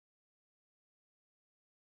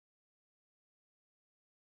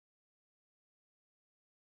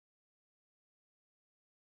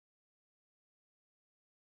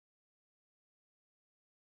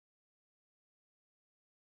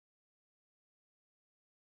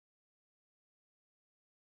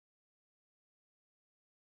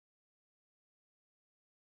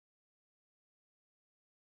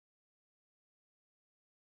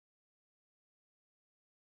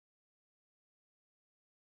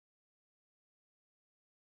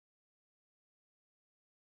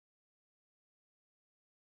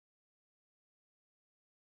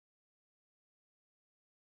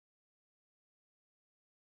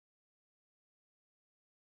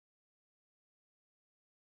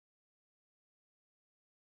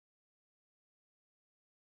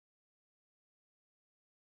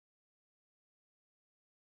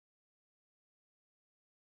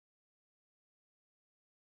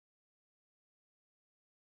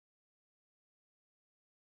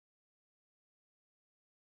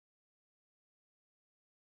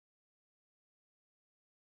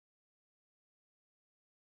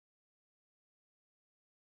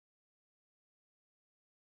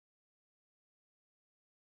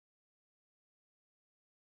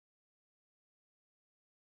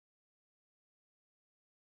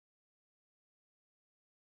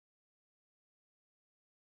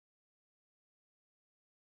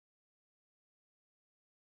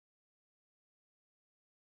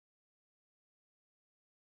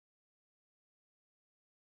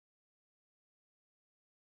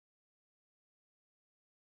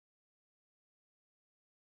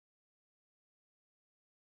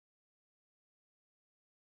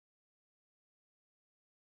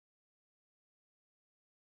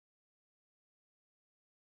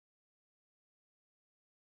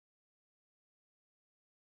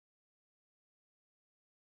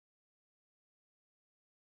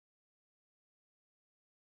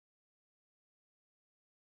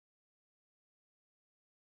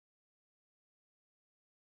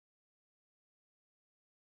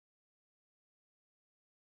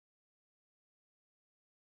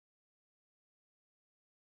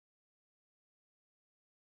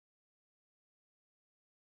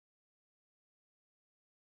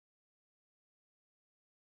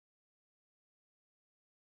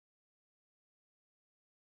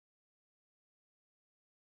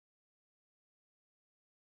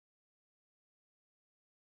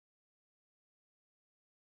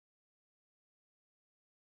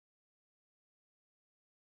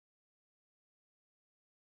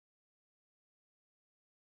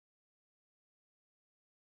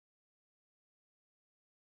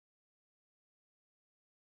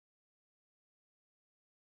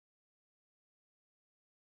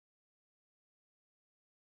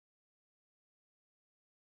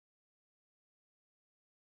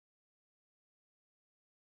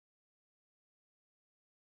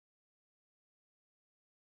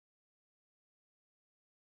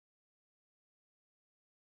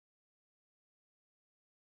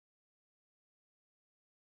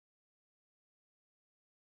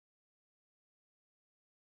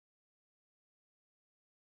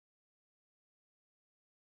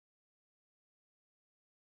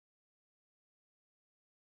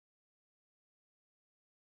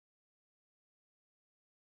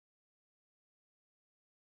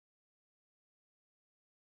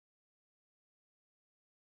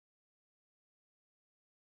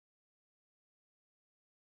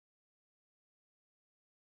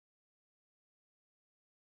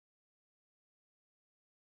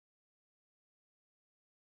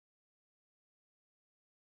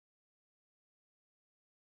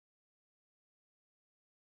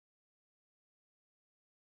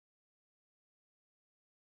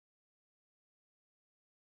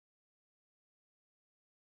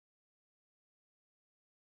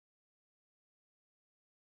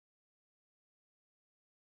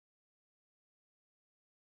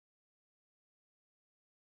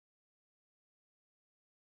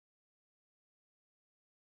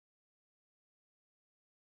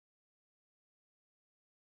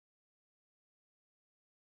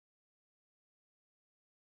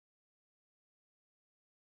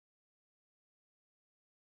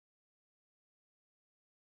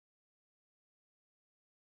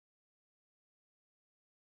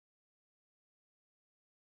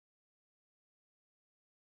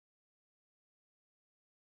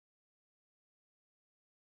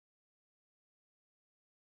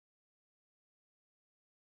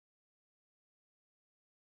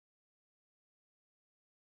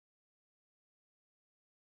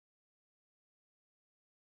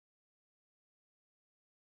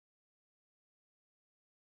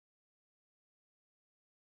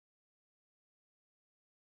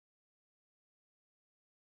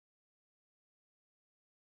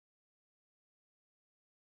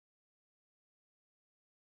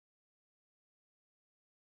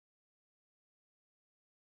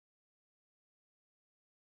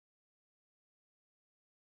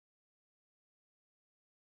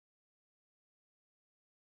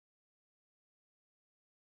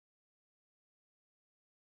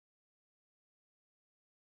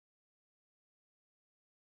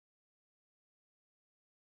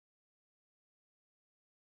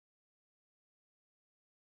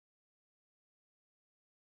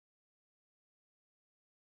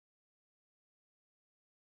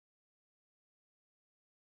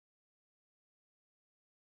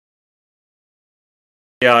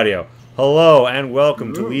The audio. Hello and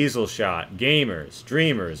welcome to Weasel Shot. Gamers,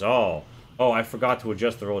 dreamers, all. Oh, I forgot to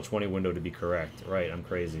adjust the Roll20 window to be correct. Right, I'm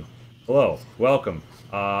crazy. Hello, welcome.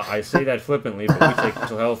 I say that flippantly, but we take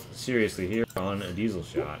mental health seriously here on a Diesel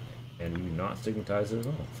Shot, and we do not stigmatize it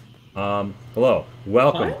at all. Hello,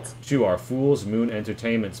 welcome to our Fool's Moon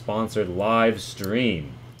Entertainment sponsored live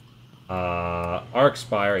stream.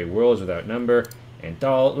 Arcspire, a Worlds Without Number,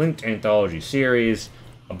 linked anthology series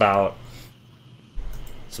about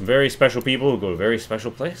some very special people who go to very special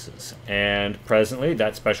places. And presently,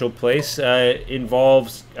 that special place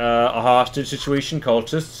involves a hostage situation,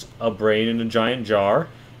 cultists, a brain in a giant jar,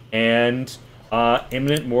 and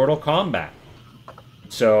imminent mortal combat.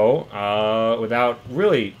 So, without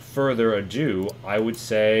really further ado, I would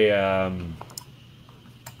say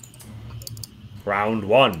round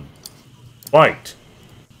one. Fight!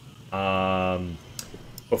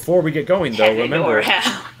 Before we get going, though, remember...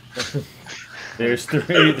 There's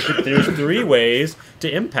three ways to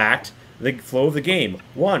impact the flow of the game.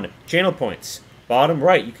 1. Channel points. Bottom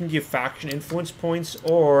right, you can give faction influence points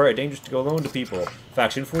or a dangerous to go alone to people.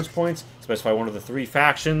 Faction influence points, specify one of the 3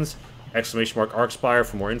 factions. Exclamation mark Arcspire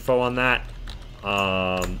for more info on that.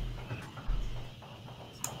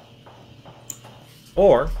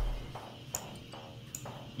 Or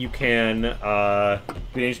you can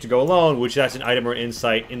be dangerous to go alone, which that's an item or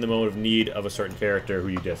insight in the moment of need of a certain character who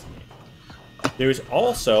you designate. There's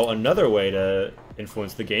also another way to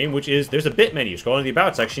influence the game, which is there's a bit menu. Scroll into the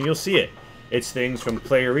About section, you'll see it. It's things from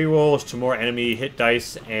player rerolls to more enemy hit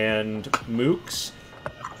dice and mooks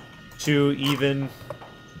to even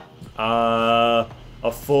a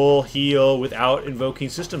full heal without invoking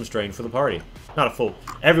system strain for the party. Not a full...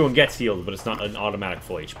 Everyone gets healed, but it's not an automatic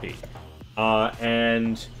full HP.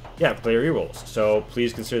 And yeah, player rerolls. So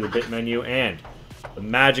please consider the bit menu and the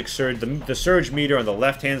magic surge, the surge meter on the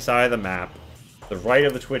left-hand side of the map. The right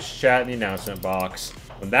of the Twitch chat in the announcement box.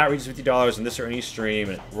 When that reaches $50 in this or any stream,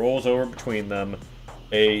 and it rolls over between them,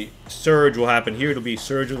 a surge will happen here. It'll be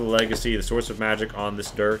Surge of the Legacy, the source of magic on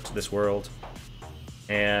this dirt, this world.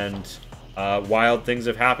 And wild things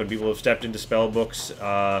have happened. People have stepped into spell books.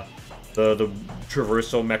 The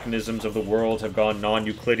traversal mechanisms of the world have gone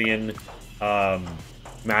non-Euclidean.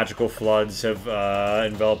 Magical floods have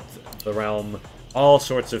enveloped the realm. All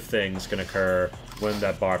sorts of things can occur when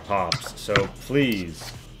that bar pops. So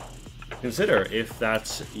please consider if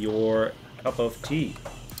that's your cup of tea.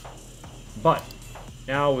 But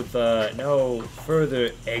now with no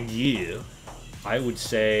further ado, I would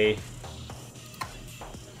say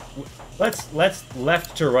let's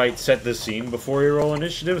left to right set the scene before we roll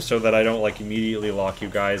initiative so that I don't like immediately lock you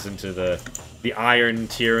guys into the iron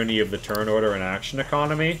tyranny of the turn order and action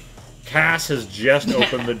economy. Cass has just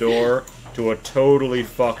opened the door to a totally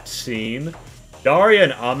fucked scene. Daria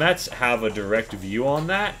and Amets have a direct view on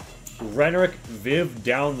that. Renric, Viv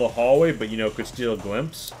down the hallway, but, you know, could steal a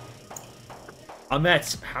glimpse.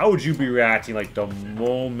 Amets, how would you be reacting, like, the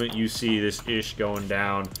moment you see this ish going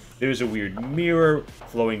down? There's a weird mirror,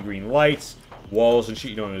 flowing green lights, walls and shit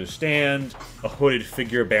you don't understand, a hooded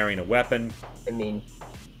figure bearing a weapon. I mean,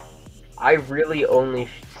 I really only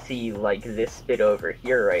see, like, this bit over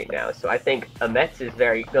here right now, so I think Amets is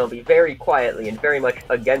gonna be very quietly and very much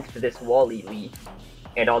against this wall elite,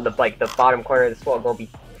 and on the bottom corner of this wall gonna be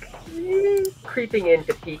creeping in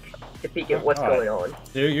to peek at what's going on.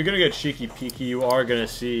 You're gonna get cheeky peeky. You are gonna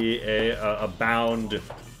see a bound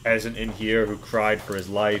peasant in here who cried for his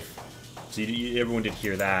life. So everyone did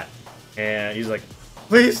hear that, and he's like,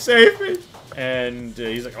 "Please save me!" And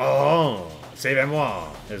he's like, "Oh, savez-moi,"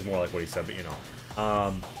 is more like what he said, but you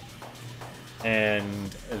know.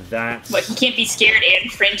 And that's... But you can't be scared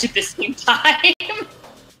and French at the same time.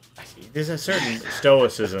 There's a certain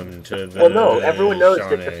stoicism to the... Well, no, everyone knows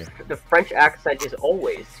that the French accent is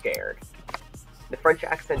always scared. The French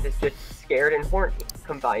accent is just scared and horny,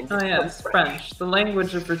 combined. Oh yeah, it's French. The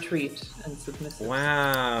language of retreat and submissive.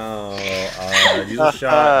 Wow. Diesel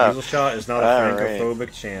Shot is not a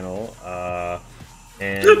francophobic channel.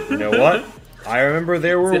 And you know what? I remember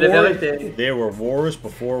there were wars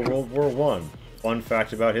before World War I. Fun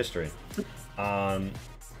fact about history.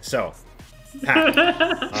 So, Pat.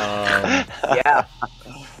 Yeah.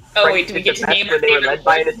 Oh wait, do we get to name our favorite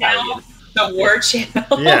word now? The War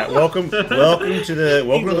Channel. Yeah, welcome to the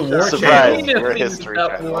War Channel. We're history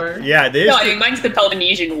channel. Yeah, no, I mean mine's the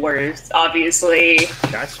Peloponnesian Wars, obviously.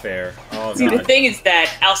 That's fair. Oh, see, the thing is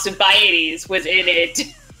that Alcibiades was in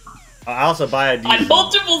it. Alcibiades. On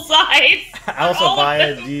multiple sides.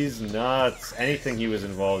 Alcibiades nuts. Anything he was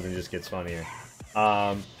involved in just gets funnier.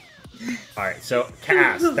 Alright, so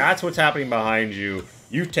Cass, that's what's happening behind you.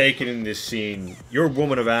 You've taken in this scene. You're a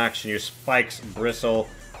woman of action. Your spikes bristle.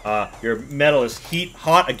 Your metal is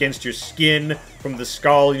hot against your skin from the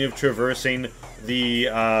scalding of traversing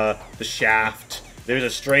the shaft. There's a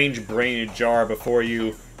strange brained jar before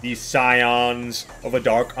you. These scions of a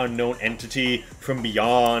dark unknown entity from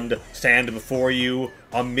beyond stand before you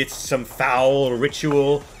amidst some foul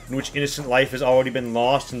ritual in which innocent life has already been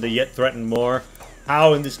lost and they yet threaten more.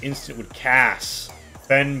 How in this instant would Cass,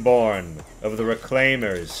 Fenborn of the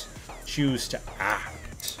Reclaimers, choose to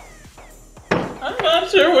act? I'm not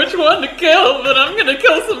sure which one to kill, but I'm gonna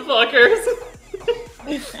kill some fuckers.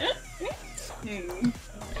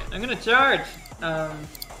 I'm gonna charge.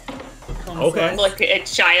 Okay. Like a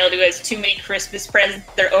child who has too many Christmas presents,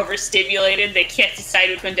 they're overstimulated, they can't decide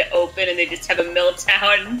which one to open, and they just have a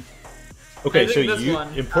meltdown. Okay, so you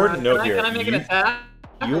important note here. Can I make an attack?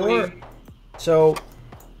 So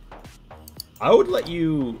I would let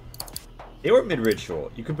you. They were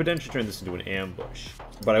mid-ritual. You could potentially turn this into an ambush,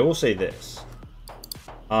 but I will say this.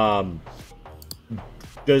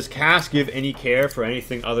 Does Cass give any care for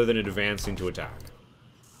anything other than advancing to attack?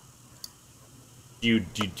 Do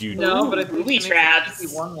you No, but I think booby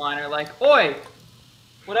traps. One-liner like, "Oi,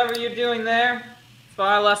 whatever you're doing there, is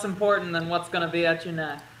far less important than what's gonna be at your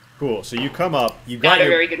neck." Cool. So you come up. You Not got a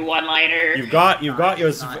very good one-liner. You have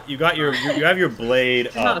your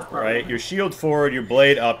blade up, right? Your shield forward, your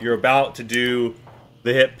blade up. You're about to do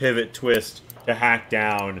the hip pivot twist to hack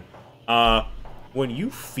down. When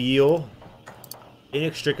you feel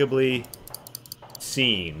inextricably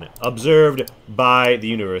seen, observed by the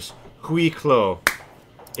universe, hui clos,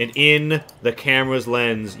 and in the camera's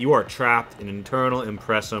lens, you are trapped in internal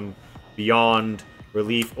impressum beyond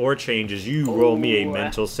relief or changes. You roll me a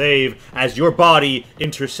mental save as your body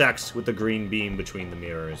intersects with the green beam between the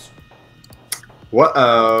mirrors.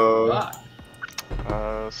 Whoa.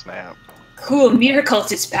 Snap. Cool, mirror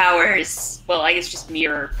cultist powers. Well, I guess just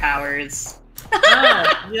mirror powers. Oh,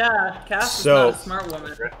 yeah, Cass is not a smart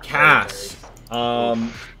woman. Cass,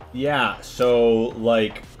 yeah, so,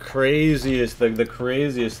 like, the craziest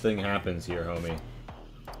thing happens here, homie.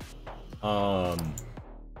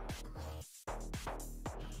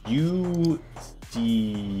 You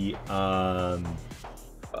see, as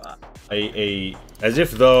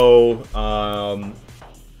if though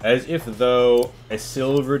a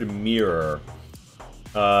silvered mirror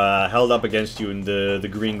held up against you in the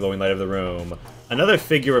green glowing light of the room. Another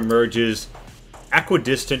figure emerges,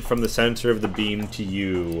 equidistant from the center of the beam to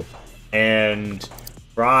you, and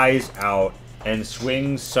cries out and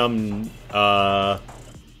swings some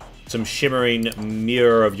shimmering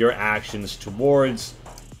mirror of your actions towards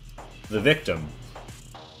the victim.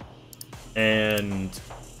 And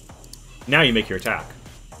now you make your attack.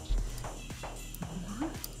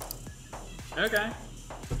 Okay.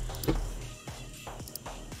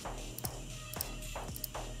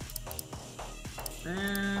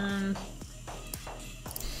 And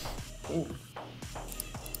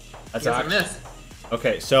That's a miss.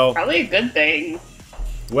 Okay, so Probably a good thing.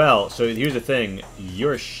 well, so here's the thing: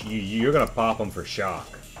 you're gonna pop them for shock.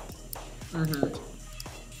 Mm-hmm.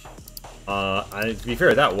 To be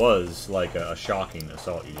fair, that was like a shocking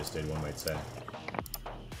assault you just did, one might say.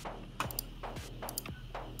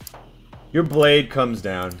 Your blade comes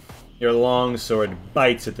down. Your long sword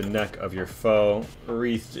bites at the neck of your foe,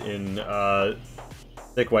 wreathed in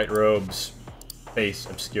thick white robes, face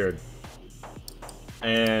obscured.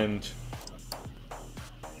 And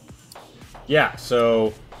yeah,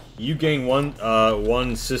 so you gain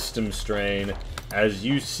one system strain as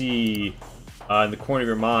you see in the corner of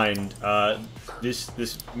your mind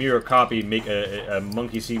this mirror copy make a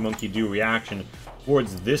monkey see monkey do reaction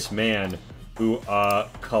towards this man who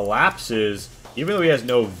collapses, even though he has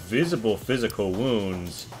no visible physical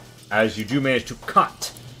wounds, as you do manage to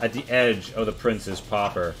cut at the edge of the prince's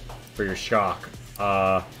popper for your shock.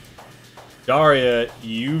 Daria,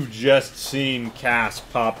 you've just seen Cass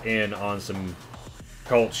pop in on some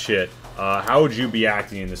cult shit. How would you be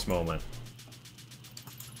acting in this moment?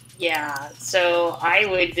 Yeah, so I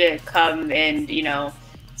would come and,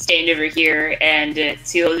 stand over here and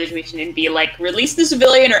see the situation and be like, release the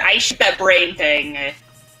civilian or I shoot that brain thing.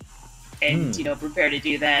 And, prepare to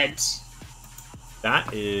do that.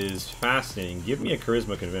 That is fascinating. Give me a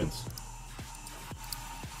charisma convince.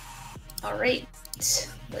 Alright,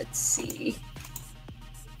 let's see.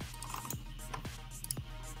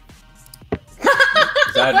 Is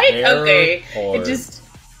that like, an error, okay, or... it just...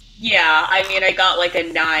 Yeah, I mean, I got like a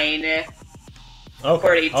 9.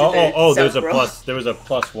 Okay. There was a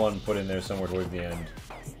 +1 put in there somewhere towards the end.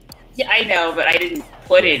 Yeah, I know, but I didn't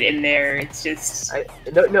put it in there. It's just...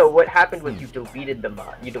 No, what happened was you deleted the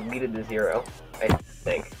mod. You deleted the 0, I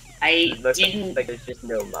think. I didn't... Like, there's just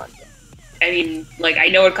no mod. I mean, like, I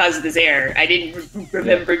know it causes this error. I didn't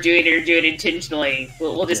remember doing it or do it intentionally.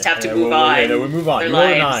 We'll just have to move on. Yeah, no, we'll move on. Their You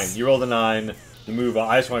rolled a lives. 9. You rolled a 9. The move on.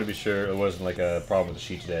 I just wanted to be sure it wasn't like a problem with the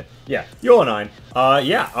sheet today. Yeah, you roll a 9.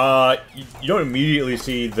 You don't immediately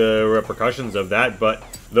see the repercussions of that, but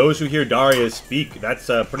those who hear Darius speak, that's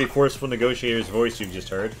a pretty forceful negotiator's voice you've just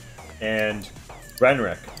heard. And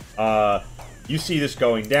Renric, you see this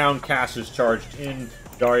going down. Cass is charged in.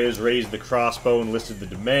 Darius raised the crossbow and listed the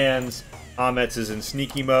demands. Amets is in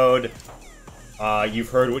sneaky mode. You've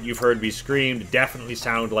heard what you've heard be screamed. Definitely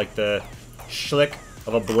sound like the schlick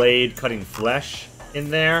of a blade cutting flesh in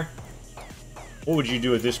there. What would you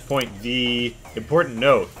do at this point? The important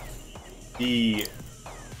note: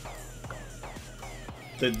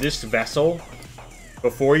 this vessel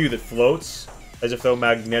before you that floats as if though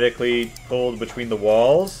magnetically pulled between the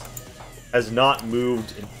walls has not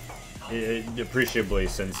moved appreciably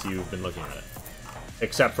since you've been looking at it,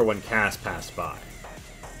 except for when Cass passed by.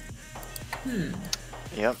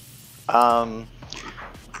 Yep.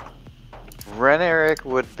 Reneric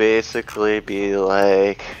would basically be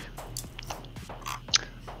like,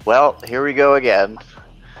 well, here we go again.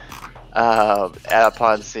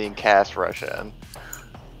 Upon seeing Cass rush in.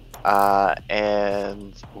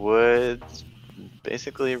 And would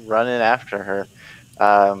basically run in after her.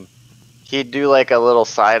 He'd do like a little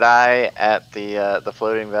side eye at the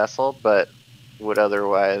floating vessel, but would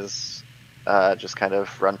otherwise just kind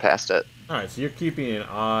of run past it. Alright, so you're keeping an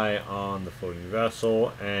eye on the floating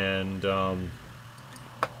vessel, and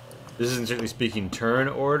this isn't strictly speaking turn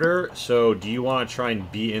order, so do you want to try and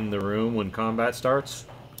be in the room when combat starts?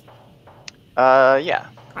 Yeah.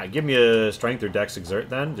 Alright, give me a strength or dex exert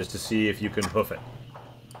then, just to see if you can hoof it.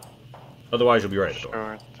 Otherwise, you'll be right at the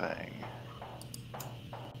door. Sure thing.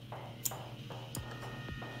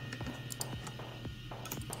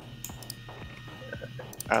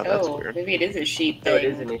 Oh, that's weird. Maybe it is a sheet So thing.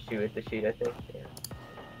 it is an issue with the sheet, I think. Yeah.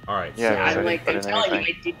 Alright, Yeah, so I I'm didn't like, put I'm in telling you,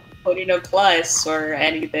 anything. I didn't put in a plus or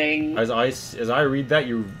anything. as I read that,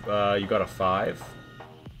 you got a 5.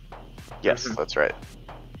 Yes, that's right.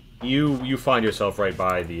 You find yourself right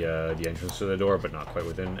by the entrance to the door, but not quite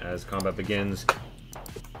within as combat begins.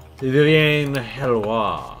 Vivienne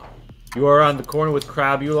Hellois. You are on the corner with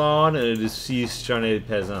Crabulon and a deceased Charnay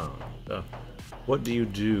Peasant. What do you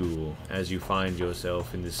do as you find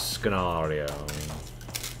yourself in this scenario?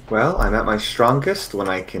 Well, I'm at my strongest when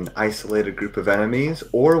I can isolate a group of enemies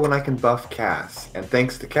or when I can buff Cass. And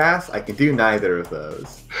thanks to Cass, I can do neither of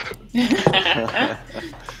those.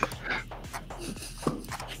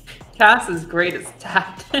 Cass's greatest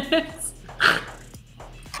tactics.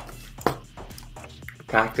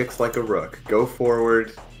 Tactics like a rook. Go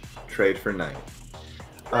forward, trade for knight.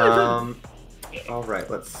 Alright,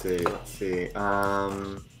 let's see.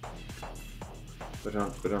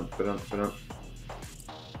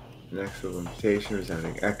 Next limitation,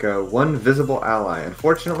 resounding echo. One visible ally.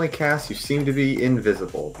 Unfortunately, Cass, you seem to be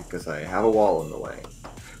invisible because I have a wall in the way.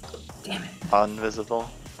 Damn it. Invisible.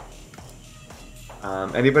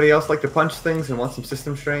 Anybody else like to punch things and want some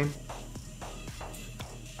system strain?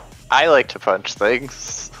 I like to punch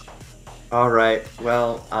things. Alright,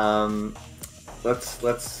 well,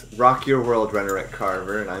 let's rock your world, Reneric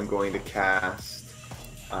Carver, and I'm going to cast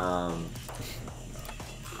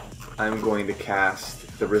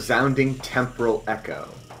the Resounding Temporal Echo,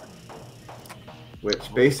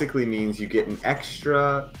 which basically means you get an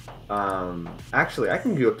extra. Actually, I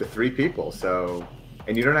can do up to 3 people, so,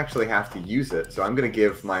 and you don't actually have to use it. So I'm going to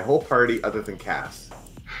give my whole party, other than Cass.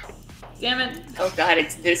 Damn it. Oh god,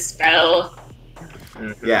 it's this spell.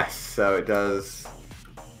 Yes, so it does.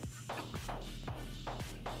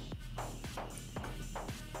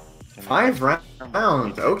 Five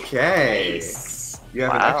rounds. Okay. Nice. You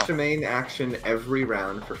have Wow. an extra main action every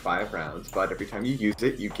round for 5 rounds, but every time you use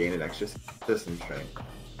it, you gain an extra system strain.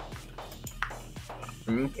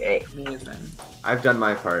 Okay. Amazing. I've done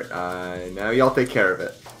my part. Now y'all take care of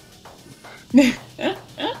it.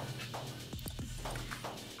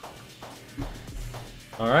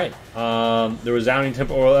 Alright, the resounding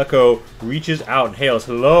temporal echo reaches out and hails,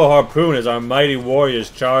 "Hello, Harpoon," as our mighty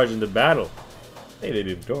warriors charge into battle. Hey, they'd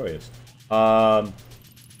be victorious.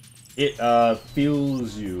 It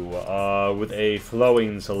fills you with a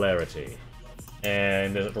flowing celerity.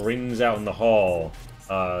 And as it rings out in the hall,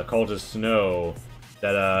 cultists know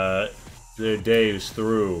that their day is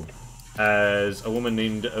through, as a woman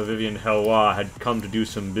named Vivienne Hellois had come to do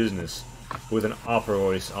some business with an opera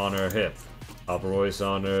voice on her hip. Opera voice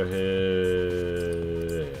on her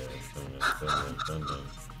hip.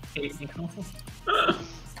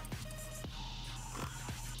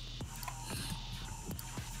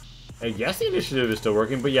 I guess the initiative is still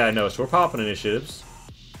working, but yeah, no, so we're popping initiatives.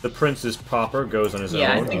 The Prince's proper goes on his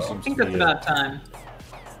Yeah, own. I He think, seems I think to that's be, about time.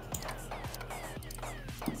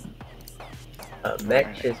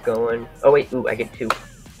 Mech is going. Oh wait, ooh, I get 2.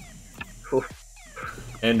 Whew.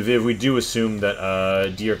 And Viv, we do assume that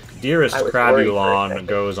Dearest I was worried for a Crabulon second.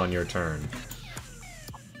 goes on your turn.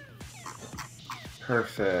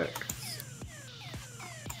 Perfect.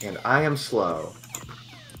 And I am slow.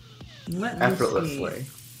 Let me Effortlessly.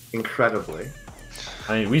 Incredibly.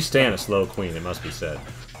 I mean, we stand a slow queen, it must be said.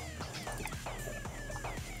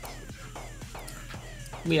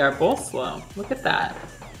 see. We are both slow. Look at that.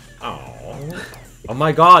 Oh. Oh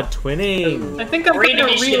my god, twinning! I think I'm Great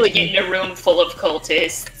gonna initiative to get in a room full of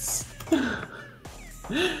cultists.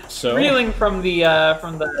 So, reeling from the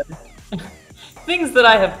things that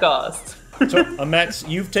I have caused. so Amets,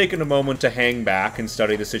 you've taken a moment to hang back and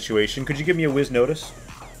study the situation. Could you give me a whiz notice?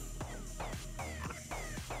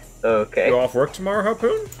 Okay. You're off work tomorrow,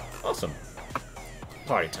 Harpoon? Awesome.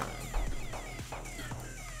 Party time.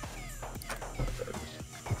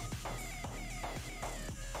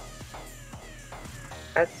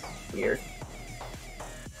 That's weird.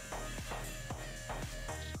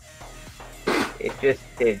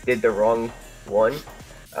 It did the wrong one.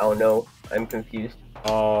 I don't know. I'm confused.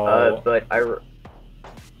 Oh, But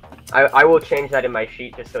I will change that in my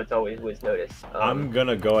sheet just so it's always whiz notice. I'm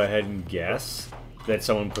gonna go ahead and guess that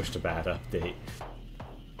someone pushed a bad update.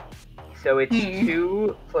 So it's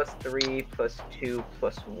 2 plus 3 plus 2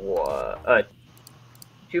 plus 1.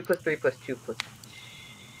 2 plus 3 plus 2 plus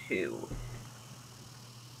 2.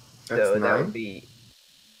 That's So that 9. would be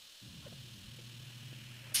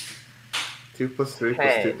 2 plus 3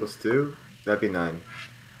 plus 2 10. plus 2. That'd be 9.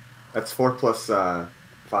 That's 4 plus 5,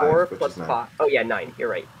 4 which plus is 9. 5. Oh yeah, 9. You're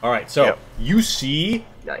right. Alright, so Yep. you see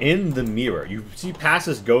 9. in the mirror, you see past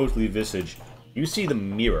this ghostly visage, you see the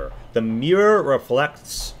mirror. The mirror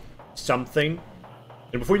reflects something,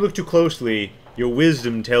 and before you look too closely, your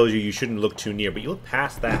wisdom tells you shouldn't look too near, but you look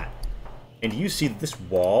past that, and you see that this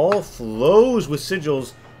wall flows with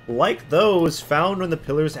sigils like those found on the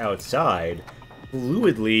pillars outside,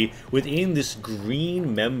 fluidly within this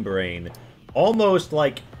green membrane, almost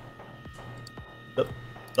like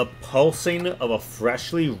the pulsing of a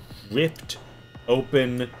freshly ripped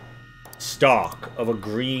open stalk of a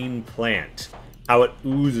green plant, how it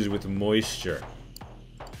oozes with moisture,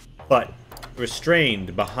 but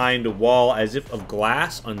restrained behind a wall as if of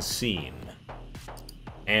glass unseen.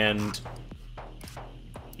 And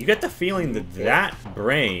you get the feeling that that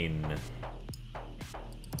brain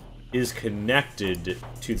is connected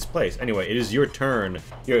to this place. Anyway, it is your turn.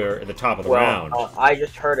 You're at the top of the round. I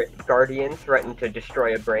just heard a guardian threaten to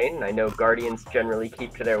destroy a brain, and I know guardians generally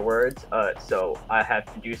keep to their words, so I have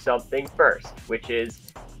to do something first, which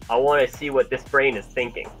is I want to see what this brain is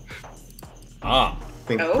thinking. Ah,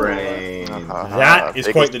 Think Oh. brain. that is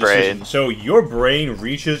biggest quite the decision. brain. So your brain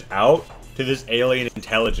reaches out to this alien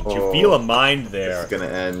intelligence. You Oh. feel a mind there. This is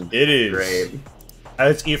gonna end. It is. Great.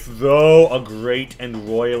 As if though a great and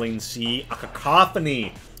roiling sea, a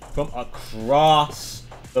cacophony from across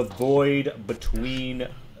the void between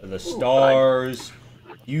the stars.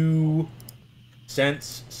 You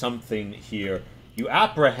sense something here. You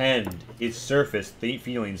apprehend its surface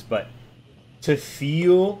feelings, but to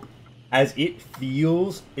feel as it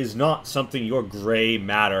feels is not something your gray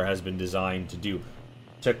matter has been designed to do.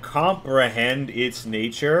 To comprehend its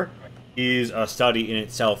nature is a study in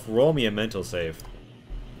itself. Roll me a mental save.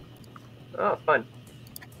 Oh, fun.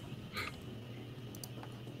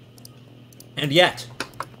 And yet,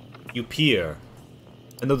 you peer,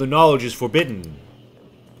 and though the knowledge is forbidden,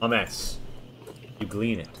 Amets, you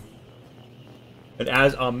glean it. And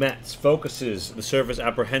as Amets focuses the surface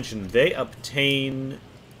apprehension, they obtain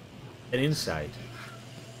an insight.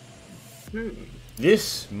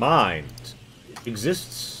 This mind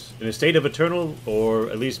exists in a state of eternal, or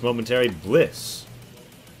at least momentary, bliss.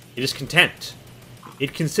 It is content.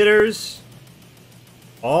 It considers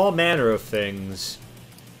all manner of things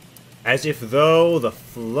as if though the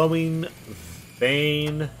flowing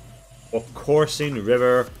vein or coursing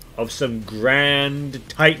river of some grand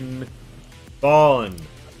titan fallen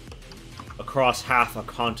across half a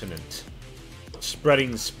continent,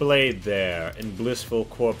 spreading splayed there in blissful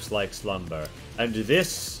corpse-like slumber, and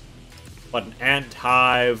this but an ant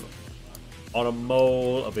hive on a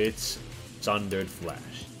mole of its sundered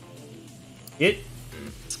flesh. It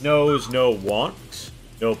knows no want,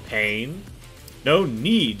 no pain, no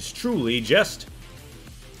needs, truly, just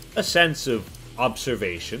a sense of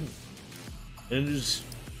observation, and is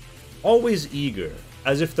always eager,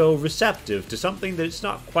 as if though receptive to something that it's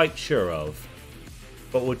not quite sure of,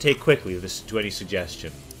 but would take quickly to any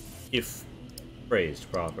suggestion. if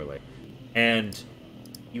phrased properly. And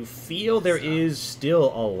you feel there is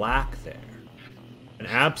still a lack there. An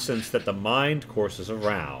absence that the mind courses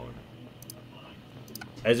around.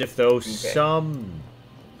 As if though some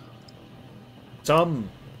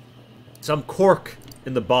cork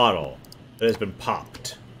in the bottle that has been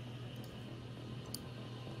popped.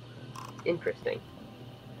 Interesting.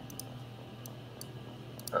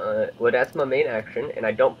 Well, that's my main action, and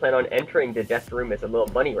I don't plan on entering the death room as a little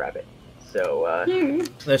bunny rabbit. So,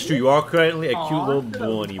 That's true, you are currently a cute Aw, little that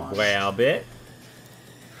was bunny fun. rabbit.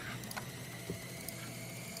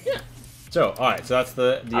 Yeah. So, alright, so that's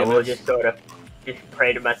the I will image. just sort of just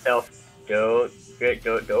pray to myself, don't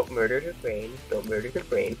murder the brain. Don't murder the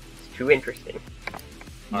brain. It's too interesting.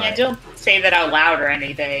 Yeah, Alright. don't say that out loud or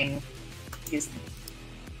anything. Because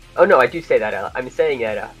Oh no, I do say that. I'm saying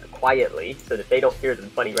it quietly so that they don't hear the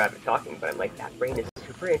bunny rabbit talking. But I'm like, that brain is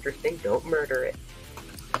super interesting. Don't murder it.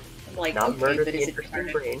 I'm like, Not okay, murder but the is it interesting part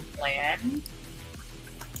of brain. the plan?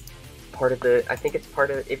 Part of the. I think it's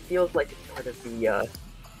part of. It feels like it's part of the.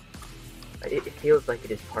 It feels like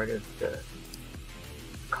it is part of the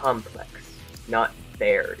complex, not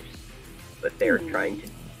theirs, but they're trying to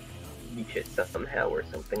reach it somehow or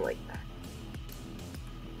something like that.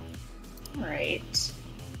 Right.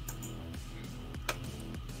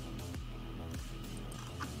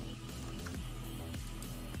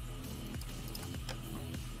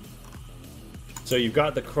 So you've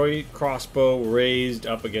got the crossbow raised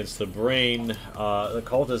up against the brain. The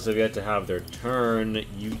cultists have yet to have their turn.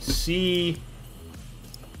 You see...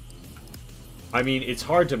 I mean, it's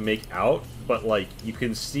hard to make out, but, like, you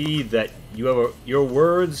can see that you have your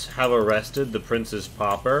words have arrested the Prince's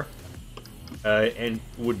Pauper, and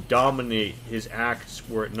would dominate his acts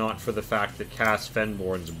were it not for the fact that Cass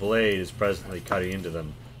Fenborn's blade is presently cutting into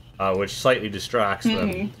them, which slightly distracts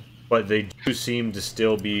them. But they do seem to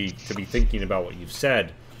still be thinking about what you've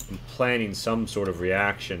said and planning some sort of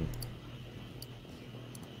reaction.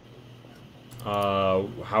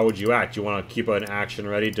 How would you act? Do you want to keep an action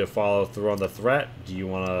ready to follow through on the threat? Do you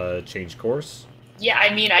want to change course? Yeah,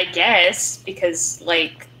 I mean, I guess, because,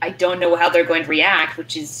 like, I don't know how they're going to react,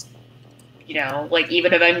 which is, you know, like,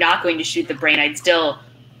 even if I'm not going to shoot the brain, I'd still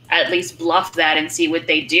at least bluff that and see what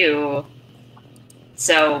they do.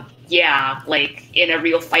 So, yeah, like, in a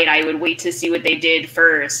real fight, I would wait to see what they did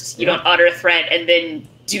first. You don't utter a threat and then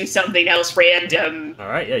do something else random, All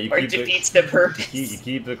right, yeah, you or keep defeats the purpose. you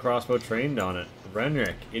keep the crossbow trained on it.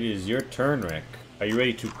 Renrick, it is your turn, Rick. Are you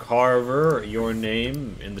ready to carver your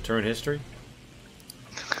name in the turn history?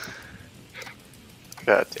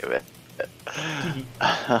 God damn it.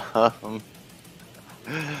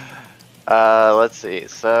 Let's see.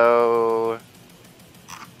 So,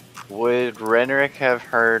 would Renrick have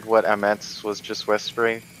heard what Amets was just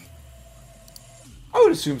whispering? I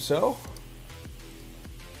would assume so.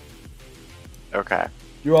 Okay.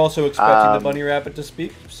 You're also expecting the Um, bunny rabbit to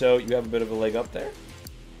speak, so you have a bit of a leg up there.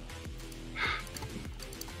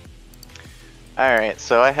 Alright,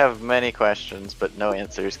 so I have many questions, but no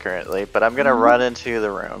answers currently. But I'm gonna run into the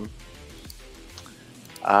room.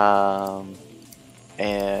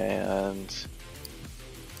 And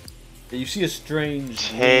You see a strange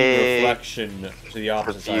Take reflection to the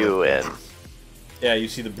opposite side. view of in. Cass. Yeah, you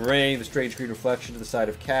see the brain, the strange green reflection to the side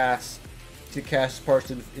of Cass. You see Cass'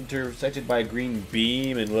 parts intersected by a green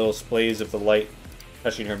beam, and little splays of the light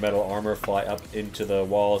touching her metal armor fly up into the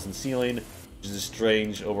walls and ceiling, which is a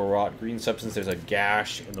strange overwrought green substance. There's a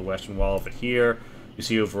gash in the western wall of it here. You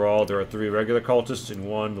see overall there are 3 regular cultists and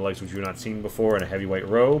 1, the likes which you've not seen before, in a heavy white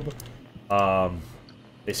robe.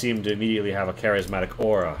 They seem to immediately have a charismatic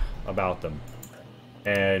aura about them.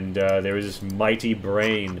 And there is this mighty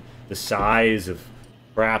brain, the size of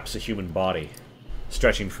perhaps a human body,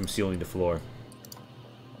 stretching from ceiling to floor,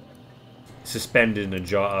 suspended in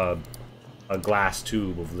a glass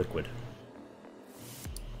tube of liquid.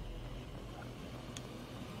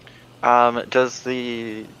 Does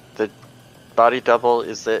the body double,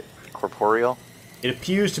 is it corporeal? It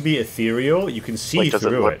appears to be ethereal. You can see Like, does it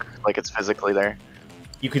through look like it's physically there?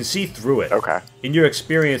 You can see through it. Okay. In your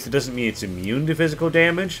experience, it doesn't mean it's immune to physical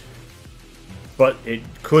damage, but it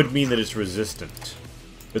could mean that it's resistant.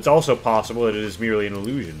 It's also possible that it is merely an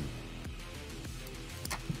illusion.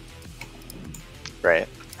 Right.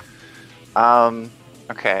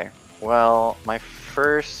 Okay. Well, my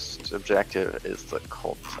first objective is the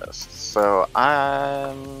cultist. So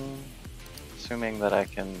I'm assuming that I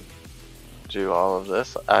can do all of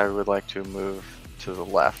this. I would like to move to the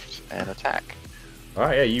left and attack.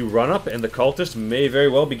 Alright, yeah, you run up, and the cultist may very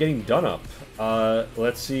well be getting done up.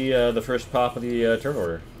 Let's see the first pop of the turn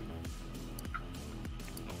order.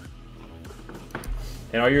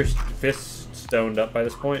 And are your fists stoned up by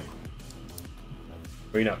this point?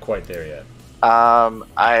 Or are you not quite there yet?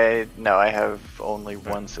 I have only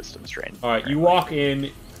one system strain. Alright, you walk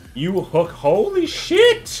in, you hook. Holy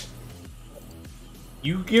shit!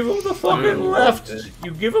 You give him the fucking left.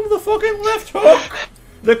 You give him the fucking left hook.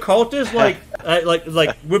 The cultist like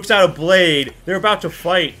whips out a blade. They're about to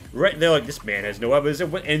fight. Right, they're like, this man has no weapons,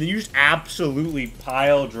 and you just absolutely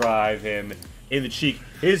pile drive him in the cheek.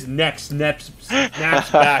 His neck snaps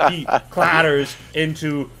back. He clatters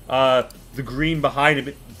into the green behind him.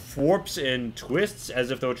 It warps and twists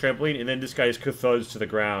as if they were trampoline, and then this guy is thuds to the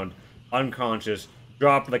ground, unconscious,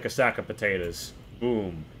 dropped like a sack of potatoes.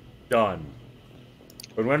 Boom, done.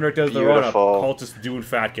 When Renric does the run-up, cultists do in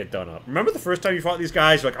fact get done up. Remember the first time you fought these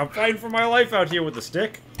guys? You're like, I'm fighting for my life out here with the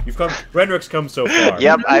stick? Renric's come so far.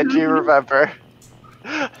 Yep, I do remember.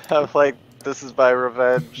 I'm like, this is my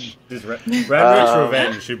revenge. Renric's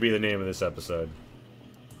Revenge should be the name of this episode.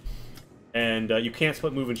 And you can't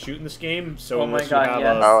split move and shoot in this game, so unless you have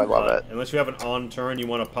I love it. Unless you have an on turn you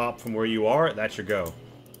want to pop from where you are, that's your go.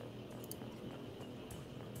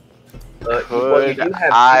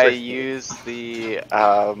 I use the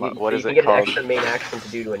what is it called? You can get an extra main action to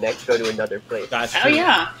do to go to another place. That's true. We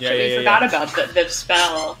forgot about the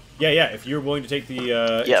spell. Yeah. If you're willing to take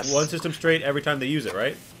the it's one system straight every time they use it,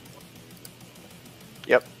 right?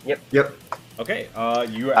 Yep. Okay.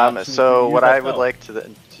 You. So what I would like to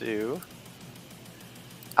do,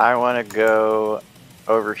 I want to go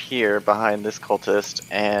over here behind this cultist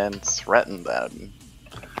and threaten them.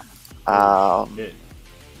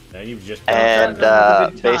 Then you've just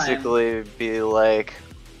basically be like,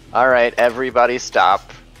 all right, everybody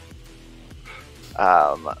stop.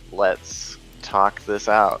 Let's talk this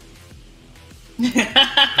out.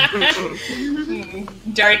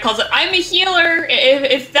 Dari calls it, I'm a healer.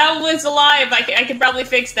 If that was alive, I could probably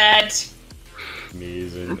fix that.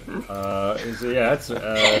 Amazing. That's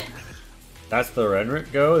the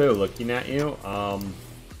Renric go. They're looking at you.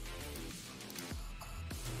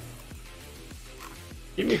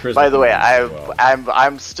 Give me By the way,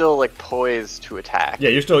 I'm still like poised to attack. Yeah,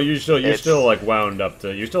 you're still like wound up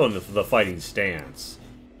to. You're still in the fighting stance.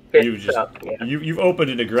 You've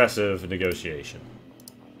opened an aggressive negotiation.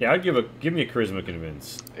 Yeah, I'd give me a charisma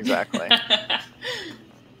convince. Exactly.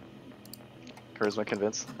 Charisma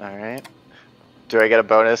convince. All right. Do I get a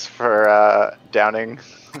bonus for downing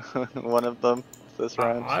one of them this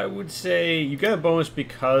round? I would say you get a bonus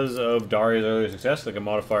because of Daria's earlier success, like a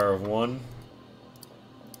modifier of 1.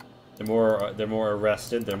 They're more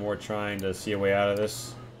arrested. They're more trying to see a way out of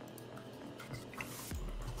this.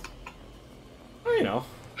 Well, you know.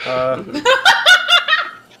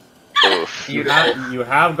 You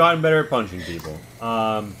have gotten better at punching people.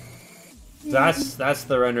 That's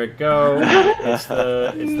the Renric go. It's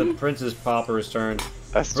the Prince's Pauper's turn.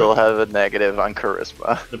 I still have a negative on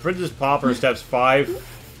charisma. The Prince's Pauper steps 5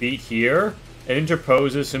 feet here and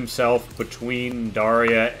interposes himself between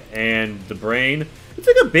Daria and the brain. It's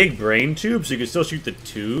like a big brain tube, so you can still shoot the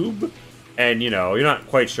tube. And you're not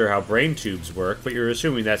quite sure how brain tubes work, but you're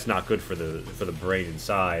assuming that's not good for the brain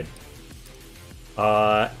inside.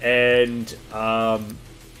 The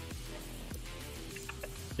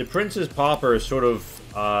Prince's Pauper sort of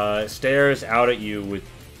stares out at you with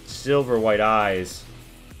silver white eyes,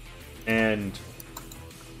 and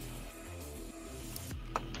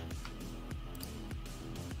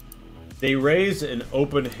they raise an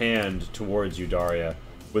open hand towards you, Daria.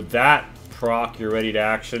 Would that proc your ready to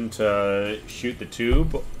action to shoot the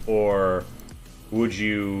tube, or would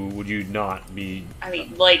you not be? I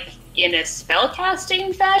mean, like in a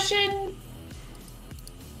spellcasting fashion?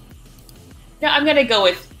 No, I'm gonna go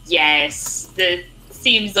with yes. The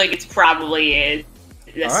seems like it's probably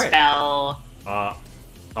the spell.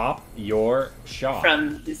 Pop your shot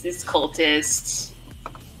from this cultist.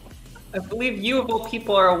 I believe you of all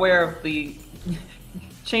people are aware of the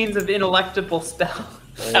chains of inelectable spell.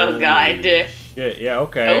 Oh god. Yeah,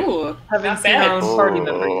 okay. Oh, having seen our own party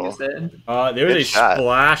member use it. There is a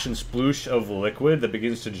splash and sploosh of liquid that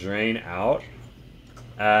begins to drain out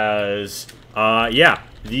as,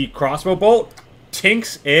 the crossbow bolt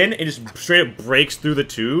tinks in and just straight up breaks through the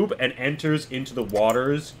tube and enters into the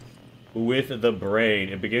waters with the brain.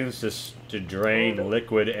 It begins to drain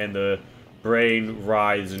liquid, and the brain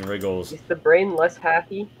writhes and wriggles. Is the brain less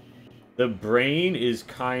happy? The brain is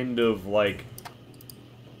kind of like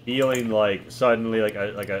feeling like suddenly like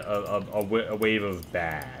a wave of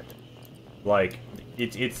bad. Like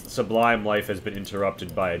its sublime life has been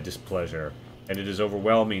interrupted by a displeasure, and it is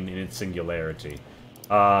overwhelming in its singularity.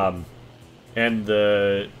 And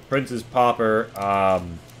the Prince's Pauper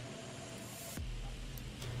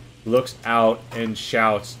looks out and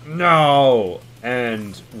shouts, "No!"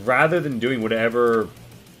 And rather than doing whatever...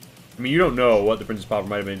 I mean, you don't know what the Princess Pauper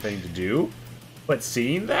might have been intending to do, but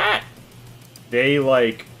seeing that, they,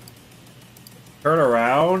 like, turn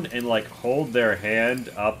around and, like, hold their hand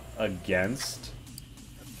up against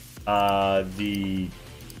the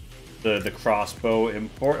crossbow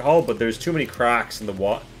import hull, but there's too many cracks in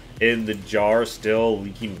the jar still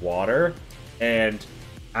leaking water, and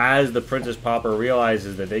as the Princess Pauper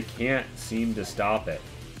realizes that they can't seem to stop it,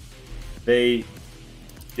 they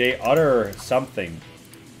utter something,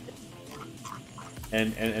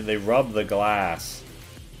 and they rub the glass,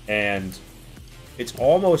 and it's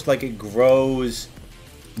almost like it grows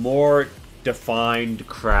more defined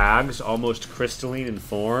crags, almost crystalline in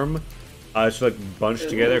form. It's like bunched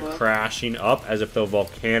together, crashing up as if the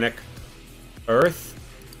volcanic earth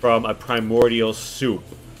from a primordial soup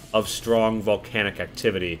of strong volcanic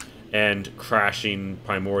activity and crashing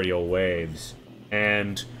primordial waves.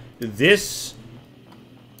 And this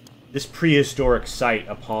prehistoric sight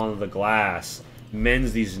upon the glass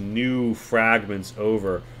mends these new fragments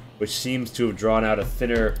over, which seems to have drawn out a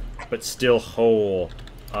thinner but still whole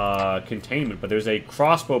containment. But there's a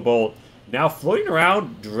crossbow bolt now floating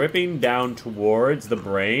around, dripping down towards the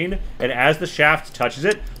brain, and as the shaft touches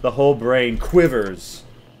it, the whole brain quivers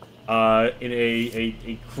in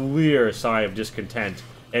a clear sign of discontent.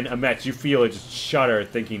 And Amet, you feel it just shudder,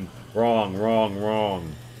 thinking, wrong, wrong,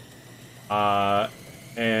 wrong.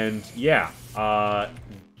 And yeah,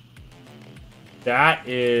 that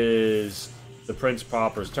is the Prince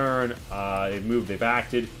Pauper's turn. They've moved, they've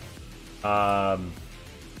acted.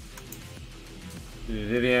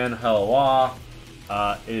 Vivian Halawa,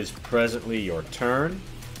 it is presently your turn.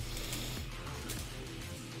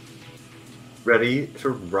 Ready to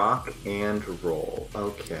rock and roll.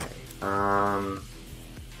 Okay.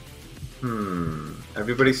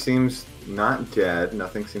 Everybody seems not dead.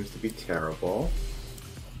 Nothing seems to be terrible.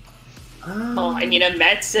 Well, I mean,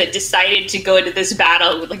 Amet's decided to go into this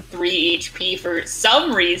battle with like 3 HP for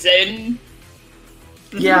some reason.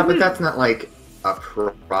 Yeah, but that's not like a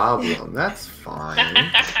problem. That's fine.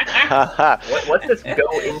 What's this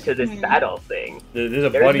go into this battle thing? There's a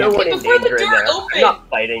There's buddy. no one in Before the danger in door there. opened. I'm not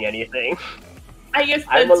fighting anything. I guess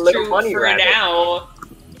I'm a that's little true bunny for rabbit. now.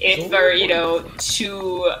 If there are,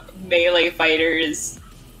 2 melee fighters.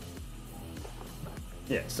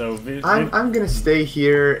 Yeah, so I'm gonna stay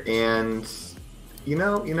here and,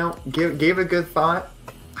 gave a good thought.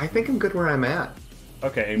 I think I'm good where I'm at.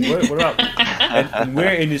 okay, and what about and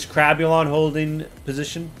where in is Crabulon holding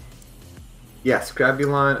position? Yes,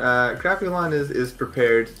 Crabulon is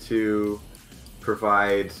prepared to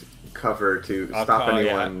provide cover to stop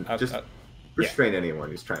anyone, just restrain anyone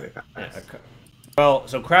who's trying to pass. Yeah, okay. Well,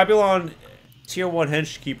 so Crabulon, tier 1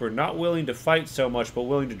 henchkeeper, not willing to fight so much, but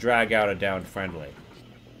willing to drag out a downed friendly.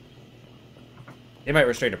 They might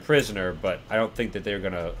restrain a prisoner, but I don't think that they're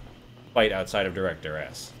gonna fight outside of direct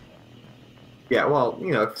duress. Yeah, well,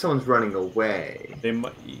 if someone's running away, They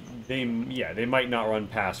might not run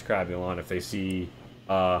past Crabulon if they see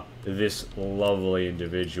this lovely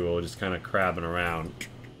individual just kind of crabbing around.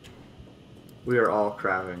 we are all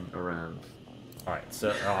crabbing around. All right,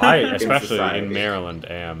 so I, especially society. in Maryland,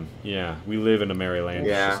 am. Yeah, we live in a Maryland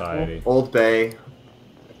society. Old Bay.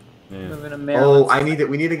 Yeah. Live in a Maryland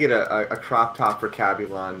We need to get a crop top for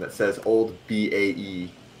Cabulon that says Old BAE.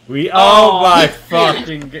 Oh my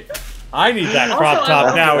fucking! I need that crop Also, I top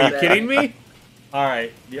love now. Are you that. kidding me? All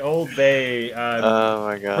right, the Old Bay. Oh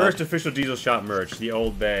my god. First official Diesel Shop merch, the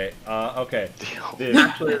Old Bay. Okay, Viv.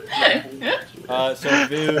 Actually, So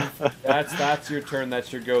Viv, that's your turn.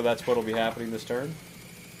 That's your go. That's what'll be happening this turn.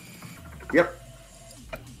 Yep.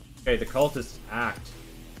 Okay, the cultists act.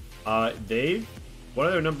 One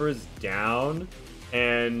of their numbers is down,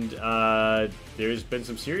 and there's been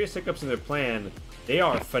some serious hiccups in their plan. They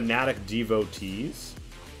are fanatic devotees,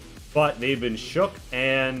 but they've been shook,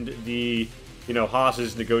 and the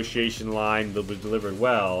Haas's negotiation line that was delivered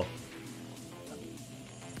well.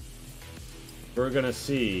 We're gonna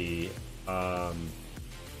see.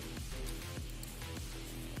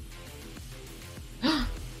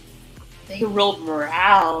 They rolled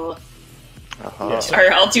morale. Uh-huh.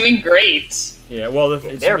 Are all doing great. Yeah, well,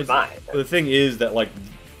 They're fine. the thing is that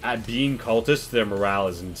at being cultists, their morale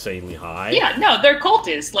is insanely high. Yeah, no, they're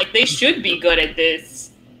cultists. Like, they should be good at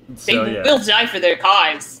this. They So, yeah. will die for their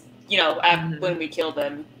cause, when we kill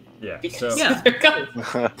them. Yeah. Because So, of their cause.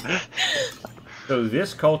 so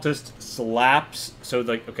this cultist slaps. So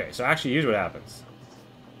okay. So actually, here's what happens.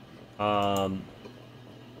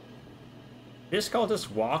 This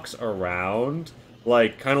cultist walks around,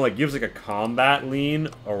 kind of gives a combat lean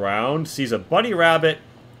around, sees a bunny rabbit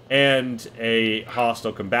and a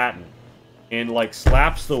hostile combatant, and like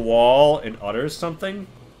slaps the wall and utters something.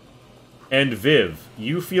 And Viv,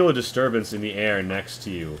 you feel a disturbance in the air next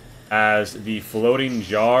to you as the floating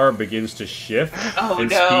jar begins to shift and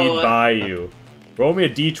speed by you. Roll me a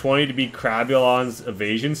d20 to beat Crabulon's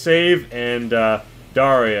evasion save, and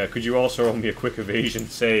Daria, could you also roll me a quick evasion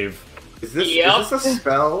save? Is this a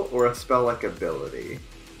spell or a spell-like ability?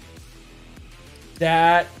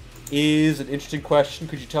 That is an interesting question.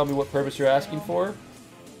 Could you tell me what purpose you're asking for?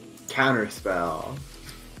 Counterspell.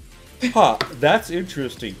 Huh, that's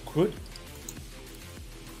interesting.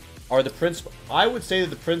 Are the principles? I would say that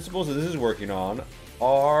the principles that this is working on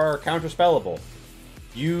are counterspellable.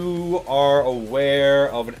 You are aware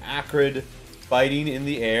of an acrid biting in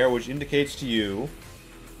the air, which indicates to you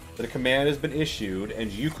that a command has been issued,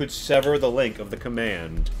 and you could sever the link of the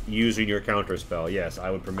command using your counterspell. Yes, I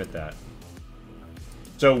would permit that.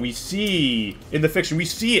 So we see, in the fiction, we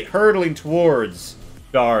see it hurtling towards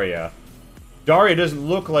Daria. Daria doesn't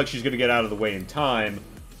look like she's going to get out of the way in time.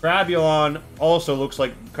 Crabulon also looks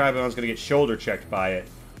like Crabulon's going to get shoulder checked by it.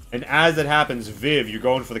 And as that happens, Viv, you're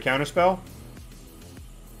going for the counterspell?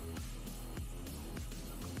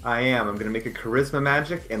 I am. I'm going to make a charisma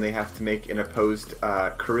magic, and they have to make an opposed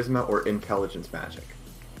charisma or intelligence magic.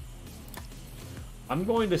 I'm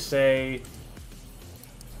going to say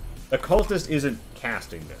the cultist isn't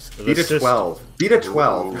casting this. Beat a 12. Beat a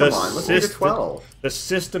 12. Come on, let's beat a 12. The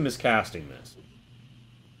system is casting this.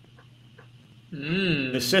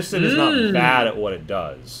 The system is not bad at what it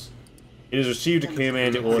does. It has received a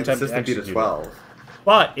command it will attempt to execute it.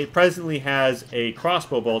 But it presently has a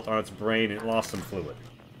crossbow bolt on its brain and it lost some fluid.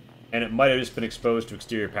 And it might have just been exposed to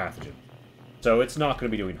exterior pathogen. So it's not going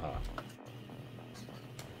to be doing hot.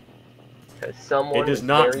 Because someone is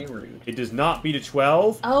very rude. It does not beat a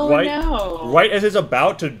 12. Oh, no. Right as it's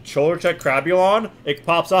about to shoulder check Crabulon, it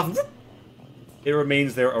pops off. It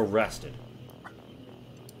remains there arrested.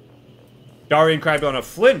 Daria and Crabulon have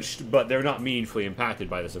flinched, but they're not meaningfully impacted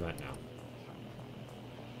by this event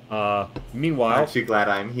now. Meanwhile... Aren't you glad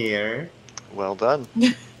I'm here? Well done.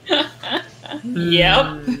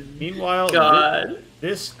 Yep. Meanwhile,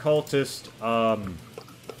 this cultist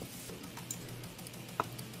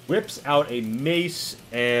whips out a mace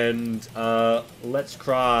and let's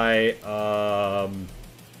cry,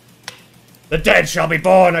 the dead shall be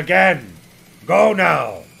born again! Go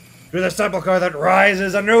now! To the sepulchre that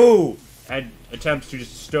rises anew! And attempts to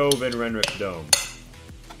just stove in Renrick's dome.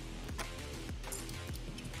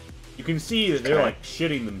 You can see that they're like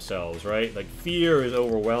shitting themselves, right? Like fear is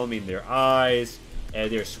overwhelming their eyes, and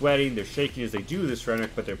they're sweating, they're shaking as they do this,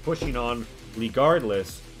 Renrick, but they're pushing on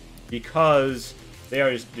regardless because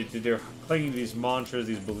they're clinging to these mantras,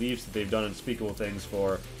 these beliefs that they've done unspeakable things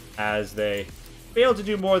for, as they fail to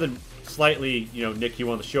do more than slightly, nick you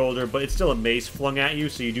on the shoulder, but it's still a mace flung at you,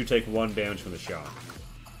 so you do take 1 damage from the shot.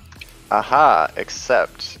 Aha,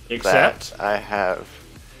 except that I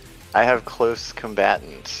have close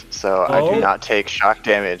combatant, so I do not take shock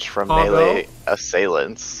damage from melee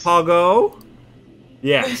assailants. Pogo?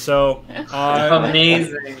 Yeah, so...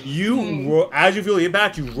 amazing. As you feel the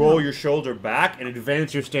impact, you roll your shoulder back and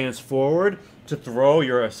advance your stance forward to throw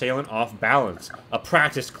your assailant off balance. A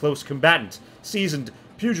practiced close combatant, seasoned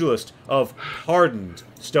pugilist of hardened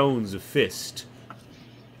stones of fist.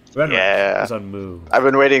 Renrick is unmoved. I've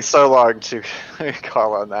been waiting so long to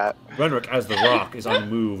call on that. Renrick, as the rock, is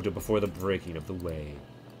unmoved before the breaking of the wave.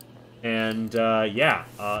 And, the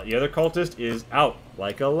other cultist is out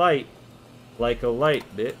like a light. Like a light,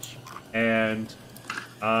 bitch. And,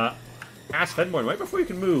 Cass Fenborn, right before you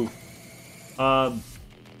can move,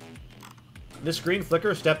 this green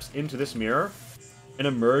flicker steps into this mirror and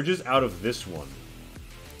emerges out of this one.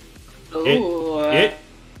 Ooh. It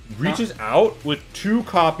reaches out with 2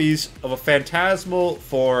 copies of a phantasmal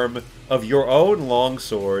form of your own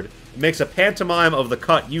longsword. It makes a pantomime of the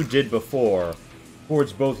cut you did before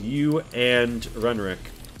towards both you and Renrick.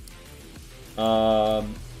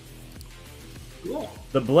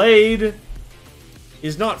 The blade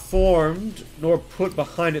is not formed nor put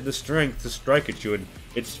behind it the strength to strike at you, and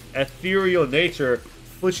its ethereal nature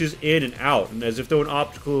flishes in and out, and as if though an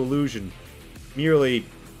optical illusion merely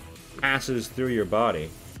passes through your body.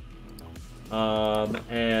 So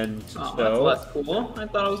that's less cool. I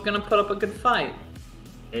thought I was gonna put up a good fight.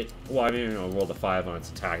 It rolled a 5 on its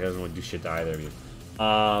attack. It doesn't want to do shit to either of you.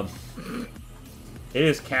 It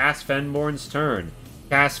is Cass Fenborn's turn.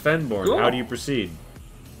 Cass Fenborn, cool. How do you proceed?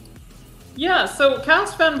 Yeah, so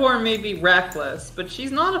Cass Fenborn may be reckless, but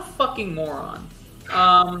she's not a fucking moron.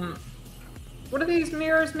 What are these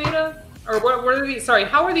mirrors made of? Or what are these? Sorry,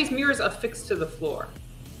 how are these mirrors affixed to the floor,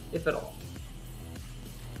 if at all?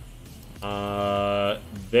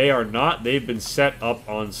 They are not. They've been set up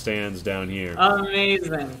on stands down here.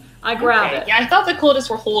 Amazing. I grab it. Yeah, I thought the cultists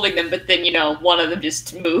were holding them, but then, you know, one of them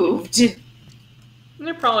just moved.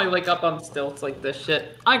 They're probably like up on stilts like this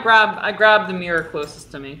shit. I grab the mirror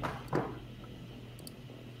closest to me.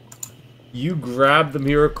 You grab the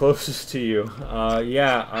mirror closest to you.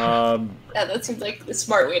 Yeah, that seems like the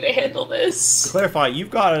smart way to handle this. clarify, you've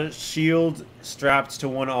got a shield strapped to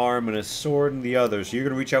one arm and a sword in the other, so you're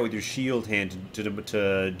gonna reach out with your shield hand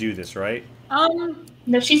to do this, right?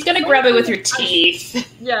 No, she's gonna grab it with her teeth.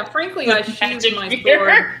 Yeah, frankly, I sheathe Magic my mirror.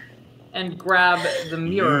 sword and grab the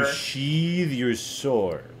mirror. You sheathe your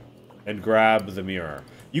sword and grab the mirror.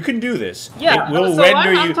 You can do this. Yeah, It will so render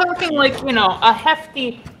I'm you... talking like, you know, a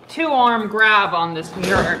hefty 2-arm grab on this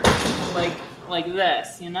mirror. Like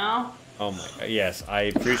this, you know? Oh my god, yes, I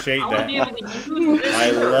appreciate I want to that. be able to use this.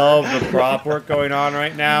 I love the prop work going on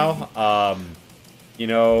right now. You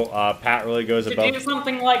know, Pat really goes to above... do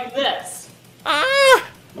something like this. Ah!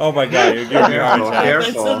 Oh my god, you're giving me a heart attack.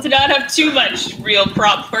 Careful. Let's not have too much real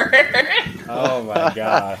prop work. Oh my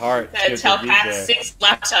god, heart. That's skipped how a beat Pat there. sinks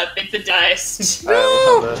laptop into dust. I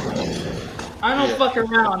love it. I don't Yeah. fuck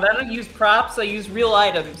around. I don't use props, I use real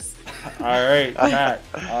items. Alright, Pat,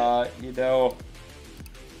 you know,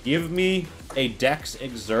 give me a dex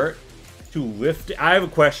exert to lift... I have a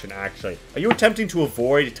question, actually. Are you attempting to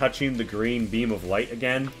avoid touching the green beam of light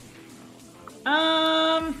again?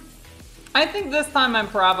 I think this time I'm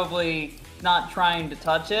probably not trying to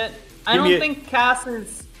touch it. I Give me don't a- think Cass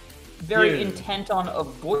is very Yeah. intent on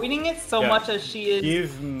avoiding it so Yeah. much as she is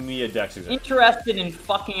Give me a dex exert. interested in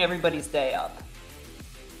fucking everybody's day up.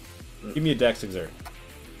 Give me a dex exert.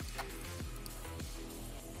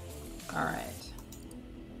 Alright.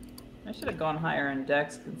 I should have gone higher in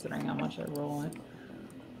dex considering how much I roll it.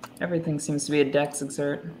 Everything seems to be a dex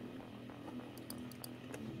exert.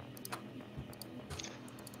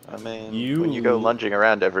 I mean, You- when you go lunging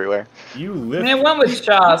around everywhere. You I lift... mean, it went with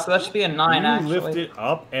Shaw, so that should be a 9 You actually. lift it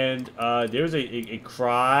up, and there's a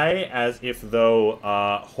cry as if though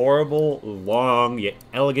horrible, long, yet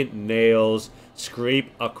elegant nails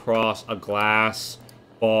scrape across a glass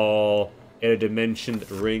ball in a dimension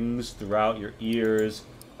that rings throughout your ears,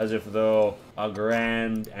 as if though a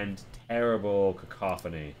grand and terrible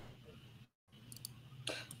cacophony.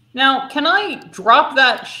 Now, can I drop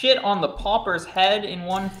that shit on the pauper's head in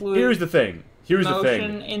one fluid? Here's the thing. Here's the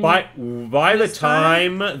Motion thing. in By the this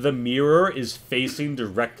time the mirror is facing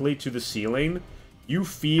directly to the ceiling, you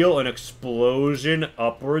feel an explosion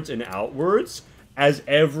upwards and outwards as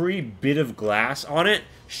every bit of glass on it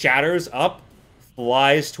shatters up,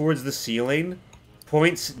 flies towards the ceiling,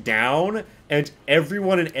 points down, and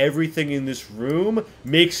everyone and everything in this room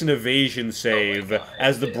makes an evasion save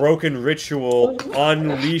as the broken ritual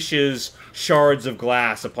unleashes shards of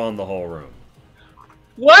glass upon the whole room.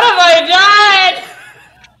 What have I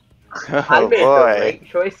done? I Oh made the boy. right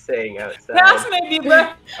choice saying outside. Cass may be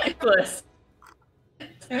reckless.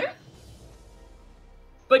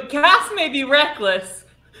 But Cass may be reckless.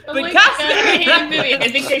 I'm But like, Cass I may be hate movie. I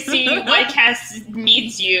reckless. think I see why Cass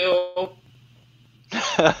needs you.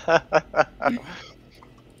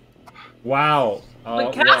 Wow.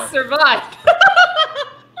 But Cass survived.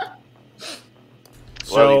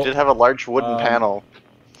 Well, you did have a large wooden um, panel.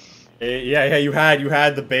 Yeah, you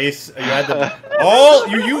had the base, you had the all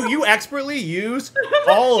you expertly used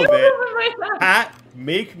all of it. Pat,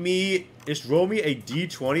 just roll me a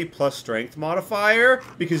d20 plus strength modifier,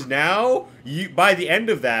 because now by the end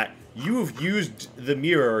of that you've used the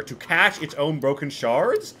mirror to catch its own broken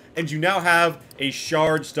shards, and you now have a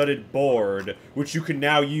shard-studded board, which you can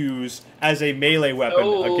now use as a melee weapon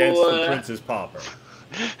against the prince's pauper.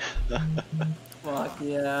 Fuck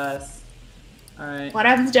yes. Alright. What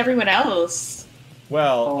happens to everyone else?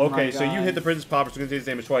 Well, Oh my okay, so you God. hit the Princess Pauper, so you can take his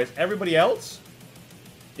damage twice. Everybody else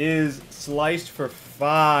is sliced for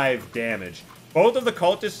 5 damage. Both of the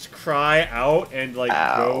cultists cry out and, like,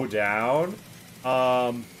 Ow. go down.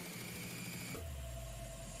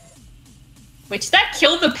 Wait, did that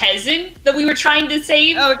kill the peasant that we were trying to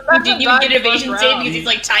save? Oh, Who didn't even get died evasion first save round. because he's,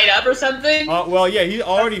 like, tied up or something? Well, yeah, he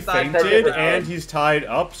already That's not fainted, fair. and he's tied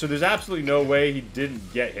up, so there's absolutely no way he didn't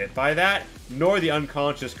get hit by that, nor the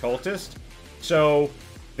unconscious cultist. So,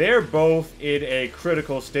 they're both in a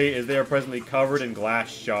critical state as they are presently covered in glass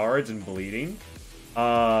shards and bleeding.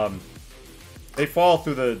 They fall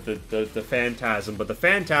through the phantasm, but the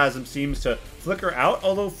phantasm seems to flicker out,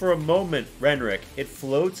 although for a moment, Renric, it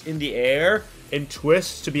floats in the air and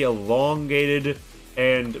twists to be elongated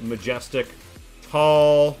and majestic,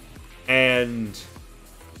 tall, and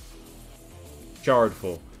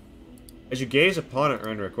shardful. As you gaze upon it,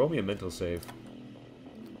 Renric, roll me a mental save.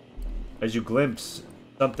 as you glimpse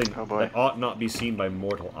something Oh boy. that ought not be seen by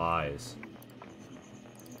mortal eyes.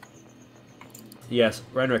 Yes,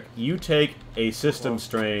 Renric, you take a system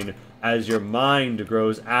strain as your mind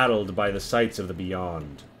grows addled by the sights of the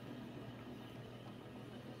beyond.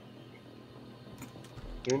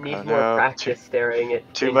 You need Oh, more no. practice staring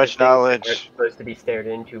at Too things much that knowledge. aren't supposed to be stared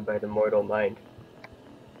into by the mortal mind.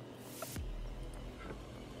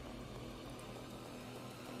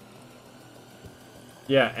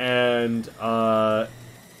 Yeah, and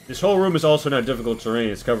this whole room is also now difficult terrain.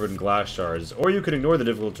 It's covered in glass shards. Or you could ignore the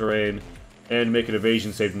difficult terrain and make an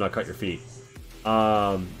evasion save to not cut your feet.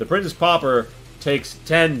 The Princess Pauper takes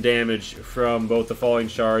 10 damage from both the falling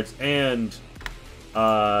shards and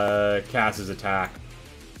Cass's attack.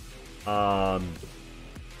 Yeah,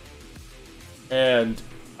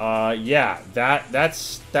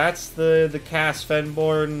 that's the Cass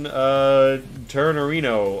Fenborn turn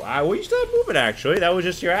Reno. Well, you still have movement actually. That was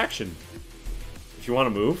just your action. If you want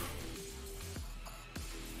to move.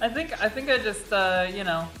 I think I just you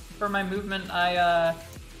know, for my movement I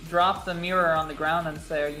drop the mirror on the ground and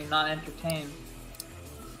say, "Are you not entertained?"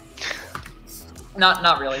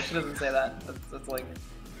 Not really. She doesn't say that. That's like. I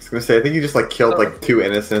was gonna say, I think you just like killed like 2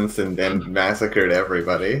 innocents and massacred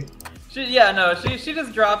everybody. She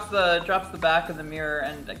just drops the back of the mirror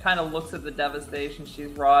and kind of looks at the devastation she's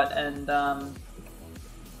wrought, and I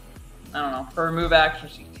don't know. For her move action,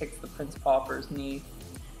 she kicks the Prince Pauper's knee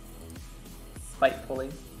spitefully.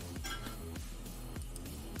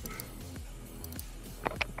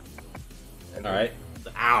 All right.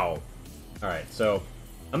 Ow. All right. So,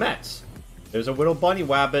 Ametz. There's a little bunny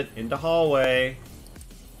wabbit in the hallway.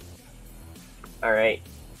 All right.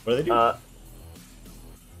 What do they do?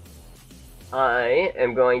 I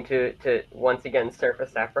am going to once again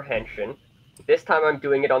surface apprehension. This time I'm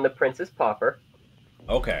doing it on the Princess Pauper,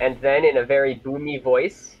 Okay. and then in a very boomy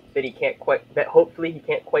voice that hopefully he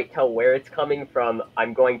can't quite tell where it's coming from,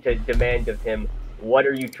 I'm going to demand of him, "What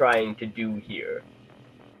are you trying to do here?"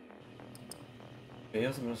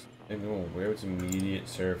 Fails must ignore where its immediate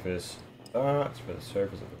surface. Thoughts for the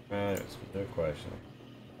surface of the planet. It's a good question.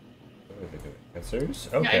 Answers?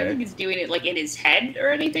 I don't Okay. think he's doing it like in his head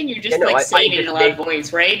or anything. You're just Yeah, no, like I saying it in just a loud make-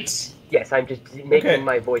 voice, right? Yes, I'm just making Okay.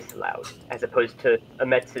 my voice loud, as opposed to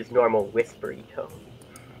Ametz's normal whispery tone.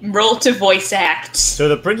 Roll to voice act. So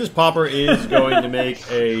the Princess Pauper is going to make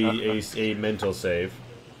a mental save.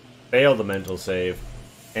 Fail the mental save.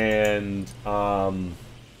 And,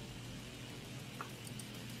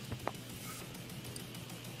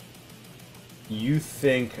 you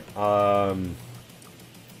think,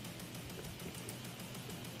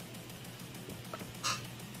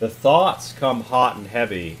 the thoughts come hot and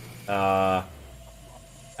heavy,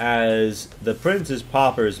 as the Princess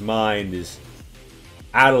Pauper's mind is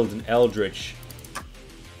addled and eldritch.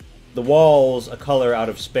 The walls a color out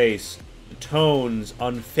of space, the tones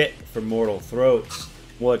unfit for mortal throats,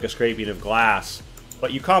 more like a scraping of glass,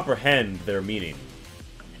 but you comprehend their meaning.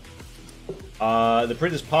 The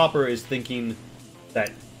Princess Pauper is thinking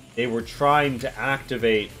that they were trying to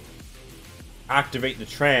activate the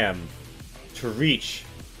tram to reach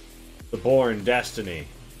the Born Destiny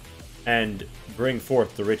and bring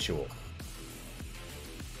forth the ritual.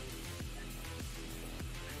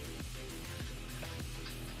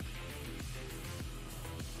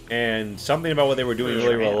 And something about what they were doing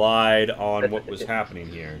really relied on what was happening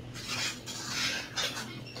here.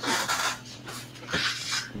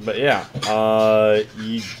 But yeah,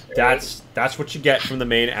 that's what you get from the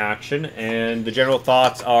main action, and the general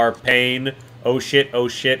thoughts are pain, oh shit,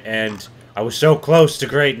 and I was so close to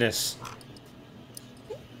greatness.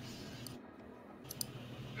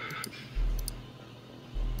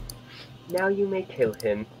 Now you may kill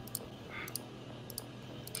him.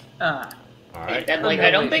 Alright. And like, I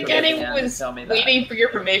don't think anyone was Tell me that. waiting for your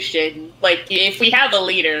permission. Like, if we have a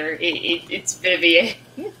leader, it's Vivian.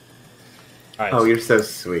 Alright, Oh, you're so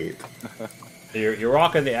sweet. so you're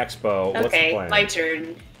rocking the expo. What's the Okay, plan? my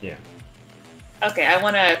turn. Yeah. Okay, I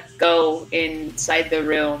want to go inside the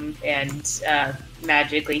room and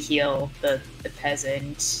magically heal the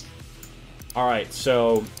peasant. Alright,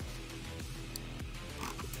 so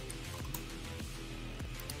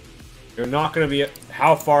you're not going to be...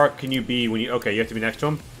 How far can you be when you... Okay, you have to be next to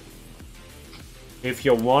him? If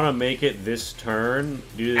you want to make it this turn...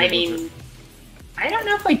 I mean, I don't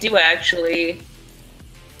know if I do actually.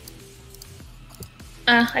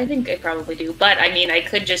 I think I probably do. But, I mean, I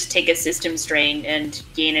could just take a system strain and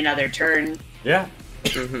gain another turn. Yeah.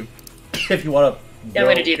 Mhm. If you want to... I'm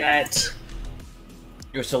going to do that.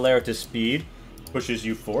 Your Celeritas speed pushes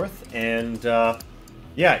you forth, and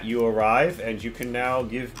yeah, you arrive, and you can now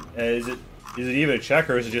give. Is it Is it even a check,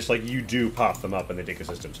 or is it just like you do pop them up and they take a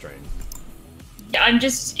system strain? Yeah, I'm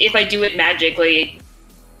just, if I do it magically,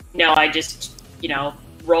 no, I just, you know,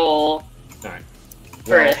 roll Alright.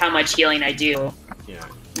 for how much healing I do. Yeah.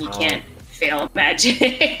 You can't fail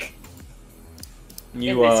magic.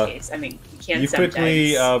 You, in this case, I mean, you can you sometimes.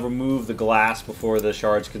 quickly remove the glass before the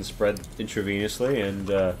shards can spread intravenously,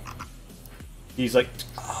 and he's like,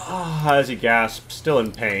 as he gasps, still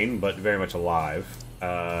in pain, but very much alive,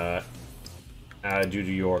 due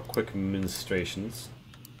to your quick ministrations.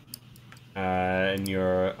 And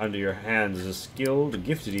under your hands is a skilled,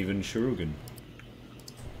 gifted even Sharugan.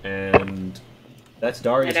 And that's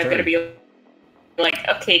Daria's And I'm turn. gonna be like,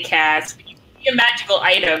 okay, Cass, when you see a magical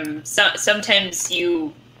item, sometimes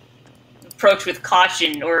you approach with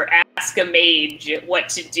caution or ask a mage what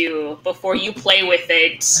to do before you play with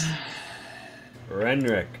it.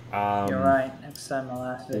 Renric, You're right. Next time I'll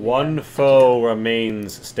ask it. one foe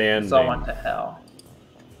remains standing. Someone to hell.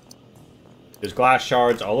 There's glass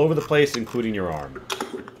shards all over the place, including your arm.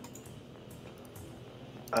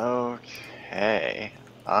 Okay.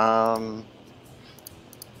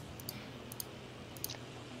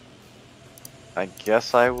 I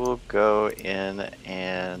guess I will go in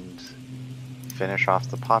and finish off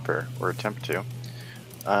the popper, or attempt to.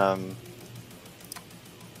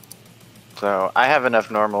 So I have enough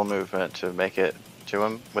normal movement to make it to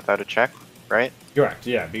him without a check, right? Correct,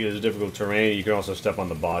 yeah, because it's difficult terrain, you can also step on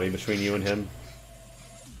the body between you and him.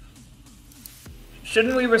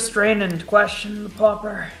 Shouldn't we restrain and question the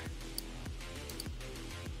pauper?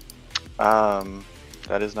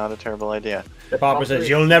 That is not a terrible idea. The Pauper says,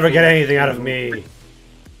 "You'll never get anything out of me."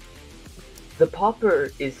 The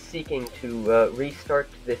Pauper is seeking to restart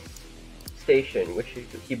this station, which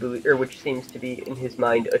which seems to be in his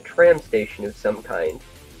mind a tram station of some kind,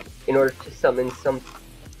 in order to summon some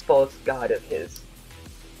false god of his.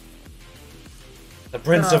 The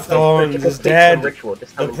Prince of Like, Thorns to is complete dead. some ritual to The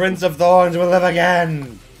summon Prince of Thorns will live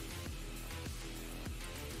again.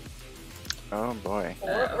 Oh boy.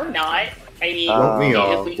 Or not. I mean, Won't we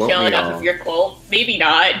all? if we Won't kill we enough all? of your cult, maybe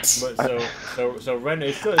not. But so Ren,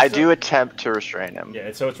 it's still, I do attempt to restrain him.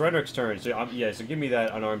 Yeah, so it's Renric's turn. So yeah, so give me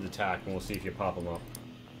that unarmed attack, and we'll see if you pop him up.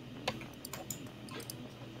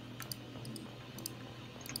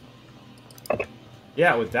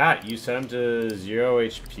 Yeah, with that, you set him to 0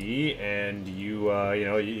 HP, and you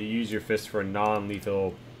use your fist for a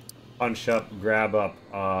non-lethal punch up, grab up,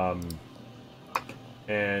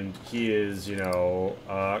 and he is,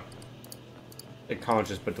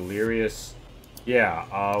 conscious but delirious.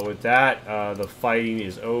 Yeah, with that, the fighting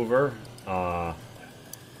is over.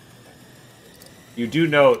 You do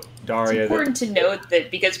note, Daria, It's important to note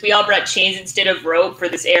that because we all brought chains instead of rope for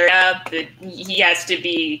this area, that he has to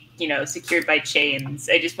be, secured by chains.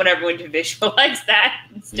 I just want everyone to visualize that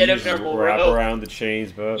instead of normal wrap rope. around the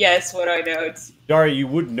chains, but Yes, what I know. Daria, you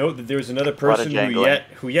would note that there's another person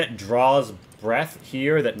who yet draws breath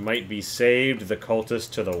here that might be saved. The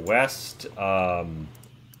cultist to the west.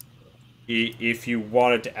 If you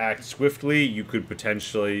wanted to act swiftly, you could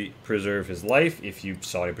potentially preserve his life if you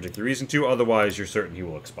saw any particular reason to. Otherwise, you're certain he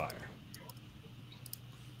will expire.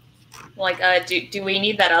 Like, do we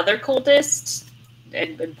need that other cultist?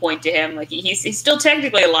 And point to him. Like, he's still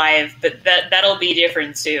technically alive, but that'll be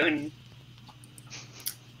different soon.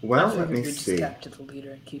 Well, I let me figured we'd see. step to the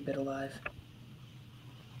leader and keep it alive.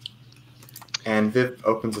 And Viv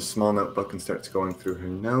opens a small notebook and starts going through her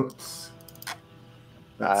notes.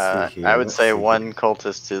 Let's see here, I would let's say see one here.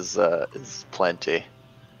 cultist is plenty.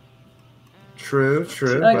 True,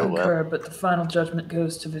 I but concur, but the final judgment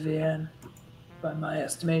goes to Vivienne. By my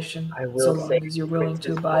estimation, I will so long say as you're willing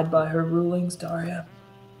to abide by her rulings, Daria.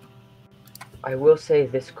 I will say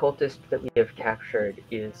this cultist that we have captured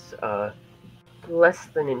is less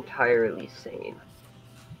than entirely sane.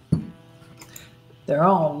 They're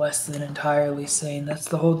all less than entirely sane. That's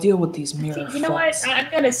the whole deal with these mirror You know what? fucks. I'm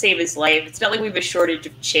gonna save his life. It's not like we have a shortage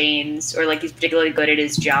of chains, or like he's particularly good at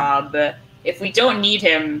his job. If we don't need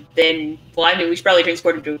him, then, well, I mean, we should probably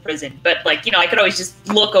transport him to a prison. But, like, I could always just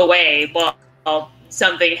look away while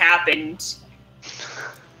something happened.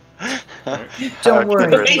 Don't worry,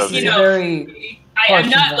 But, this you is know, very... I'm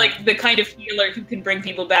not, Caution like, the kind of healer who can bring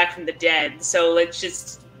people back from the dead. So let's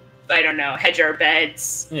just, I don't know, hedge our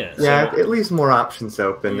bets. Yeah. yeah, it leaves more options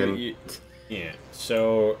open. Yeah.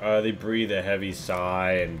 So they breathe a heavy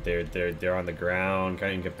sigh, and they're on the ground,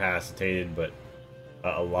 kind of incapacitated, but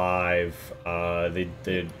alive.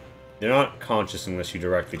 They're not conscious unless you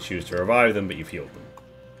directly choose to revive them, but you've healed them.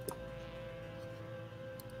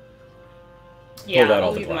 Yeah, Pulled out all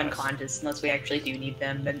I'll the leave them glass. unconscious unless we actually do need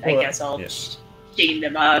them. But Well, I guess I'll yeah. chain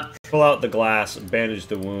them up. Pull out the glass, bandage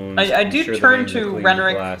the wounds. I do turn to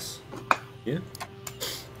Renric. Yeah.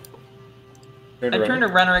 I turn to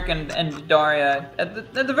Renric and Daria,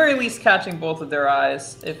 at the very least catching both of their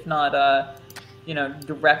eyes, if not,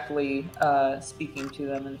 directly speaking to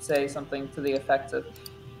them and say something to the effect of,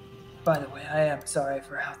 "By the way, I am sorry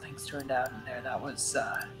for how things turned out in there. That was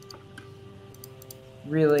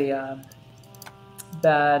really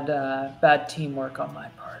bad teamwork on my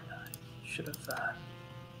part. I should have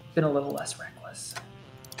been a little less reckless."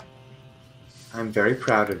 I'm very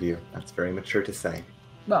proud of you. That's very mature to say.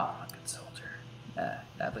 Well, I'm a good soldier.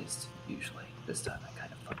 At least, usually. This time I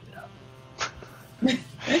kind of fucked it up.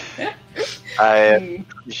 I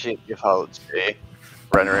appreciate the apology,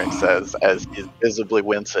 Renric says, as he's visibly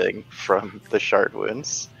wincing from the shard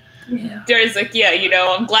wounds. Yeah. There's like, yeah,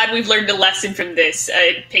 I'm glad we've learned a lesson from this.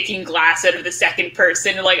 Picking glass out of the second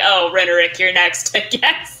person, like, oh, Renric, you're next, I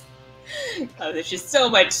guess. Oh, there's just so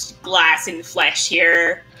much glass and flesh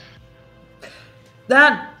here.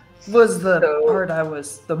 That was the part I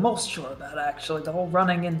was the most sure about, actually. The whole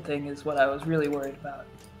running in thing is what I was really worried about.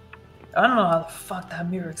 I don't know how the fuck that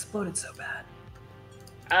mirror exploded so bad.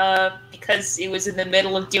 Because it was in the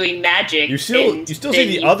middle of doing magic. You still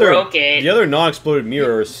see the other non-exploded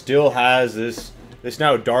mirror still has this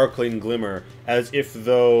now darkling glimmer, as if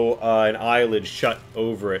though an eyelid shut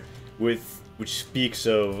over it, which speaks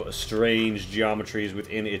of strange geometries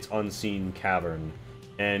within its unseen cavern.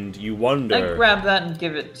 And you wonder... I grab that and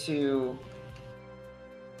give it to...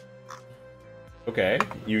 Okay,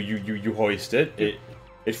 you hoist it.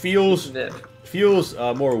 It feels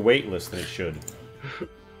more weightless than it should.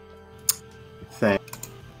 Thank.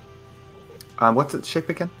 What's its shape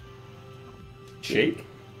again? Shape?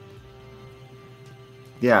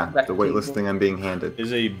 Yeah, the weightless thing I'm being handed.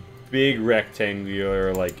 Is a big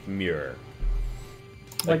rectangular, mirror.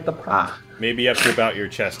 Like the prop. Maybe up to about your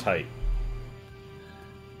chest height.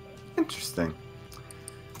 Interesting.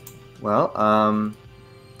 Well,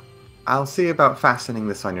 I'll see about fastening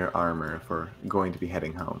this on your armor if we're going to be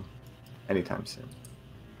heading home anytime soon.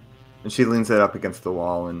 And she leans it up against the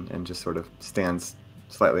wall and just sort of stands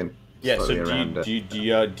slightly around it. Do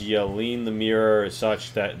you lean the mirror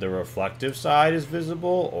such that the reflective side is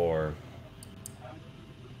visible, or?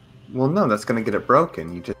 Well, no, that's going to get it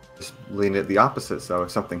broken. You just lean it the opposite, so if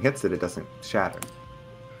something hits it, it doesn't shatter.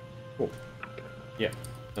 Cool. Yeah.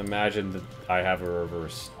 Imagine that I have a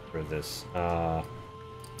reverse for this.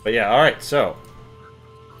 But yeah, alright, so.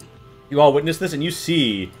 You all witness this, and you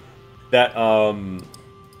see that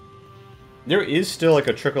there is still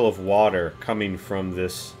a trickle of water coming from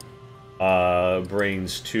this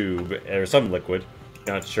brain's tube, or some liquid.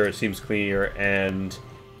 Not sure, it seems clear, and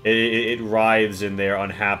it writhes in there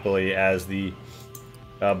unhappily as the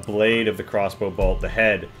blade of the crossbow bolt, the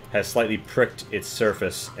head, has slightly pricked its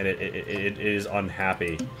surface, and it is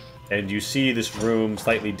unhappy. And you see this room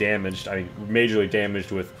slightly damaged, majorly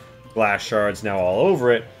damaged, with glass shards now all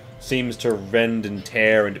over it, seems to rend and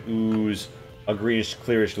tear and ooze a greenish,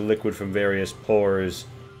 clearish liquid from various pores,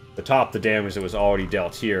 atop the damage that was already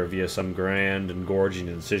dealt here via some grand and gorging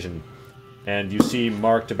incision. And you see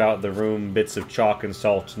marked about the room bits of chalk and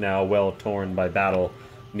salt now well torn by battle,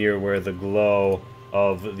 near where the glow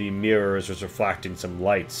of the mirrors was reflecting some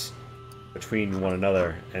lights between one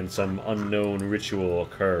another, and some unknown ritual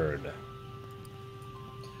occurred.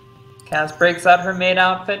 Cass breaks out her maid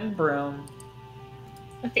outfit and broom.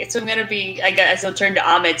 Okay, so I'm gonna be, I guess I'll turn to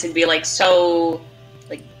Amit and be like, so,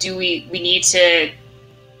 do we need to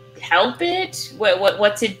help it?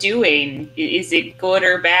 What's it doing? Is it good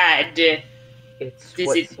or bad? Does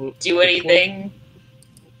it do anything?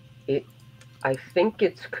 I think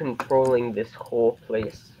it's controlling this whole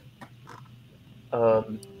place.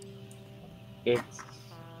 It's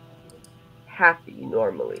happy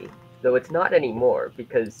normally, though it's not anymore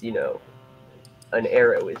because, an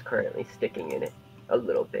arrow is currently sticking in it a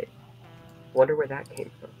little bit. Wonder where that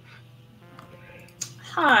came from.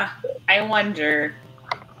 Huh, I wonder.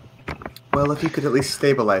 Well, if you could at least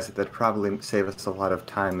stabilize it, that'd probably save us a lot of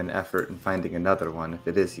time and effort in finding another one if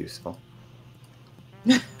it is useful.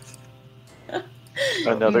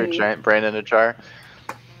 Another giant brain in a jar.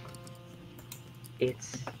 It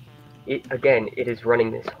is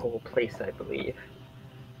running this whole place, I believe.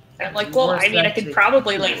 I'm like, well, I could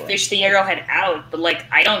probably fish the arrowhead out, but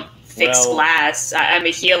I don't fix glass. I'm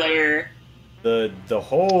a healer. The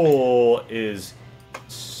hole is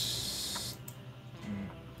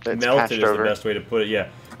melted is the best way to put it. Yeah,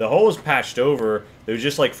 the hole is patched over. There's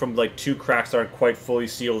just from two cracks that aren't quite fully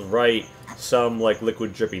sealed right, some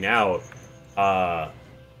liquid dripping out. The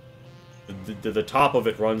top of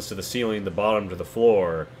it runs to the ceiling, the bottom to the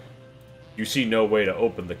floor. you see no way to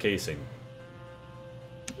open the casing.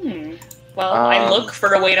 Well, I look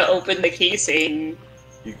for a way to open the casing.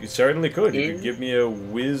 You certainly could. You could give me a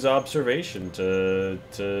whiz observation to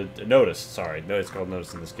notice. Sorry, no, it's called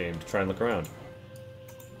notice in this game. To try and look around.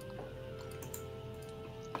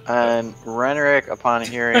 And Renric, upon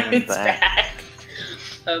hearing It's that,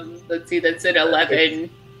 bad. Let's see, that's an 11.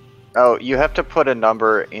 oh, you have to put a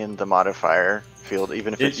number in the modifier field,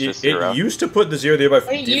 even if it's just 0. It used to put the 0 there by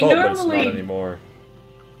Wait, you default, but it's normally- not anymore.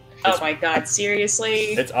 Oh my god,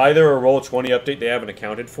 seriously? It's either a Roll20 update they haven't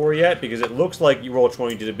accounted for yet, because it looks like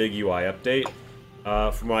Roll20 did a big UI update,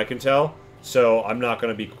 from what I can tell. So I'm not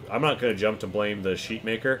gonna jump to blame the sheet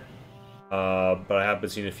maker, but I have been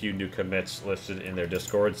seeing a few new commits listed in their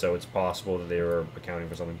Discord, so it's possible that they were accounting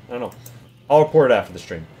for something. I don't know. I'll report it after the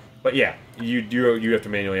stream. But yeah, you have to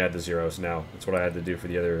manually add the zeros now. That's what I had to do for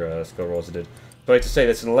the other skill rolls I did. So I have to say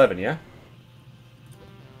that's an 11, yeah?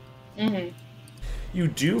 Mm-hmm. You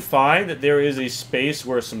do find that there is a space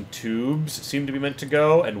where some tubes seem to be meant to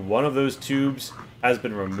go, and one of those tubes has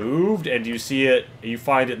been removed, and you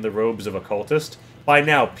find it in the robes of a cultist, by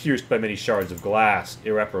now pierced by many shards of glass,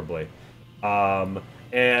 irreparably.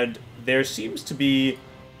 And there seems to be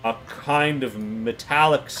a kind of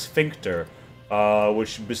metallic sphincter,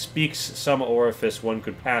 which bespeaks some orifice one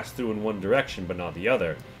could pass through in one direction, but not the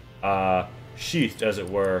other. Sheathed, as it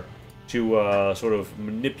were, to sort of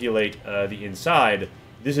manipulate the inside.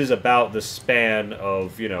 This is about the span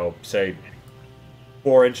of, say,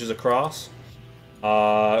 4 inches across.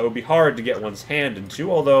 It would be hard to get one's hand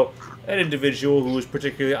into, although an individual who is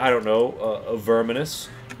particularly, I don't know, a verminous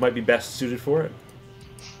might be best suited for it.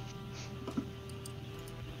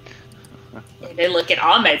 And I look at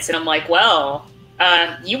Amets and I'm like, well,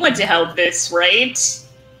 you want to help this, right?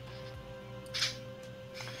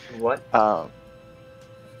 What?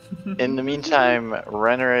 In the meantime,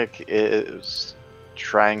 Renric is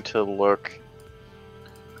trying to look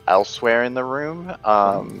elsewhere in the room.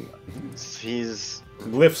 His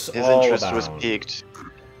Glyphs interest was piqued.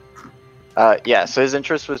 Yeah, so his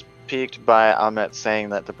interest was piqued by Ahmet saying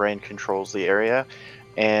that the brain controls the area,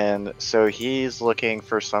 and so he's looking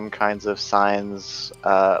for some kinds of signs,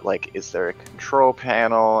 like is there a control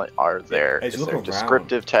panel? Is there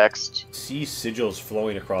descriptive text? See sigils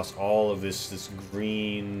flowing across all of this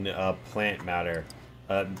green plant matter.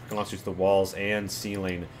 Constitutes the walls and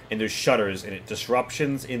ceiling, and there's shutters and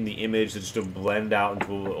disruptions in the image that just blend out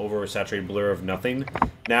into an oversaturated blur of nothing.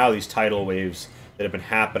 Now these tidal waves that have been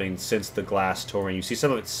happening since the glass touring, you see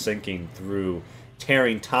some of it sinking through,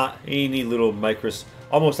 tearing tiny little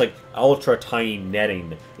almost like ultra tiny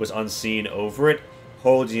netting was unseen over it,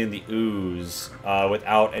 holding in the ooze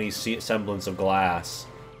without any semblance of glass,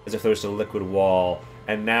 as if there was a liquid wall.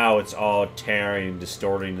 And now it's all tearing and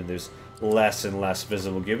distorting, and there's less and less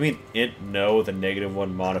visible. Give me int no with a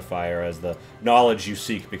 -1 modifier as the knowledge you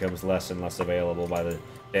seek becomes less and less available by the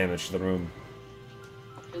damage to the room.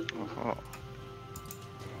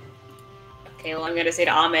 Okay, well, I'm gonna say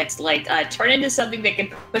to Ahmet, like, turn into something that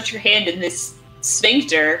can put your hand in this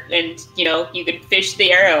sphincter, and, you can fish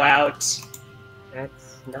the arrow out.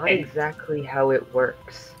 That's not exactly how it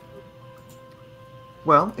works.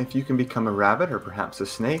 Well, if you can become a rabbit or perhaps a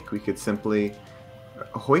snake, we could simply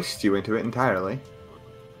hoist you into it entirely.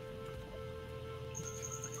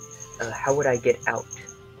 How would I get out?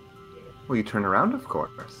 Well, you turn around, of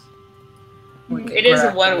course. It is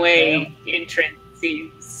a one-way entrance,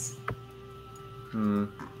 seems.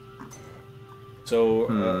 So,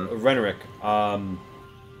 Renric,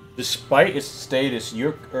 despite its status,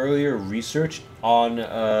 your earlier research on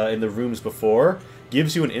in the rooms before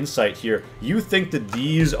gives you an insight here. You think that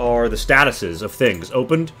these are the statuses of things,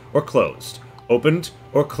 opened or closed. Opened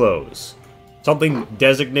or closed. Something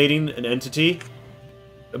designating an entity.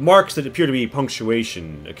 Marks that appear to be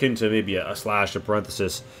punctuation, akin to maybe a slash or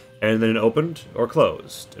parenthesis, and then an opened or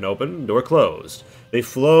closed. An opened or closed. They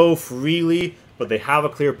flow freely, but they have a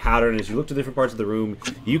clear pattern. As you look to different parts of the room,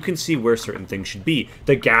 you can see where certain things should be.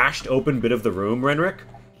 The gashed open bit of the room, Renric,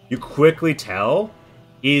 you quickly tell,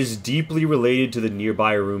 is deeply related to the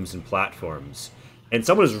nearby rooms and platforms. And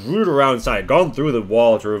someone has rooted around inside, gone through the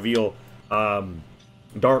wall to reveal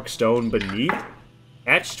dark stone beneath,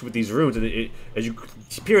 etched with these runes, and as you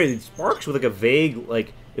peer, it sparks with like a vague,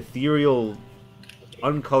 like ethereal,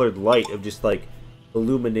 uncolored light of just like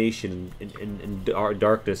illumination and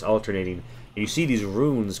darkness alternating. And you see these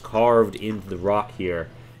runes carved into the rock here,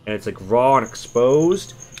 and it's like raw and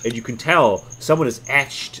exposed, and you can tell someone has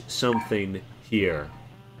etched something here.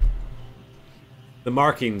 The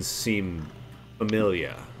markings seem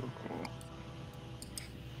familiar.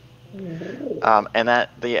 And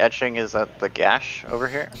that the etching is at the gash over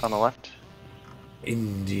here on the left.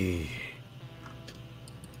 Indeed.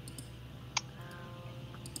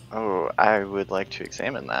 Oh, I would like to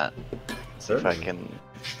examine that. See if I can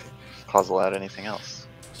puzzle out anything else.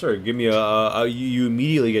 Sir, give me you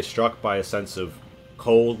immediately get struck by a sense of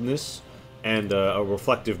coldness and a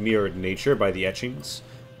reflective mirrored nature by the etchings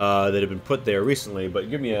that have been put there recently, but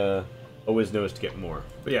give me a whiz nose to get more.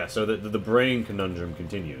 But yeah, so the brain conundrum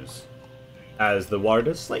continues as the water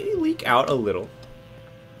does slightly leak out a little.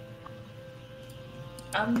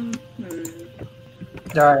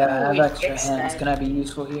 Sorry, I have we extra fix hands. that? Can I be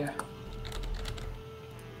useful here?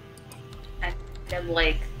 And I'm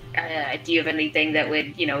like, do you have anything that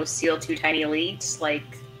would, seal two tiny leaks? Like,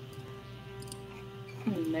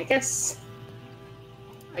 I guess.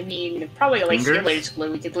 I mean, probably like Fingers? sailor's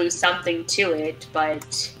glue. We could glue something to it,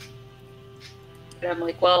 but I'm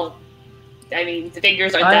like, well, I mean, the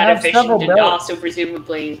fingers aren't I that have efficient, several and belts. also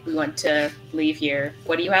presumably we want to leave here.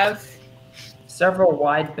 What do you have? Several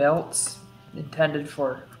wide belts intended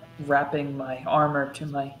for wrapping my armor to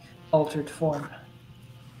my altered form.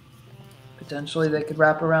 Potentially they could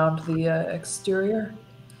wrap around the exterior.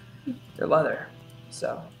 They're leather,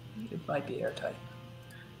 so it might be airtight.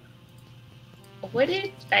 Would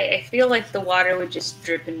it? I feel like the water would just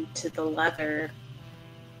drip into the leather.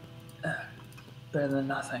 Better than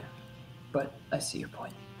nothing, but I see your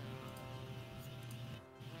point.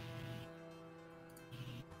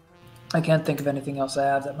 I can't think of anything else I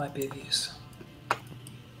have that might be of use.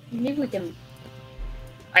 Maybe we can.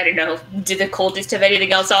 I don't know. Did the cultists have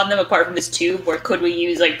anything else on them apart from this tube, or could we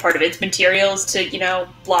use like part of its materials to,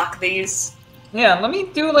 block these? Yeah, let me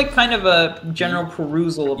do like kind of a general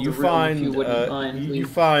perusal of the You room, find if you wouldn't mind. you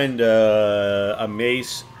please. find a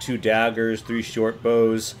mace, 2 daggers, 3 short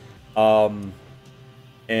bows, and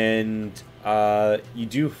you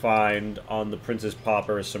do find on the Princess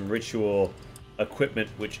Popper some ritual equipment,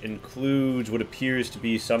 which includes what appears to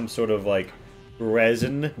be some sort of like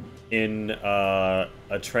resin in a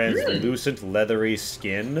translucent leathery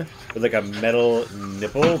skin with like a metal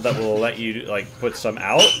nipple that will let you like put some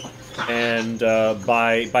out. And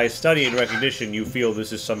by study and recognition, you feel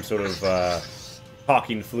this is some sort of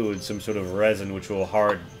caulking fluid, some sort of resin which will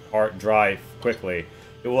hard dry quickly.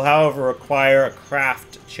 It will, however, require a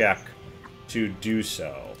craft check to do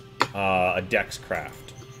so, a dex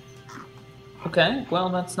craft. Okay, well,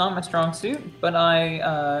 that's not my strong suit, but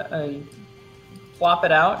I flop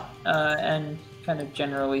it out and kind of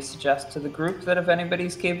generally suggest to the group that if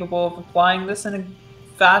anybody's capable of applying this in a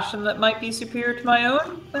fashion that might be superior to my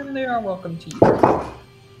own, then they are welcome to use it.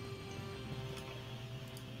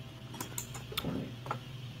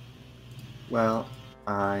 Well,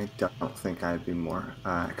 I don't think I'd be more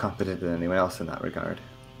competent than anyone else in that regard.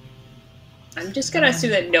 I'm just gonna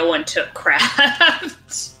assume that no one took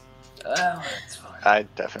craft. Well, that's fine. I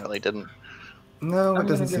definitely didn't. No, I'm it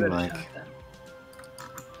doesn't gonna give seem it a like. shot then.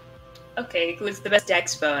 Okay, who's the best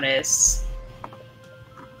dex bonus?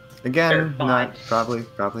 Again, Sure, not fine.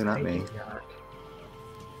 probably not I me. do not.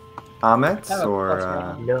 Ahmet I have a or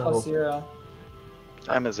 +1, No. +0.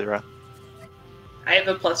 I'm a 0. I have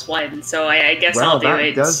a +1, so I guess well, I'll do that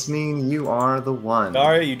it. does mean you are the one.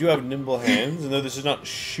 Daria, you do have nimble hands, and though this is not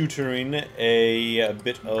shootering a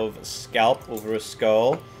bit of scalp over a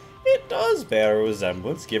skull, it does bear a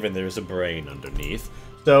resemblance, given there's a brain underneath.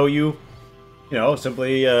 So you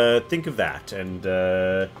simply think of that and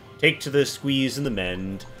take to the squeeze and the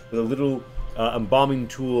mend with a little embalming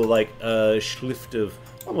tool like a schlift of,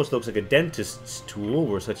 almost looks like a dentist's tool,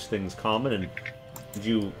 where such things common, and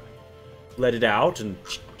you let it out and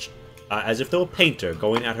as if though a painter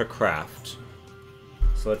going at her craft.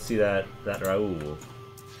 So let's see that Raoul.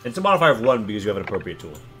 It's a modifier of 1 because you have an appropriate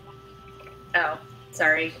tool. Oh,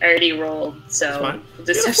 sorry. I already rolled, so... That's fine.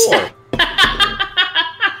 This You have a 4.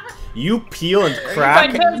 You peel and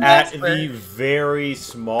crack find him at desperate. the very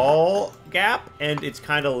small gap, and it's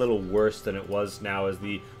kind of a little worse than it was now as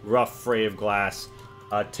the rough fray of glass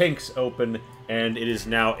tinks open, and it is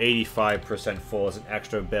now 85% full as an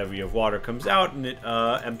extra bevy of water comes out, and it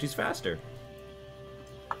empties faster.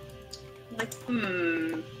 Like,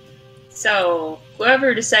 So,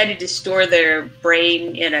 whoever decided to store their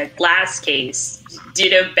brain in a glass case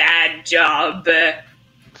did a bad job. Yeah,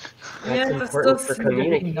 That's this important does for seem to be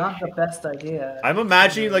communicating. not the best idea. I'm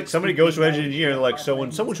imagining like somebody goes to engineer, like, so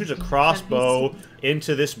when someone shoots a crossbow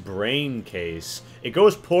into this brain case, it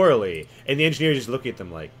goes poorly, and the engineer just looking at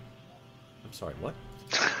them like, I'm sorry, what?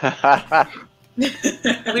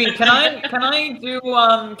 Lee, can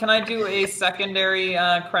I do a secondary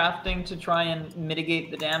crafting to try and mitigate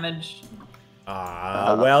the damage?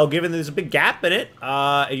 Well, given there's a big gap in it,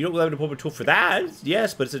 and you don't have an appropriate tool for that,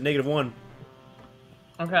 yes, but it's a -1.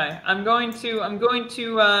 Okay, I'm going to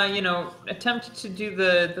you know, attempt to do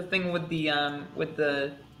the thing with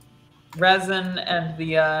the resin and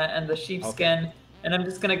the sheepskin, and I'm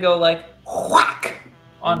just gonna go like whack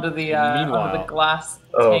onto the glass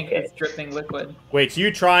tank Okay. that's dripping liquid. Wait, so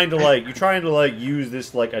you trying to use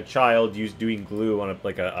this like a child doing glue on a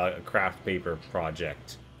craft paper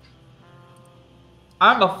project?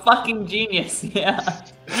 I'm a fucking genius, yeah.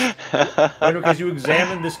 Right, because you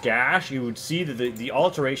examine this gash, you would see that the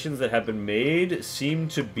alterations that have been made seem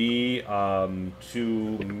to be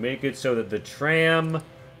to make it so that the tram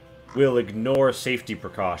will ignore safety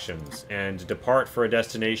precautions and depart for a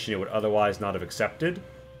destination it would otherwise not have accepted,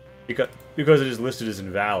 because it is listed as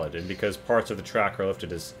invalid and because parts of the track are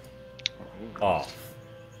listed as off.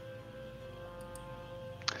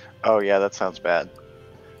 Oh yeah, that sounds bad.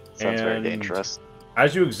 Sounds very And dangerous.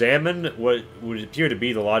 as you examine what would appear to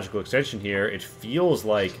be the logical extension here, it feels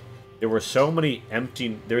like there's so many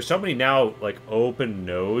now like open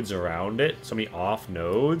nodes around it, so many off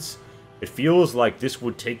nodes. It feels like this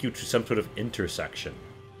would take you to some sort of intersection,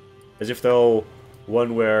 as if though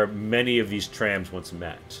one where many of these trams once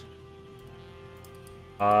met.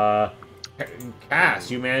 Cass,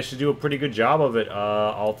 you managed to do a pretty good job of it,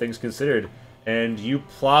 all things considered, and you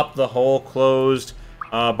plop the hole closed.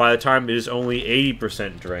 By the time it is only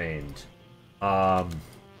 80% drained.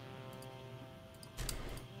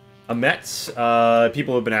 Amets,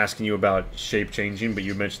 people have been asking you about shape changing, but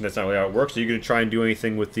you mentioned that's not really how it works. Are you going to try and do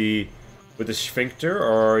anything with the sphincter,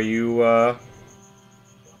 or are you? I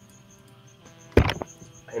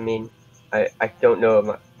mean, I don't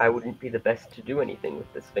know. I wouldn't be the best to do anything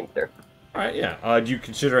with the sphincter. All right, yeah. Do you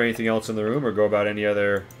consider anything else in the room, or go about any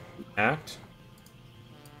other act?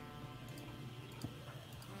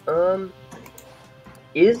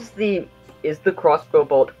 Is the crossbow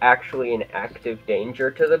bolt actually an active danger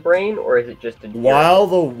to the brain, or is it just a while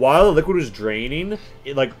the liquid was draining,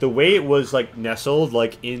 like the way it was like nestled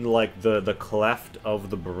like in like the cleft of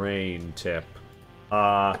the brain tip,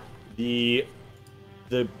 the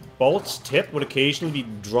bolt's tip would occasionally be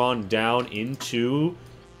drawn down into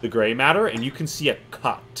the gray matter, and you can see a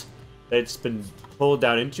cut that it's been pulled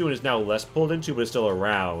down into and is now less pulled into, but it's still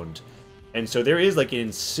around. And so there is like an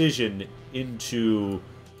incision into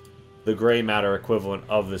the gray matter equivalent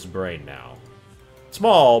of this brain now.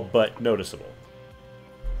 Small, but noticeable.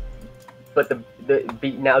 But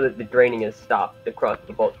now that the draining has stopped, the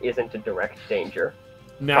crossbow bolt isn't a direct danger.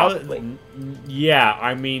 Now, yeah,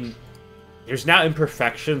 I mean, there's now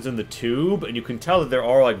imperfections in the tube, and you can tell that there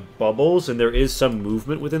are like bubbles, and there is some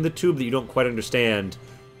movement within the tube that you don't quite understand.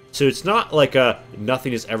 So it's not like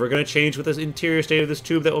nothing is ever going to change with the interior state of this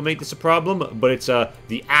tube that will make this a problem, but it's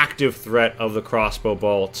the active threat of the crossbow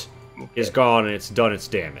bolt is gone and it's done its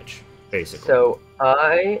damage, basically. So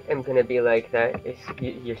I am going to be like that.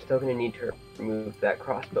 You're still going to need to remove that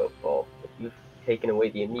crossbow bolt if you've taken away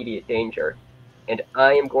the immediate danger, and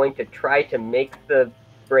I am going to try to make the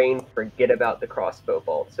brain forget about the crossbow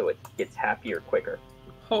bolt so it gets happier quicker.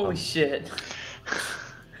 Holy shit.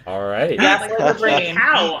 All right. Yeah, like,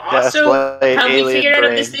 how? Also, have we figured out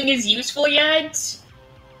if this thing is useful yet?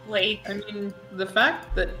 Like, I mean, the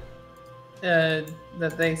fact that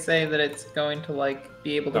that they say that it's going to like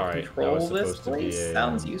be able to control this place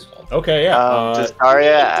sounds useful. Okay, yeah. Does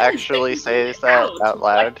Arya actually say that out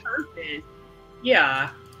loud? Yeah.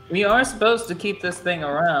 We are supposed to keep this thing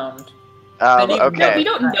around. Okay. No, we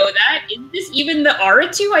don't know that. Is this even the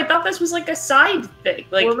R2? I thought this was like a side thing,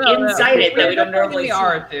 like inside it that we don't normally see.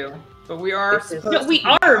 R2, but we are supposed no, we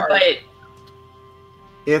are, but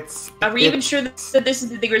are we even sure that this is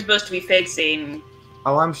the thing we're supposed to be fixing?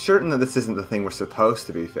 Oh, I'm certain that this isn't the thing we're supposed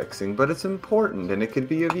to be fixing, but it's important and it could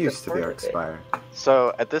be of use to the Arcspire.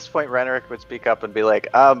 So at this point, Renerick would speak up and be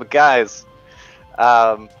like, guys,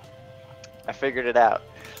 I figured it out.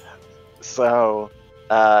 So,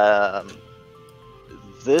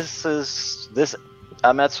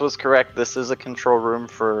 Metz was correct. This is a control room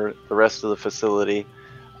for the rest of the facility.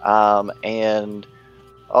 And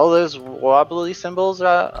all those wobbly symbols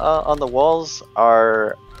on the walls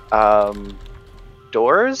are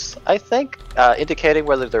doors, I think, indicating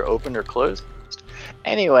whether they're open or closed.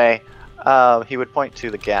 Anyway, he would point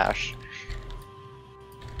to the gash.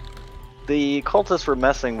 The cultists were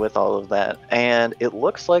messing with all of that, and it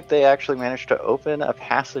looks like they actually managed to open a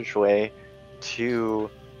passageway to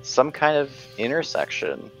some kind of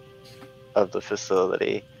intersection of the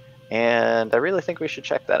facility, and I really think we should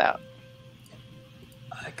check that out.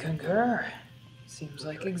 I concur. Seems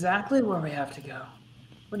like exactly where we have to go.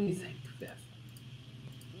 What do you think, Biff?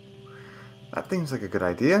 That seems like a good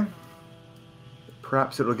idea.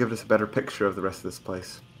 Perhaps it will give us a better picture of the rest of this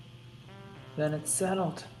place. then it's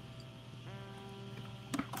settled.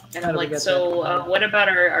 And How I'm do we like, get so that? what about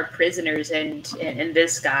our prisoners and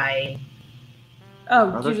this guy? Oh,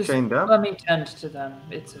 Are they you just chained up? let me tend to them.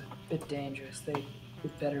 It's a bit dangerous. They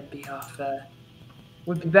would better be off.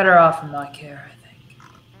 Would be better off in my care, I think.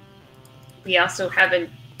 We also haven't,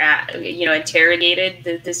 interrogated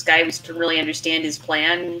this guy. We still really understand his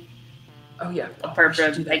plan. Oh yeah, Apart we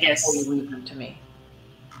should from, do that I guess- before you leave them to me.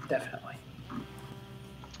 Definitely.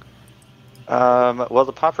 Well,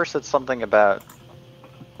 the popper said something about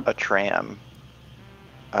a tram.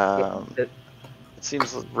 It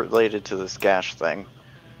seems related to this gash thing.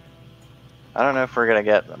 I don't know if we're gonna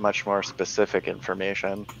get much more specific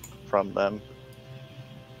information from them.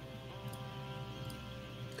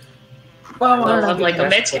 Well, Well, I'm like, that's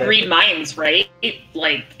Mets can what I read think. minds, right?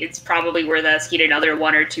 Like, it's probably worth asking another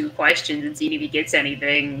 1 or 2 questions and seeing if he gets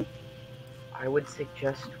anything. I would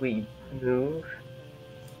suggest we move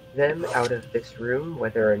them out of this room,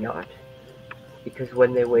 whether or not, because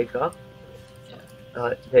when they wake up,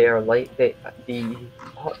 they are the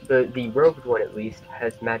robed one at least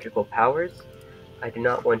has magical powers. I do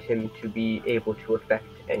not want him to be able to affect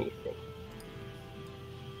anything.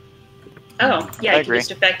 Oh, yeah, I it can agree.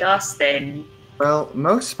 just affect us then. Well,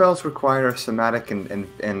 most spells require a somatic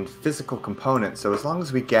and physical component, so as long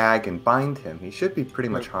as we gag and bind him, he should be pretty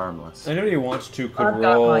much harmless. Anybody who wants to could I've got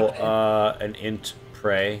my roll kid. an int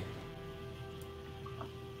pray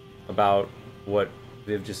about what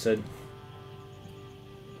Viv just said.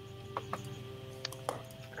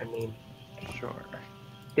 I mean, Sure.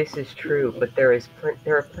 this is true, but there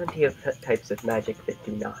are plenty of types of magic that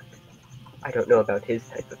do not. I don't know about his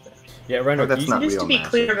type of magic. Yeah, Renwick, that's you- not Just real to be magic.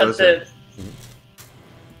 clear about Those the...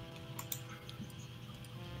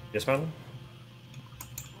 Yes, Madeline?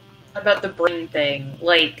 About the brain thing,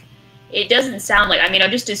 like, it doesn't sound like... I mean,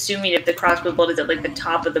 I'm just assuming if the crossbow bolt is at, like, the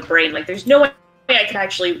top of the brain, like, there's no way I could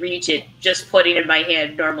actually reach it just putting it in my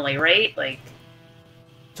hand normally, right? Like...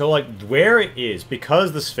 So, like, where it is,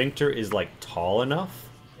 because the sphincter is, like, tall enough,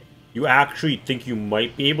 you actually think you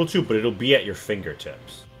might be able to, but it'll be at your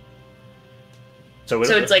fingertips. So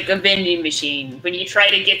it's like a vending machine. When you try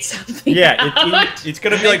to get something Yeah, out, it's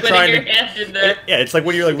gonna be like putting trying your to... hand in the... Yeah, it's like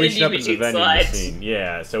when you're like reaching up vending into the vending machine slots. machine.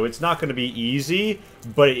 Yeah, so it's not going to be easy,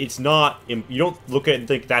 but it's not. You don't look at it and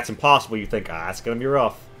think that's impossible. You think, that's going to be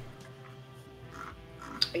rough.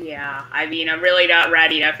 Yeah, I mean, I'm really not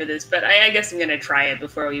ready enough for this, but I guess I'm gonna try it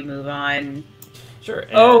before we move on. Sure.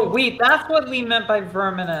 And, Oh wait, that's what we meant by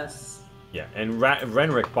verminous. yeah, and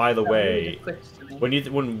Renrick, by the That really way, just clicked to me.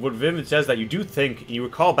 when Vivian says that, you do think you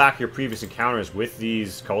recall back your previous encounters with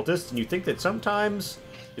these cultists, and you think that sometimes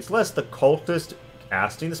it's less the cultist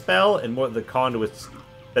casting the spell and more the conduits,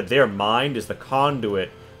 that their mind is the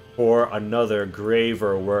conduit for another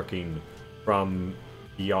graver working from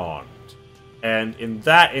beyond. And in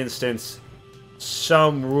that instance,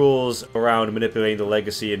 some rules around manipulating the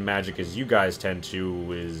legacy and magic as you guys tend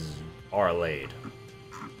to are laid.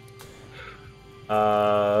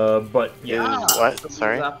 But Yeah. What? So he's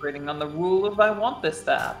Sorry? operating on the rule of I want this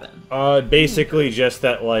to happen. basically just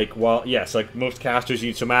that, like, well, yes, like most casters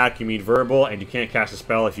need somatic, you need verbal, and you can't cast a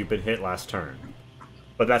spell if you've been hit last turn.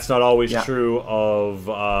 But that's not always Yeah. true of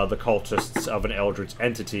the cultists of an Eldritch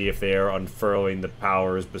entity if they are unfurling the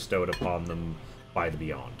powers bestowed upon them by the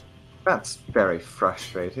Beyond. That's very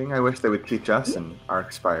frustrating. I wish they would teach us in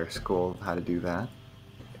Arcspire School how to do that.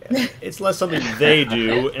 It's less something they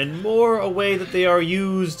do, and more a way that they are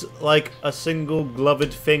used like a single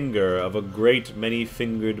gloved finger of a great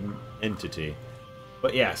many-fingered entity.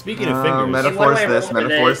 But yeah, speaking of fingers... Metaphors What do I this, roll for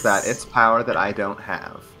metaphors this? that. It's power that I don't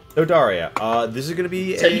have. So Daria, this is going to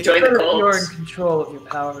be So you join the You're in cult. control of your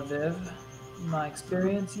power, Viv. In my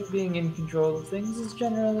experience, you being in control of things is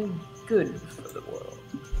generally good for the world.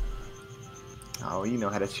 Oh, you know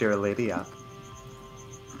how to cheer a lady up.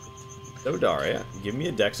 So Daria, give me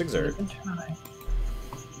a Dex Exert. You can try.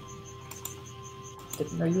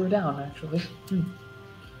 Didn't know you were down, actually.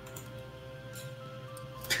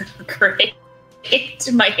 Great.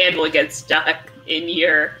 My hand will get stuck in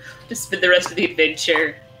here to spend the rest of the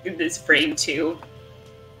adventure in this brain tube.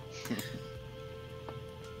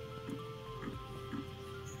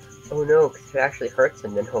 Oh no, because it actually hurts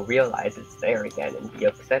him, then he'll realize it's there again and be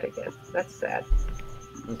upset again. That's sad.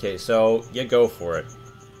 Okay, so you go for it.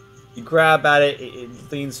 You grab at it, it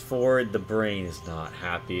leans forward, the brain is not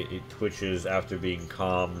happy, it twitches after being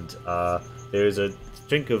calmed. There's a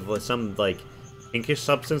drink of some, like, pinkish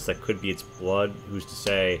substance that could be its blood, who's to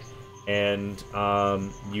say, and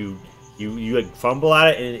you like fumble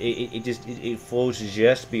at it, and it flows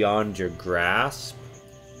just beyond your grasp.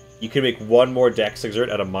 You can make one more Dex Exert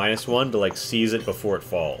at a -1 to, like, seize it before it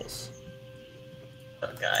falls. Oh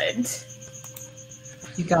god.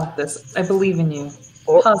 You got this. I believe in you.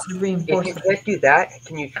 Or Positive if you reinforcement. can't do that,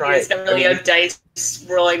 can you try It's it? not really how dice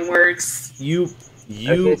rolling works. You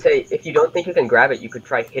I was gonna say, if you don't think you can grab it, you could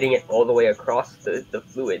try hitting it all the way across the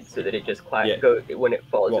fluid so that it just Yeah. when it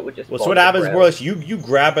falls, it would just Well, fall so what to the happens ground. more or less, you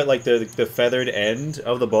grab at like the feathered end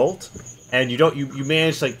of the bolt, and you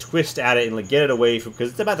manage to like twist at it and like get it away from,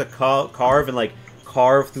 because it's about to carve and like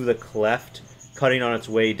carve through the cleft, cutting on its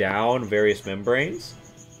way down various membranes.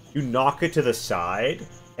 You knock it to the side,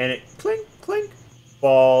 and it clink clink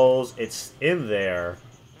falls. It's in there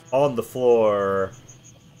on the floor.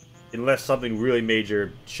 Unless something really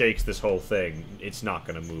major shakes this whole thing, it's not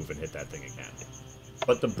going to move and hit that thing again.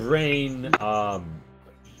 But the brain,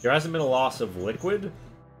 there hasn't been a loss of liquid,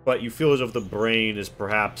 but you feel as if the brain is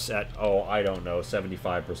perhaps at, I don't know,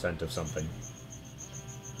 75% of something.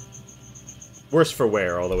 Worse for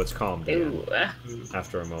wear, although it's calmed down Ooh.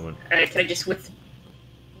 after a moment. Can I just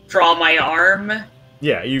withdraw my arm?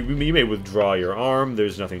 Yeah, you may withdraw your arm.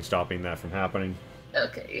 There's nothing stopping that from happening.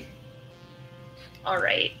 Okay.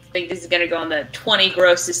 Alright. I think this is gonna go on the 20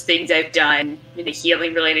 grossest things I've done in a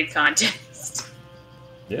healing related contest.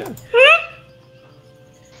 Yeah.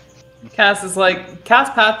 Cass is like,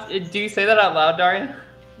 Cass pat. Do you say that out loud, Daria?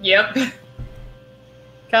 Yep.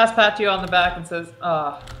 Cass pats you on the back and says,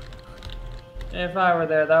 if I were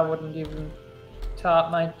there, that wouldn't even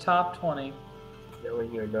top my top 20.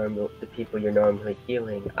 Knowing the people you're normally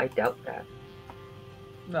healing, I doubt that.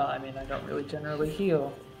 No, I mean, I don't really generally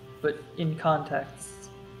heal, but in context.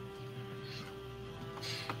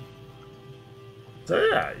 So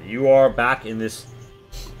yeah, you are back in this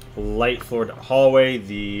light-floored hallway.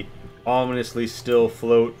 The ominously still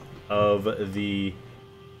float of the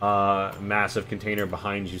massive container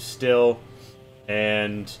behind you still.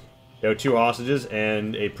 And there are two hostages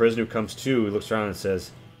and a prisoner who comes to, who looks around and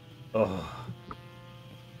says, "Oh,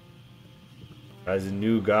 as the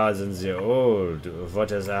new gods and the old, what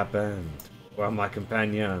has happened? Where are my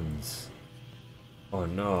companions? Oh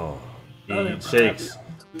no." He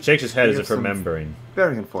shakes his head as if remembering.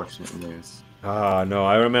 Very unfortunate news. Ah, no,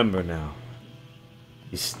 I remember now.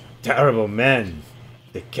 These terrible men.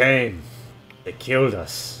 They came. They killed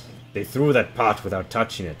us. They threw that pot without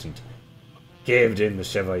touching it and caved in the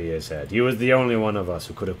Chevalier's head. He was the only one of us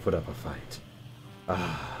who could have put up a fight.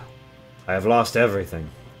 Ah, I have lost everything.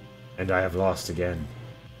 And I have lost again.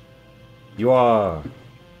 You are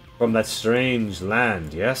from that strange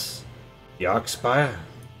land, yes? The Arkspire?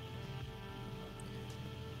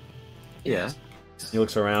 Yeah. He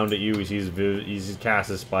looks around at you, he sees Viv, he sees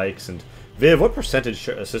Cass's spikes, and Viv, what percentage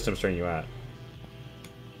system strain are you at?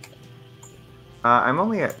 I'm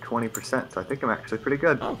only at 20%, so I think I'm actually pretty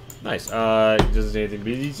good. Oh, nice. He doesn't say anything,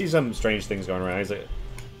 but you see some strange things going around. He's like,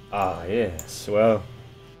 ah, yes, well,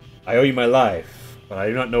 I owe you my life, but I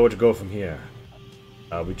do not know where to go from here.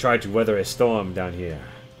 We tried to weather a storm down here.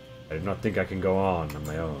 I do not think I can go on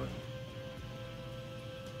my own.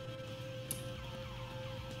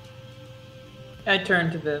 I turn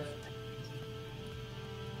to Viv.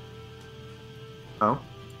 Oh?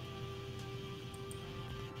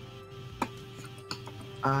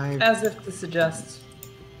 As if to suggest,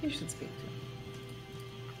 you should speak to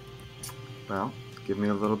him. Well, give me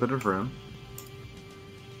a little bit of room.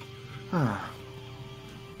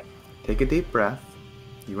 Take a deep breath.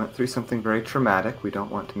 You went through something very traumatic. We don't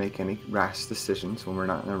want to make any rash decisions when we're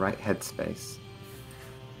not in the right headspace.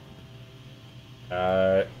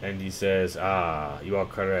 And he says, ah, you are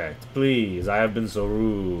correct. Please, I have been so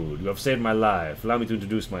rude. You have saved my life. Allow me to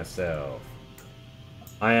introduce myself.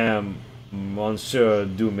 I am Monsieur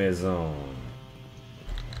Dumaison.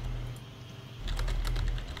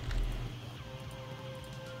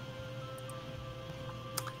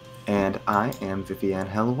 And I am Vivienne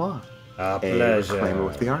Hellois, A a pleasure. reclaimer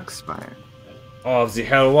with the Arkspire. Of the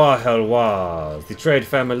Hellois, the trade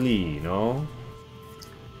family, no?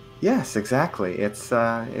 Yes, exactly. It's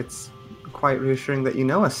quite reassuring that you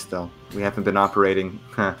know us still. We haven't been operating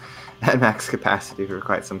at max capacity for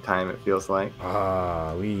quite some time, it feels like.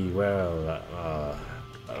 Ah,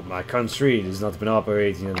 my country has not been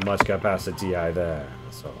operating at much capacity either,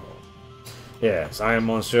 so... Yes, I am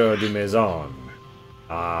Monsieur Dumaison.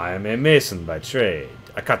 I am a mason by trade.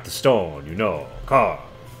 I cut the stone, you know, carve.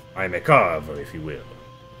 I am a carver, if you will.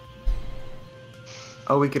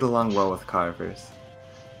 Oh, we get along well with carvers.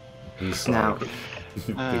 He's Now, things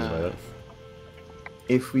like that.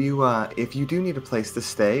 if you do need a place to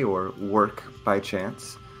stay or work by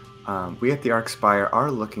chance, we at the Arkspire are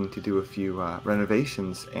looking to do a few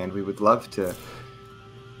renovations, and we would love to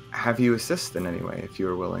have you assist in any way if you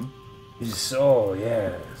are willing. So,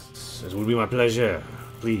 yes, it will be my pleasure.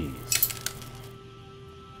 Please.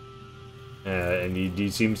 and he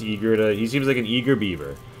seems eager to. He seems like an eager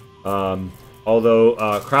beaver. Although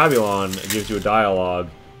Crabulon gives you a dialogue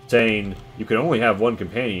saying you can only have one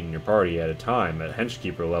companion in your party at a time at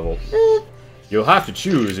henchkeeper level. You'll have to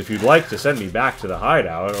choose if you'd like to send me back to the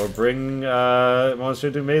hideout or bring Monsieur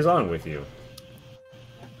de Maison with you.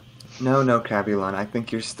 No, Crabulon. I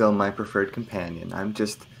think you're still my preferred companion. I'm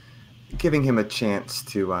just giving him a chance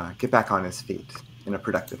to get back on his feet in a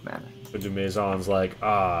productive manner. De Maison's like,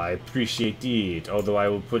 I appreciate it, although I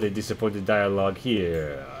will put a disappointed dialogue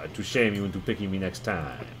here to shame you into picking me next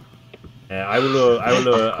time. I will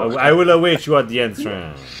await you at the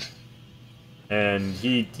entrance. And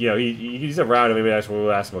he's around. Maybe I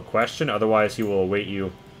will ask him a question. Otherwise, he will await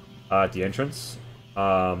you at the entrance.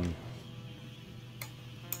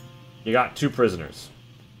 You got 2 prisoners.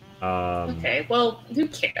 Okay, well, who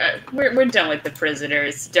cares? We're done with the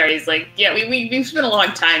prisoners. Darty's like, yeah, we've spent a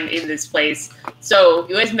long time in this place. So,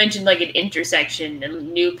 you guys mentioned, like, an intersection, a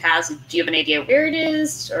new passage. Do you have an idea where it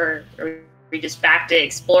is? Or are we just back to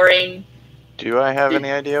exploring? Do I have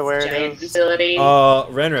any idea where it is? Facility?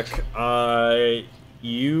 Renric,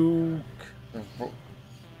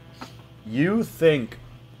 you think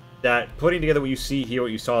that putting together what you see here,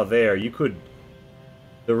 what you saw there, you could...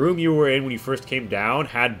 The room you were in when you first came down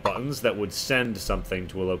had buttons that would send something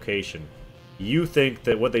to a location. You think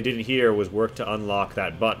that what they didn't hear was work to unlock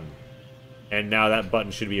that button. And now that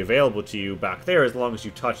button should be available to you back there as long as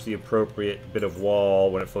you touch the appropriate bit of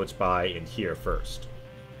wall when it floats by in here first.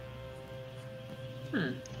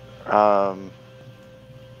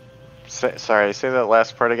 Sorry, say that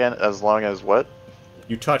last part again. As long as what?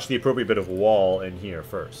 You touch the appropriate bit of wall in here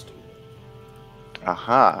first.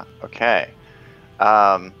 Aha, okay.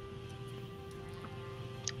 I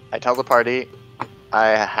tell the party I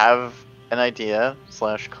have an idea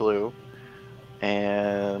 / clue,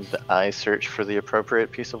 and I search for the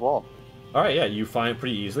appropriate piece of wall. All right, yeah, you find it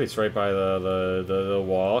pretty easily. It's right by the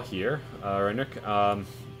wall here, Renric.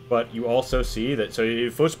 But you also see that, so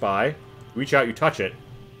it floats by, reach out, you touch it.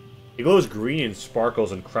 It glows green and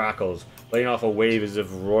sparkles and crackles, letting off a wave as if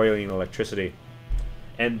roiling electricity.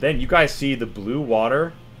 And then you guys see the blue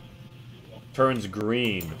water turns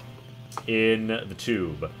green in the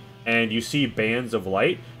tube. And you see bands of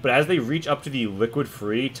light, but as they reach up to the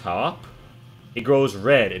liquid-free top, it grows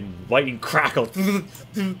red and lightning crackles.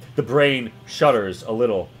 The brain shudders a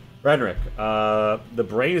little. Renric, the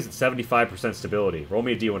brain is at 75% stability. Roll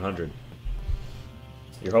me a D100.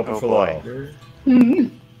 You're hoping for low.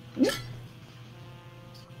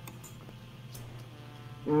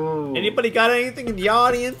 Anybody got anything in the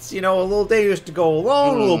audience? You know, a little dangerous to go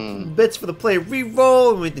along, little bits for the play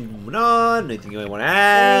reroll, anything going on, anything you want to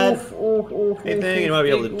add? Anything you might be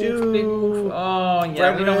able to do? Oh,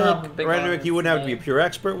 yeah, we don't have a big Renric, you wouldn't have to be a pure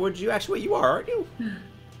expert, would you? Actually, what you are, aren't you?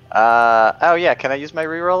 Oh yeah, can I use my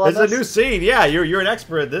reroll on this? It's a new scene, yeah, you're an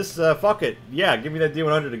expert at this, fuck it. Yeah, give me that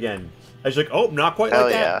D100 again. I was like, oh, not quite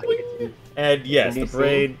like that. Yeah. And yes, the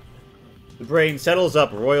brain settles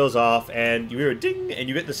up, roils off, and you hear a ding, and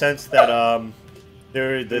you get the sense that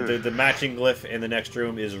the matching glyph in the next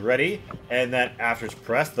room is ready, and that after it's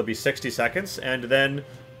pressed, there'll be 60 seconds, and then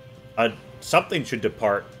something should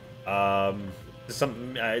depart. They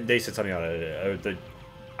said something on it.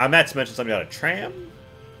 Amet's mentioned something about a tram,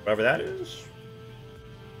 whatever that is.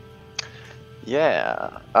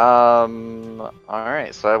 Yeah.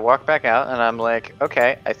 Alright, so I walk back out, and I'm like,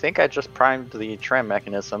 okay, I think I just primed the tram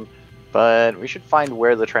mechanism, but we should find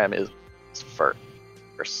where the tram is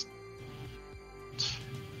first.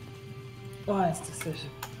 Wise decision.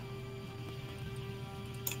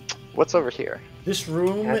 What's over here? This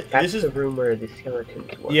room, That's the room where the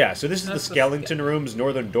skeletons were. yeah. So this is the skeleton room's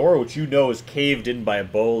northern door, which you know is caved in by a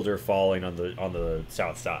boulder falling on the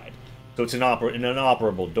south side. So it's an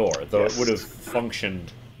inoperable door, though Yes. it would have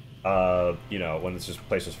functioned, when this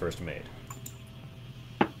place was first made.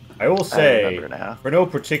 I will say, remember now. for no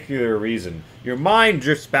particular reason, your mind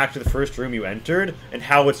drifts back to the first room you entered, and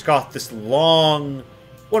how it's got this long,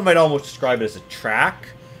 one might almost describe it as a track,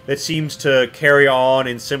 that seems to carry on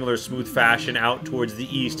in similar smooth fashion out towards the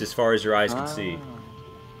east as far as your eyes can see.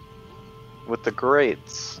 With the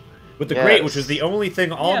grates. With the grate, which was the only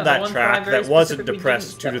thing on Yeah, the that ones that I track very that wasn't specifically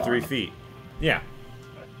depressed didn't 2 to step 3 on. feet. Yeah.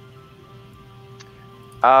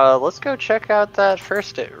 Let's go check out that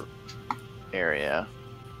first area.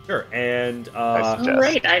 Sure, and I suggest.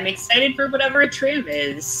 Alright, I'm excited for whatever a tram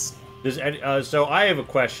is. so I have a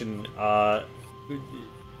question.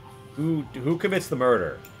 Who commits the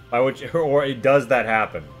murder? By which, or does that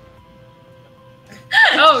happen?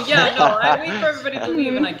 Oh, yeah, no, I wait for everybody to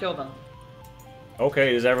leave and I kill them.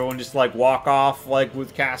 Okay, does everyone just like walk off like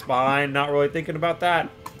with Cass behind, not really thinking about that?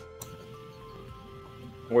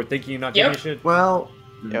 Or thinking you're not giving a shit? Well,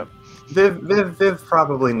 Yep. Viv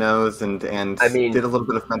probably knows and I mean- did a little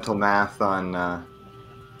bit of mental math on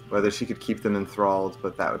whether she could keep them enthralled,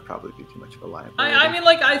 but that would probably be too much of a liability. I mean,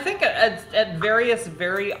 like, I think at various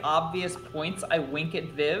very obvious points, I wink at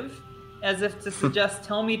Viv, as if to suggest,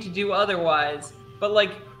 tell me to do otherwise. But,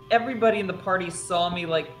 like, everybody in the party saw me,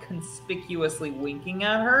 like, conspicuously winking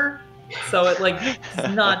at her. So it, like,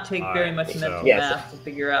 does not take very much mental Yes. math to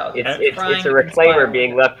figure out. It's Trying a to reclaimer inspire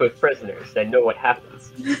being left with prisoners and know what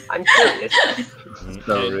happens. I'm curious.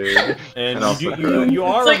 So rude. And also- you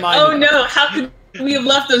are It's like, reminded. oh no, how could we have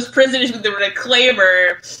left those prisoners with the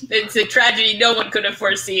reclaimer? It's a tragedy no one could have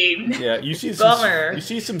foreseen. Yeah, you see Bummer. you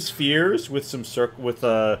see some spheres with some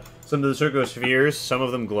some of the circular spheres, some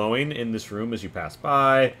of them glowing in this room as you pass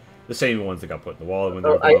by. The same ones that got put in the wall when they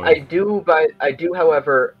were glowing. I do,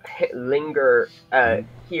 however, linger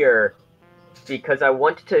here because I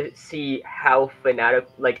want to see how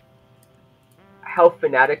fanatical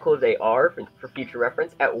they are for future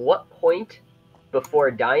reference. At what point before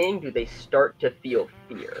dying do they start to feel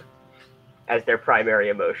fear as their primary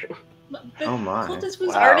emotion? The Oh my. cultist was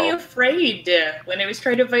Wow. already afraid when it was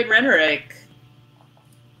trying to fight Renerick.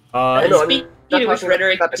 I know, I'm Speaking not of which, talking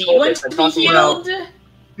Renerick, about the do you want cultist, to I'm be talking healed?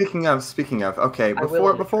 Speaking of, okay, I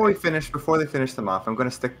will before they finish them off, I'm going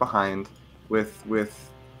to stick behind with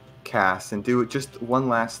Cass and do just one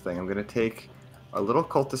last thing. I'm going to take a little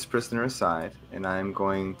cultist prisoner aside, and I'm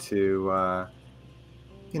going to,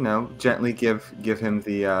 gently give him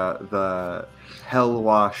the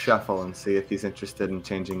Helwa shuffle and see if he's interested in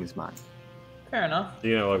changing his mind. Fair enough.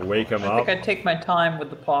 like wake him I up think I'd take my time with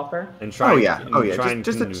the pauper. and try. Oh yeah, try and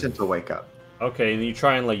just a gentle wake up. Okay, and you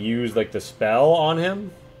try and like use like the spell on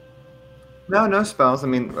him. No spells. I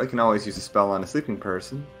mean, I can always use a spell on a sleeping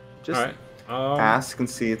person. Just All right. ask and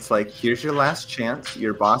see. It's like, here's your last chance.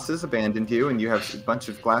 Your boss has abandoned you, and you have a bunch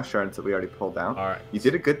of glass shards that we already pulled out. All right. You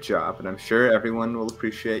did a good job, and I'm sure everyone will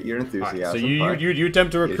appreciate your All right, enthusiasm. so but you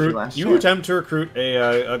attempt to here's your recruit last you chance. attempt to recruit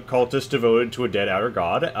a cultist devoted to a dead outer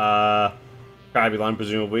god. Fabulon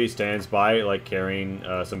presumably stands by, like carrying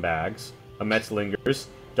some bags. Metz lingers.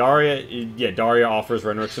 Daria offers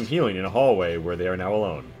Renrick some healing in a hallway where they are now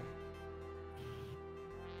alone.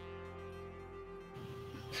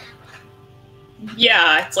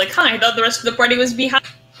 Yeah, it's like, huh, I thought the rest of the party was behind.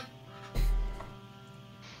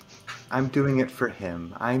 I'm doing it for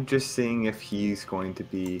him. I'm just seeing if he's going to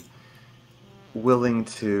be willing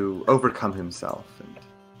to overcome himself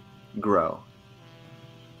and grow.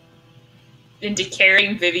 Into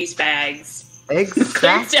carrying Vivi's bags. Clear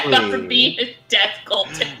Exactly. step up from being a death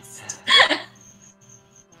cultist.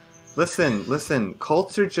 Listen.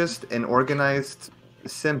 Cults are just an organized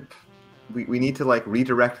simp. We need to like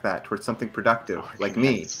redirect that towards something productive, like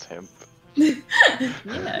me. Simp. Yeah,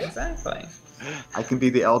 exactly. I can be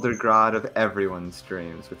the elder god of everyone's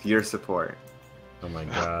dreams with your support. Oh my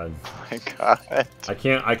god. Oh my god.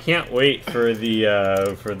 I can't wait for the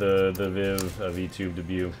Viv VTube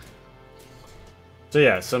debut. So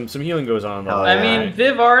yeah, some healing goes on in the Oh, hallway. I mean,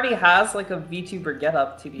 Viv already has like a VTuber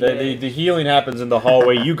getup to be. The healing happens in the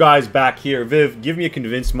hallway. You guys back here, Viv, give me a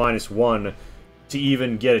convince -1 to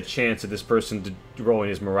even get a chance at this person to rolling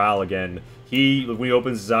his morale again. When he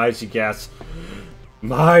opens his eyes, he gasps,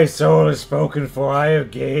 "My soul is spoken for. I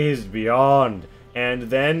have gazed beyond." And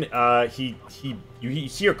then you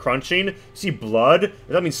see her crunching. You see blood.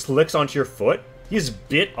 That means slicks onto your foot. He just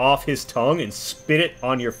bit off his tongue and spit it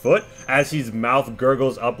on your foot. As his mouth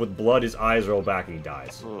gurgles up with blood, his eyes roll back and he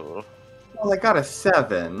dies. Ooh. Well, I got a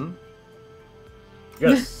 7. You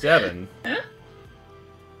got a 7.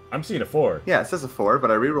 I'm seeing a 4. Yeah, it says a 4,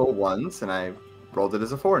 but I re-roll ones, and I rolled it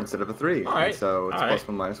as a 4 instead of a 3. All right, And so it's all right.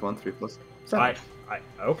 +1 -1, 3 + 7.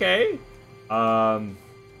 Okay.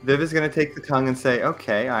 Viv is going to take the tongue and say,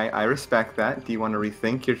 okay, I respect that. Do you want to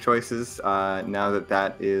rethink your choices now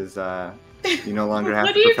that is, you no longer have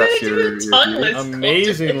What to are you profess gonna do your with views? tongueless?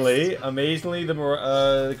 Amazingly, the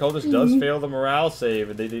cultist does fail the morale save,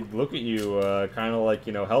 and they look at you kind of like,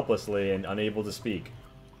 helplessly and unable to speak.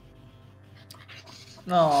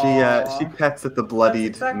 She pets at the bloodied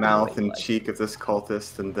exactly mouth what you and like. cheek of this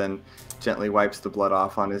cultist and then gently wipes the blood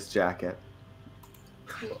off on his jacket.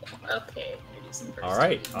 Cool. Okay. I'm gonna do some first All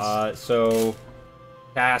right. ones. So,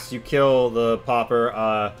 Cass, you kill the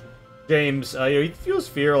popper. James, he feels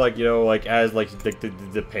fear, as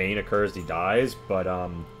the pain occurs, he dies, but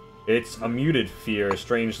it's a muted fear,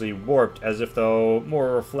 strangely warped, as if though more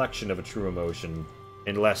a reflection of a true emotion,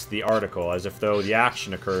 and less the article, as if though the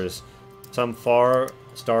action occurs some far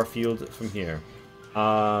starfield from here.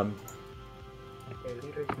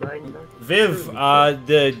 Viv,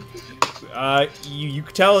 you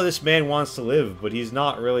can tell this man wants to live, but he's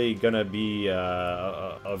not really gonna be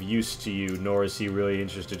of use to you, nor is he really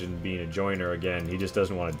interested in being a joiner again. He just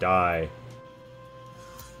doesn't want to die.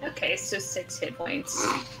 Okay, so 6 hit points.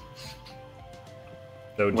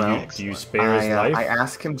 So do you spare his I life?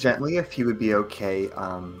 asked him gently if he would be okay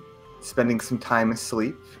spending some time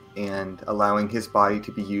asleep and allowing his body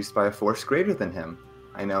to be used by a force greater than him.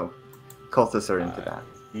 I know cultists are into that.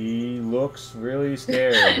 He looks really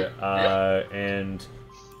scared, and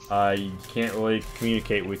he can't really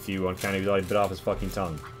communicate with you on kind of like bit off his fucking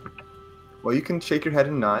tongue. Well, you can shake your head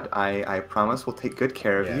and nod. I promise we'll take good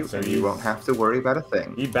care of Yeah, you, so and you won't have to worry about a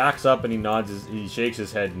thing. He backs up and he nods. He shakes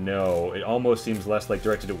his head no. It almost seems less like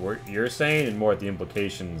directed at what you're saying and more at the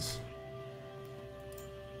implications.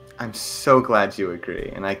 I'm so glad you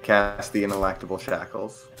agree, and I cast the Ineluctable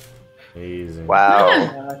Shackles. Amazing.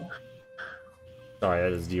 Wow. Sorry,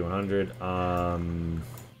 that is D100.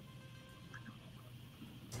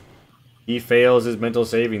 He fails his mental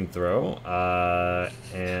saving throw,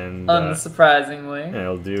 and Unsurprisingly. yeah,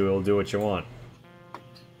 he'll do what you want.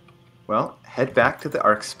 Well, head back to the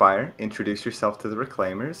Arkspire, introduce yourself to the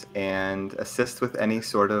Reclaimers, and assist with any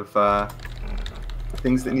sort of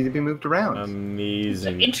things that need to be moved around.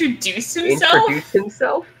 Amazing. Introduce himself? Introduce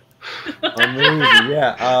himself? Amazing.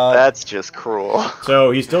 Yeah. That's just cruel.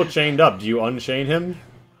 So he's still chained up. Do you unchain him?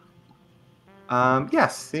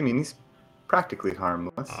 Yes, I mean, he's practically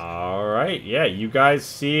harmless. All right. Yeah. You guys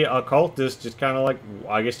see a cultist just kind of like,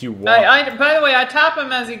 I guess you walk. By the way, I tap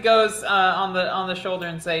him as he goes on the shoulder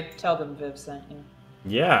and say, "Tell them Viv sent you."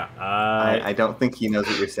 Yeah. I don't think he knows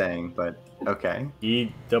what you're saying, but okay.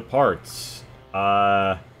 He departs.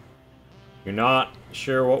 You're not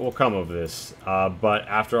sure what will come of this, but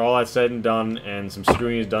after all that's said and done, and some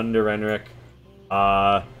screwing is done to Renric,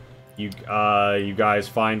 you guys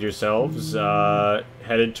find yourselves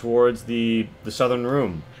headed towards the southern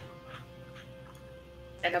room.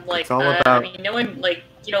 And I'm like, It's all I about- mean, no one, like,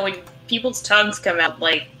 when people's tongues come out,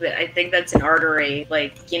 like, I think that's an artery.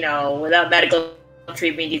 Like, without medical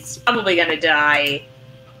treatment, he's probably gonna die.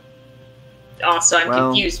 Also, I'm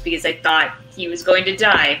confused because I thought he was going to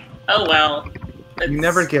die. Oh well. You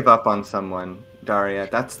never give up on someone, Daria.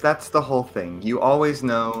 That's the whole thing. You always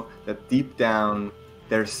know that deep down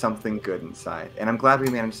there's something good inside, and I'm glad we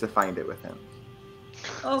managed to find it with him.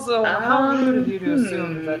 Also, how rude of you to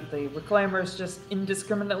assume that the Reclaimers just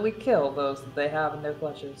indiscriminately kill those that they have in their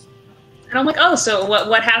clutches. And I'm like, oh, so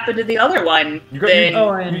what happened to the other one? You got- Then-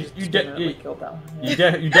 Oh, and You- you indiscriminately de- killed that one.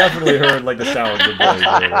 You definitely heard like the sound of the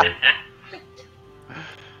blade.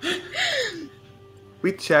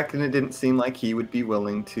 We checked, and it didn't seem like he would be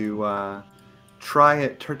willing to try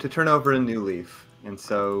it to turn over a new leaf, and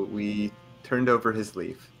so we turned over his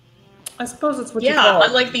leaf. I suppose it's what you Yeah, call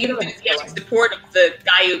unlike the enthusiastic support of the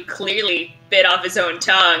guy who clearly bit off his own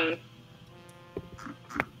tongue.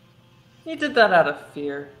 He did that out of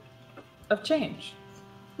fear of change,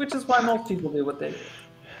 which is why most people do what they do.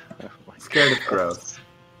 Scared of growth.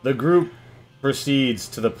 The group proceeds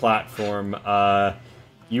to the platform.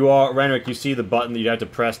 Renric, you see the button that you have to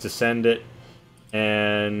press to send it,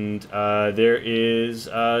 and there is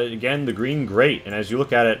again the green grate. And as you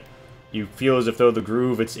look at it, you feel as if though the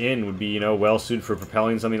groove it's in would be well suited for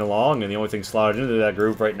propelling something along. And the only thing slotted into that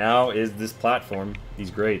groove right now is this platform,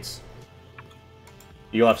 these grates.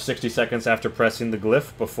 You'll have 60 seconds after pressing the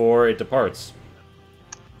glyph before it departs.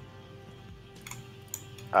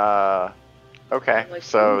 Okay, Like,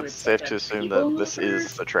 so ooh, it's it's safe like to a assume evil that this over.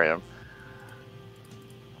 is the tram.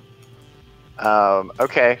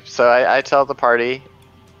 Okay, so I tell the party,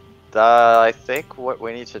 I think what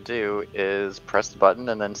we need to do is press the button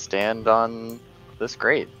and then stand on this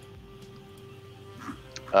grate.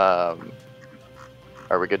 Are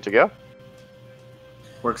we good to go?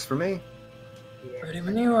 Works for me. Ready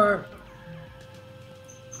when you are.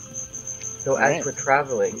 So Alright. as we're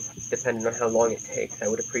traveling, depending on how long it takes, I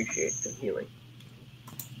would appreciate some healing.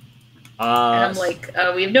 And I'm like,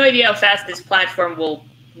 we have no idea how fast this platform will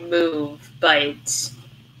move, but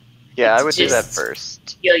Yeah, I It's would do that just-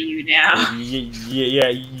 first. heal you now.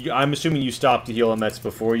 yeah. I'm assuming you stop to heal Mets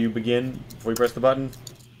before you press the button.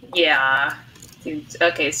 Yeah.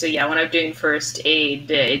 Okay, so yeah, when I'm doing first aid,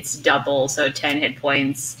 it's double, so 10 hit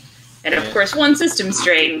points. And of course, one system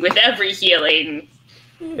strain with every healing.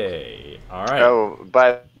 Yay! All right. Oh,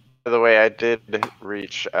 by the way, I did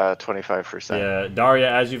reach 25%. Yeah,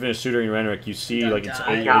 Daria, as you finish suturing Renric, you see Don't like it's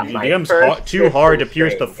die. it, Got it my becomes first too hard to system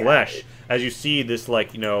pierce the strain, flesh guys. as you see this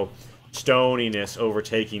stoniness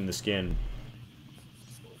overtaking the skin.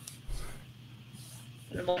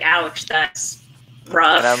 I'm like, ouch, that's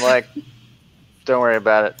rough. And I'm like, Don't worry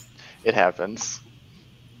about it. It happens.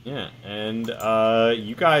 Yeah, and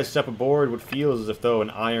you guys step aboard what feels as if though an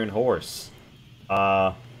iron horse.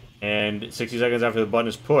 And 60 seconds after the button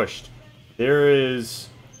is pushed, there is,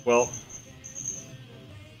 well,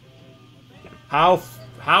 how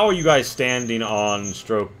are you guys standing on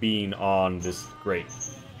stroke being on this grate?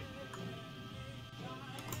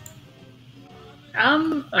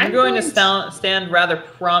 I'm going to stand rather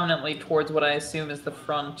prominently towards what I assume is the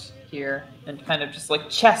front here, and kind of just like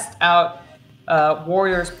chest out,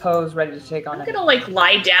 warrior's pose, ready to take on. I'm gonna like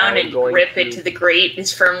lie down and grip into the grate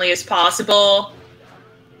as firmly as possible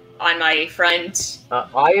on my front.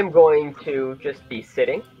 I am going to just be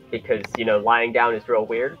sitting because lying down is real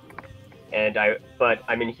weird, but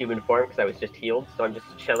I'm in human form because I was just healed, so I'm just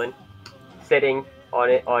chilling, sitting on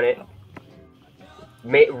it,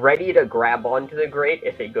 ready to grab onto the grate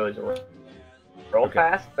if it goes real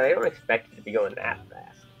fast, but I don't expect it to be going that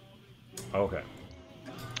fast. Okay.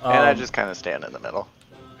 And I just kind of stand in the middle.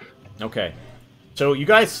 Okay. So you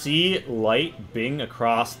guys see light bing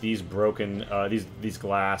across these broken, these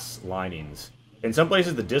glass linings. In some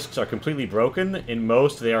places the discs are completely broken. In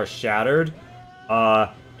most they are shattered.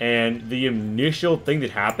 And the initial thing that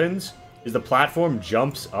happens is the platform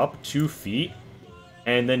jumps up 2 feet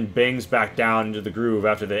and then bangs back down into the groove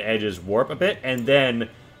after the edges warp a bit, and then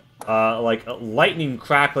like lightning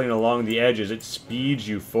crackling along the edges, it speeds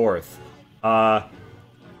you forth.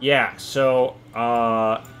 Yeah, so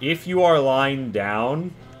if you are lying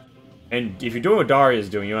down, and if you're doing what Daria is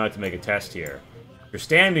doing, you don't have to make a test here. If you're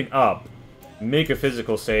standing up, make a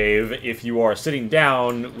physical save. If you are sitting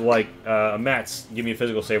down, like Mets, give me a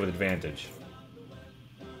physical save with advantage.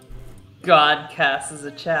 God Cass is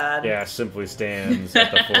a Chad. Yeah, simply stands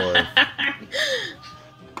at the floor.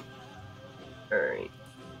 Alright.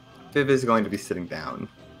 Viv is going to be sitting down.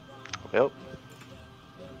 Yep.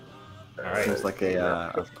 Alright. Seems like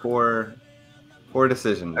a poor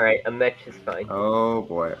decision. Alright, a match is fine. Oh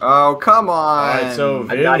boy. Oh, come on! Alright, so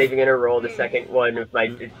I'm not even gonna roll the second one with my...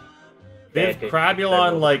 Viv,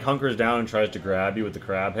 Crabulon, like, hunkers down and tries to grab you with the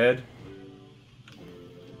crab head.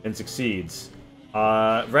 And succeeds.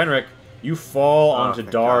 Renric, you fall onto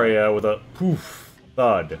Daria with a poof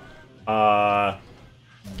thud.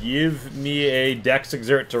 Give me a dex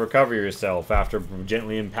exert to recover yourself after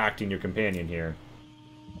gently impacting your companion here.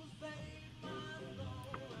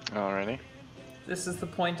 Alrighty. This is the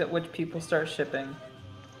point at which people start shipping,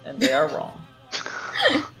 and they are wrong.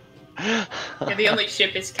 Yeah, the only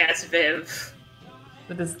ship is Cass Viv.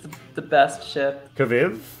 It is the best ship.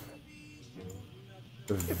 Kaviv?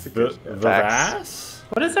 Vass?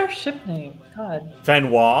 What is our ship name? God.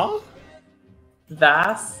 Fenois?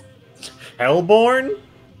 Vass? Hellborn?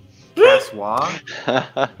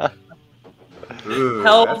 Caswa? Ooh,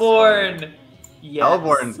 Hellborn! Yes.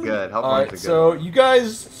 Hellborn's good. Hellborn's a Alright, good so one. you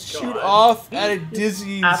guys shoot off at a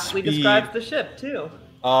dizzying Aptly speed. describes the ship, too.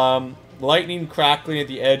 Lightning crackling at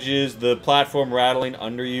the edges, the platform rattling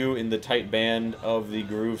under you in the tight band of the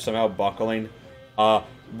groove, somehow buckling.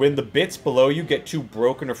 When the bits below you get too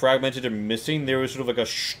broken or fragmented or missing, there is sort of like a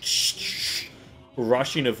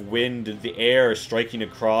rushing of wind, the air striking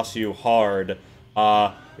across you hard.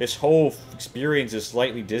 This whole experience is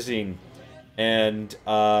slightly dizzying, and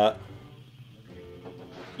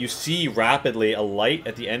you see rapidly a light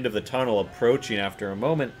at the end of the tunnel approaching after a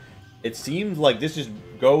moment. It seems like this just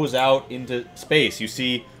goes out into space. You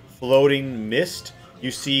see floating mist, you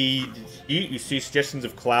see heat, you see suggestions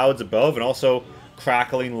of clouds above, and also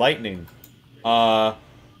crackling lightning. You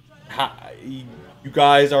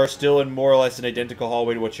guys are still in more or less an identical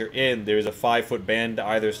hallway to what you're in. There's a 5-foot band to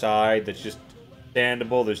either side that's just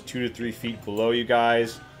standable. There's 2 to 3 feet below you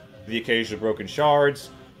guys, the occasional broken shards,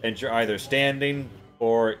 and you're either standing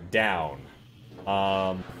or down.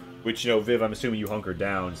 Which, Viv, I'm assuming you hunkered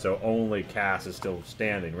down, so only Cass is still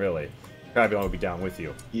standing, really. Crabulon would be down with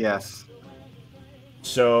you. Yes.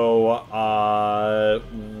 So,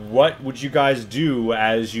 what would you guys do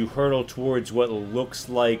as you hurtle towards what looks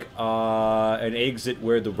like an exit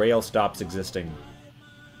where the rail stops existing?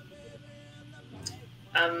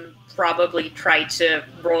 Probably try to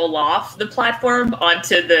roll off the platform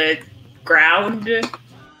onto the ground.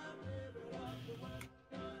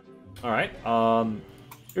 Alright,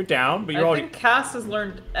 you're down, but you're I already... think Cass has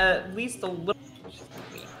learned at least a little.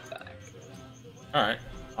 Alright,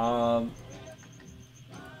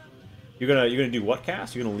 You're gonna do what,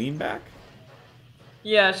 Cass? You're gonna lean back?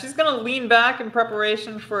 Yeah, she's gonna lean back in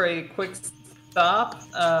preparation for a quick stop.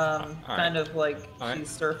 Kind of like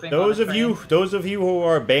she's surfing. Those on a of you who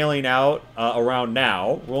are bailing out around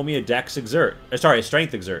now, roll me a dex exert. Sorry, a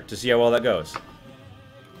strength exert to see how well that goes.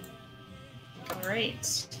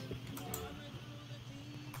 Alright.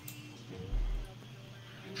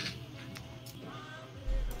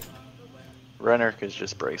 Renric is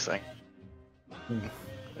just bracing.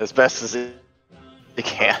 As best as he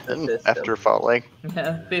can after falling.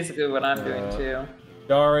 Yeah, basically what I'm doing too.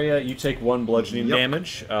 Daria, you take 1 bludgeoning Yep.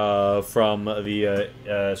 damage from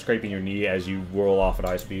the scraping your knee as you whirl off at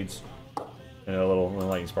high speeds. And a little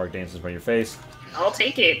lightning spark dances from your face. I'll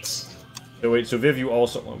take it. So wait, so Viv, you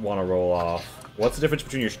also want to roll off. What's the difference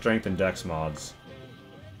between your strength and dex mods?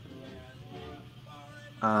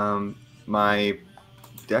 My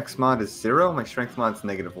dex mod is 0. My strength mod is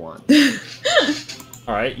 -1.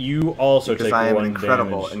 All right, you also Because take I am an 1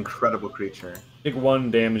 incredible, damage. incredible creature. Take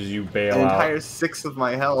 1 damage as you bail An out. entire 6 of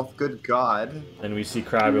my health. Good God. And we see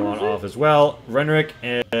Crabulon off as well. Renric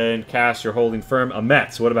and Cass, you're holding firm.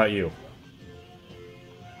 Amets, what about you?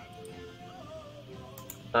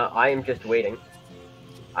 I am just waiting.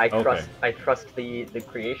 I Okay. trust the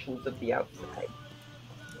creations of the outside.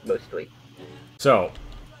 Mostly. So,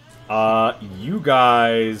 you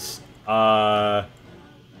guys, Daria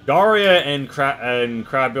and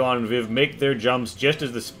Crabulon and Viv make their jumps just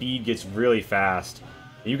as the speed gets really fast.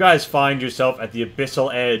 You guys find yourself at the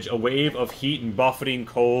abyssal edge, a wave of heat and buffeting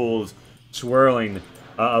cold swirling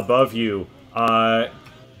above you.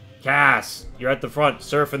 Cass, you're at the front,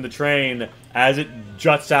 surfing the train as it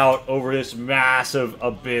juts out over this massive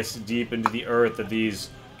abyss deep into the earth that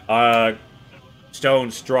these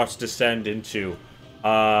stone struts descend into.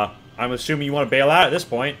 I'm assuming you want to bail out at this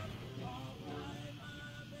point.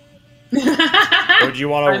 Or do you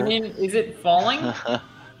want to... I mean, is it falling?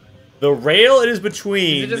 The rail it is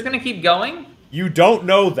between... Is it just gonna keep going? You don't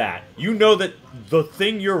know that. You know that the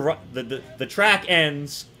thing you're... The track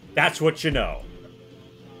ends, that's what you know.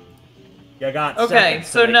 You got Okay, seconds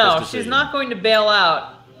to so make no, this she's decision. not going to bail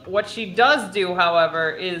out. What she does do, however,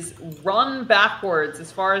 is run backwards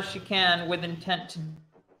as far as she can with intent to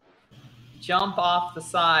jump off the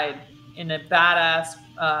side in a badass,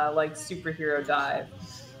 like, superhero dive.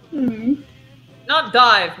 Not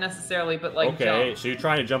dive, necessarily, but, like, Okay, jump. so you're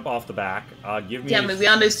trying to jump off the back. Give me... Yeah, maybe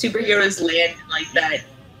on those superheroes land like that.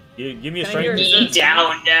 Give me a Can I hear strength... you? Knee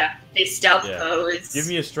down, fist up Yeah. pose. Give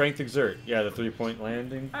me a strength exert. Yeah, the 3-point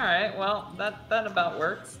landing. Alright, well, that about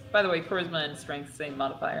works. By the way, charisma and strength, same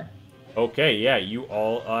modifier. Okay, yeah, you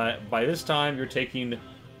all... by this time, you're taking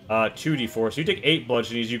 2d4. So you take 8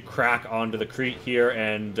 bludgeoning as you crack onto the crete here,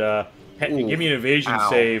 and give me an evasion Ow.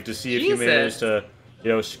 save to see if you Jesus. manage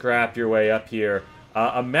to, scrap your way up here.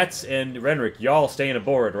 Amets and Renric, y'all staying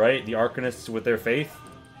aboard, right? The Arcanists with their faith?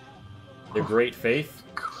 Their great faith?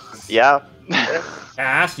 Yeah.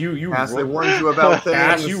 Cass, you Cass, I warned you about things.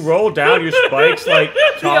 Cass, you roll down your spikes like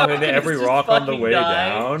Tom into every Just rock on the fucking way die.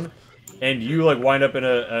 down, and you like wind up in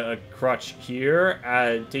a crutch here,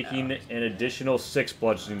 taking an additional 6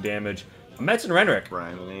 bludgeoning damage. Amets and Renric,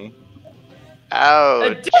 Brimley.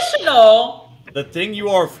 Ouch. Additional? the thing you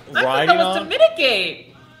are I thought riding that was to on,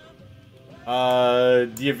 mitigate.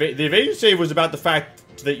 the evasion save was about the fact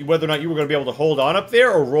that whether or not you were going to be able to hold on up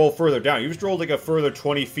there or roll further down. You just rolled like a further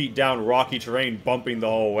 20 feet down rocky terrain, bumping the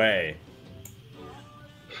whole way.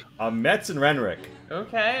 Amets and Renric.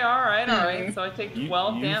 Okay, alright. So I take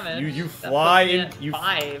 12 damage. You That fly puts me in, at you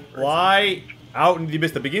 5 or fly out into the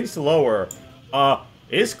abyss that begins to lower.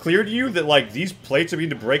 It is clear to you that like these plates are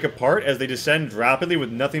beginning to break apart as they descend rapidly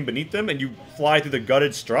with nothing beneath them, and you fly through the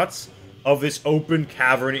gutted struts of this open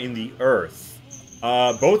cavern in the earth.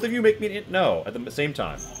 Both of you make me an no at the same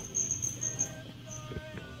time.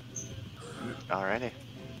 Alrighty.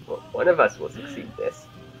 Well, one of us will succeed this.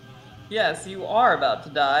 Yes, you are about to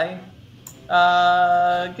die.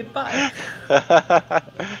 Goodbye.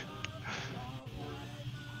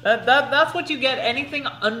 That's what you get, anything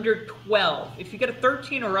under 12. If you get a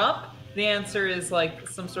 13 or up, the answer is like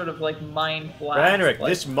some sort of like mind blast. Renric, like,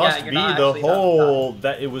 this must yeah, be you're not the actually about to hole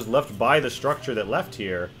that it was left by the structure that left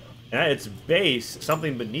here. And at its base,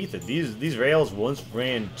 something beneath it. These rails once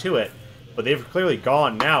ran to it, but they've clearly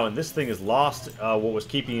gone now, and this thing has lost what was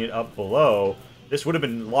keeping it up below. This would have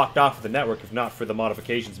been locked off of the network if not for the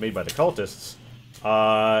modifications made by the cultists.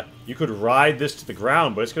 You could ride this to the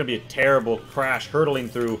ground, but it's going to be a terrible crash hurtling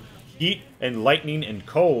through heat and lightning and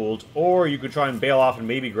cold, or you could try and bail off and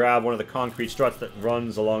maybe grab one of the concrete struts that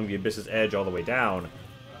runs along the abyss's edge all the way down.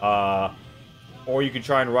 Or you could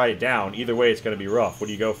try and ride it down. Either way, it's going to be rough. What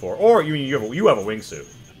do you go for? Or you have a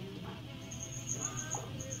wingsuit.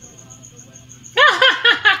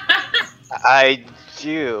 I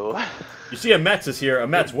do. You see Amets is here.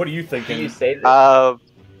 Amets, what are you Do thinking? you say this?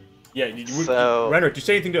 Yeah, So, Renric, do you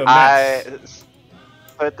say anything to Amets?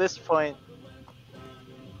 At this point,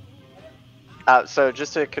 so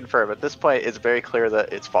just to confirm, at this point, it's very clear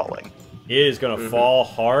that it's falling. It is going to fall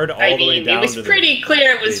hard all I the way mean, down it was to pretty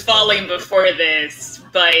clear it was base falling before this,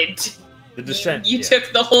 but The descent. You yeah.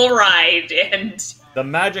 took the whole ride, and The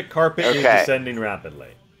magic carpet is Okay. descending rapidly.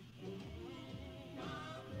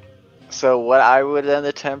 So what I would then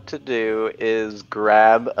attempt to do is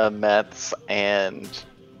grab a Mets and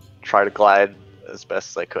try to glide as best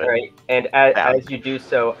as I could. All right, and as, Yeah. as you do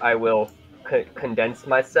so, I will condense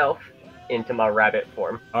myself into my rabbit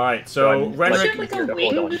form. All right, so I'm you much have Renric, like easier a to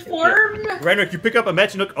hold on winged to. form. Renric, you pick up a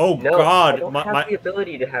match and look. Oh No, I God, don't my, have the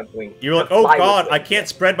ability to have wings. you're like, to oh fly with God, I wings. can't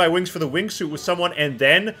spread my wings for the wingsuit with someone, and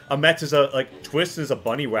then a Metz is a twist is a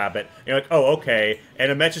bunny rabbit. And you're like, oh okay,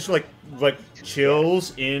 and a Metz just like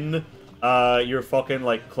chills in your fucking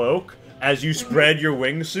like cloak as you spread your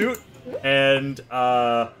wingsuit and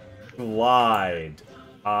glide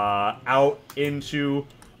out into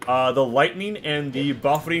the lightning and the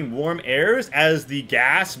buffeting warm airs as the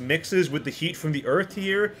gas mixes with the heat from the earth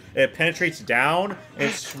here. It penetrates down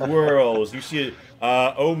and swirls. You see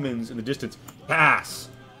omens in the distance. Pass.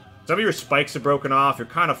 Some of your spikes are broken off. You're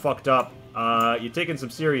kind of fucked up. You're taking some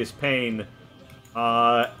serious pain.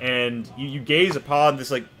 And you gaze upon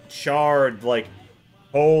this like charred like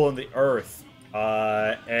hole in the earth.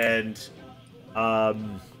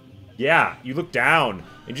 Yeah, you look down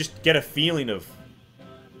and just get a feeling of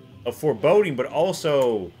foreboding, but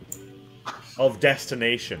also of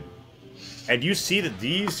destination. And you see that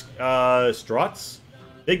these struts,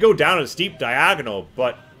 they go down a steep diagonal,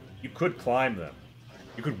 but you could climb them.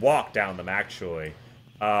 You could walk down them, actually.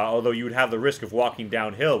 Although you would have the risk of walking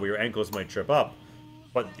downhill where your ankles might trip up.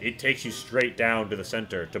 But it takes you straight down to the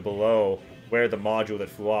center, to below where the module that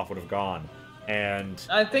flew off would have gone. And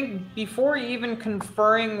I think before even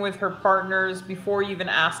conferring with her partners, before even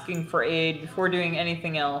asking for aid, before doing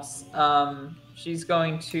anything else, she's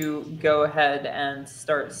going to go ahead and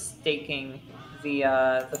start staking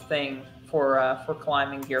the thing for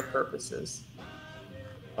climbing gear purposes.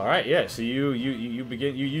 all right, yeah. So you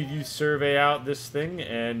begin you survey out this thing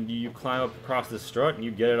and you climb up across the strut and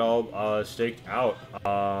you get it all staked out.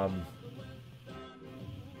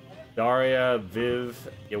 Daria, Viv,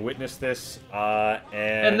 you witness this,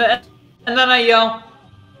 and And then I yell,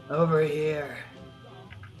 Over here.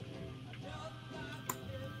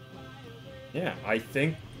 yeah, I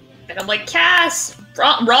think And I'm like, Cass,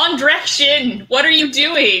 wrong direction. What are you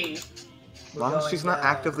doing? As long as she's not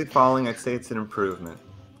actively falling, I'd say it's an improvement.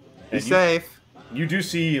 Be And you- safe. you do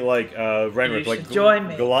see like Renric You like should join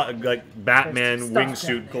me. like Batman There's stuff wingsuit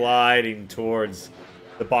down there. gliding towards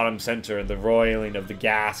the bottom center, and the roiling of the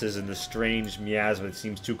gases and the strange miasma that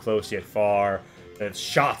seems too close yet far. And it's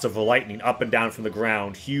shots of lightning up and down from the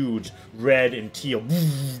ground, huge red and teal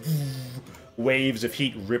waves of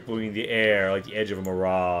heat rippling the air like the edge of a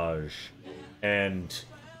mirage. And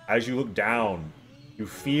as you look down, you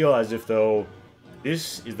feel as if though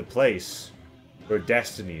this is the place where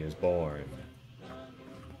destiny is born.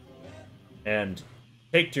 And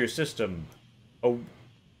take to your system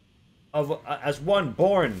as one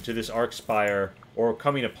born to this Arkspire, or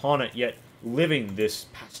coming upon it, yet living this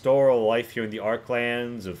pastoral life here in the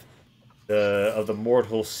Arklands of the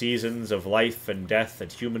mortal seasons of life and death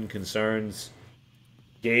and human concerns,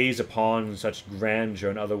 gaze upon such grandeur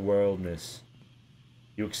and otherworldness.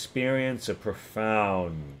 You experience a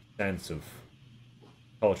profound sense of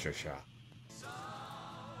culture shock.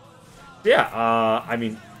 Yeah, I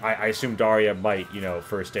mean, I assume Daria might,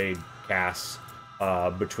 first aid Cass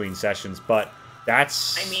between sessions, but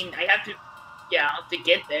that's... I mean, I'll have to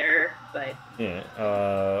get there, but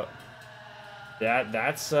Yeah,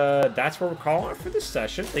 that's where we're calling it for this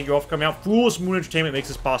session. Thank you all for coming out. Fool's Moon Entertainment makes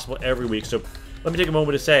this possible every week, so let me take a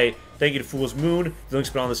moment to say thank you to Fool's Moon. The link's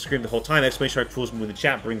been on the screen the whole time. Exclamation mark Fool's Moon in the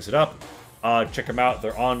chat brings it up. Check them out.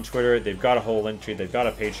 They're on Twitter. They've got a whole link tree. They've got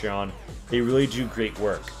a Patreon. They really do great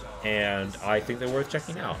work, and I think they're worth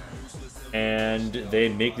checking out. And they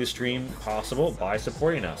make this stream possible by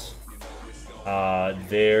supporting us.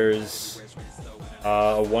 There's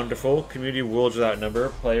a wonderful community of Worlds Without Number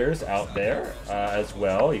players out there as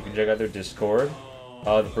well. You can check out their Discord.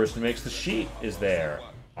 The person who makes the sheet is there.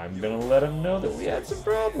 I'm going to let him know that we had some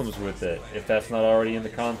problems with it, if that's not already in the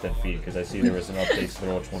content feed, because I see there was an update to the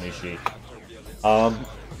Roll20 sheet.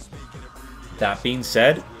 That being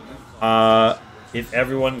said, if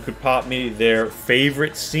everyone could pop me their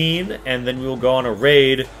favorite scene, and then we'll go on a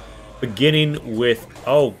raid, beginning with...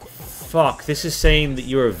 Oh, fuck. This is saying that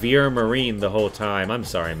you're a Veer Marine the whole time. I'm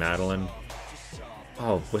sorry, Madeline.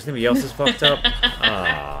 Oh, was anybody else's fucked up?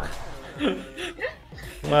 Ah.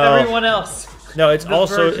 Well, everyone else. no, it's the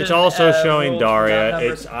also version, showing rules Daria. without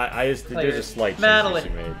It's there's a players. slight change Madeline, that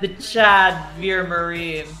she made. the Chad Veer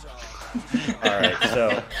Marine. All right,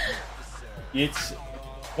 so it's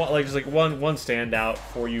well, like just like one standout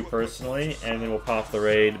for you personally, and then we'll pop the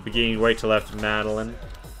raid, beginning right to left of Madeline.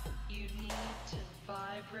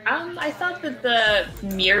 I thought that the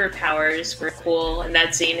mirror powers were cool in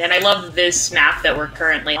that scene, and I love this map that we're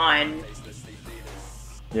currently on.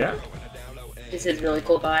 Yeah. This is really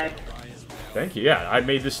cool vibe. Thank you. Yeah, I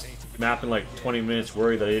made this map in like 20 minutes,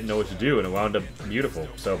 worried that I didn't know what to do, and it wound up beautiful.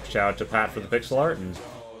 So shout out to Pat for the pixel art and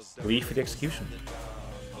Lee for the execution.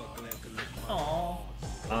 Aww.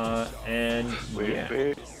 And yeah.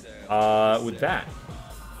 Sweet. With that,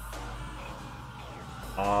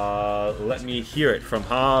 let me hear it from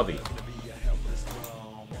Harvey.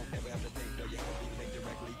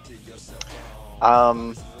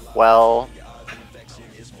 Well,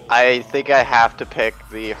 I think I have to pick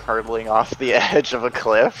the hurtling off the edge of a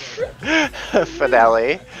cliff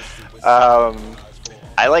finale.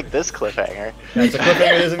 I like this cliffhanger. That's a cliffhanger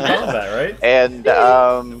that is in combat, right?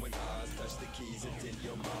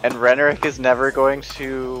 And Renric is never going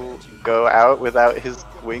to go out without his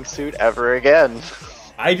wingsuit ever again.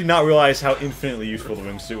 I did not realize how infinitely useful the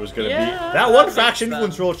wingsuit was going to be. Yeah, That one that faction makes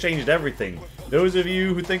influence sense. roll changed everything. Those of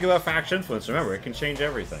you who think about faction influence, remember, it can change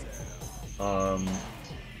everything. Of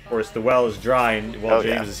course, the well is dry, and while Oh,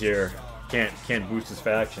 James yeah. is here, can't boost his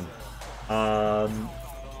faction. But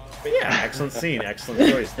yeah, excellent scene,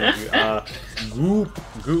 excellent choice. Thank you.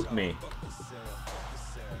 Goop me.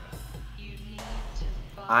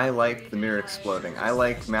 I like the mirror exploding. I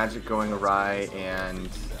like magic going awry, and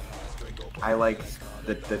I like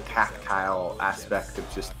the tactile aspect of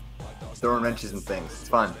just throwing wrenches and things. It's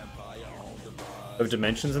fun. Of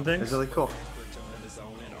dimensions and It's things. really cool.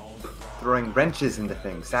 Throwing wrenches into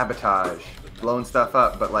things, sabotage, blowing stuff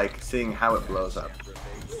up, but like seeing how it blows up.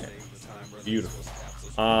 Beautiful.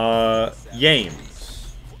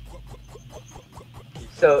 Yames.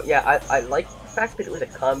 So yeah, I like the fact that it was a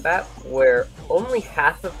combat where only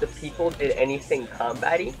half of the people did anything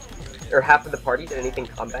combat-y, or half of the party did anything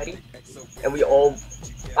combat-y, and we all,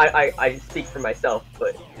 I speak for myself,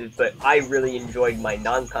 but I really enjoyed my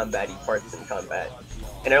non-combat-y parts in combat,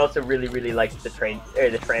 and I also really liked the tram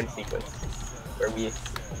sequence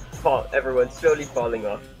where everyone's slowly falling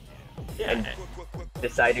off Yeah. and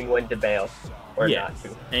deciding when to bail or Yeah. not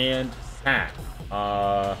to. And Pat.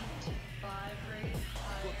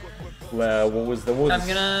 What was I'm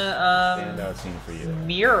gonna standout scene for you?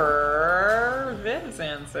 mirror Viv's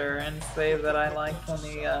answer and say that I liked when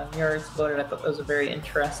the mirror exploded. I thought that was a very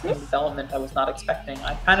interesting development I was not expecting.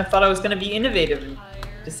 I kind of thought I was going to be innovative and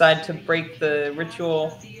decide to break the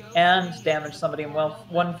ritual and damage somebody in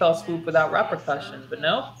one fell swoop without repercussion. But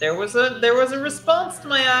no, there was a response to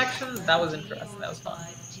my action. That was interesting. That was fun.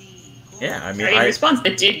 Yeah, I mean, In response,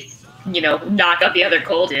 that did, knock out the other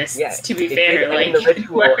cultists. Yeah, to be it fair, did end like the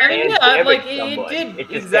ritual and Yeah, damage like someone. it did It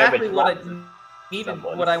just exactly damaged what lots I of needed,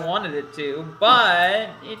 someone. what I wanted it to, but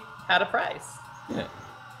it had a price.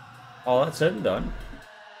 all that said and done,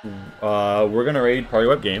 we're gonna raid Party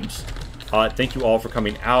Web Games. Thank you all for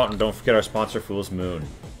coming out, and don't forget our sponsor, Fool's Moon.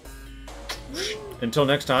 Until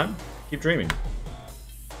next time, keep dreaming.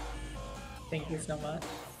 Thank you so much.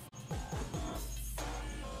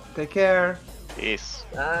 Take care. Peace.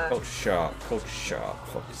 Ah. Coach Shaw,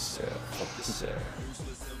 fuck yourself.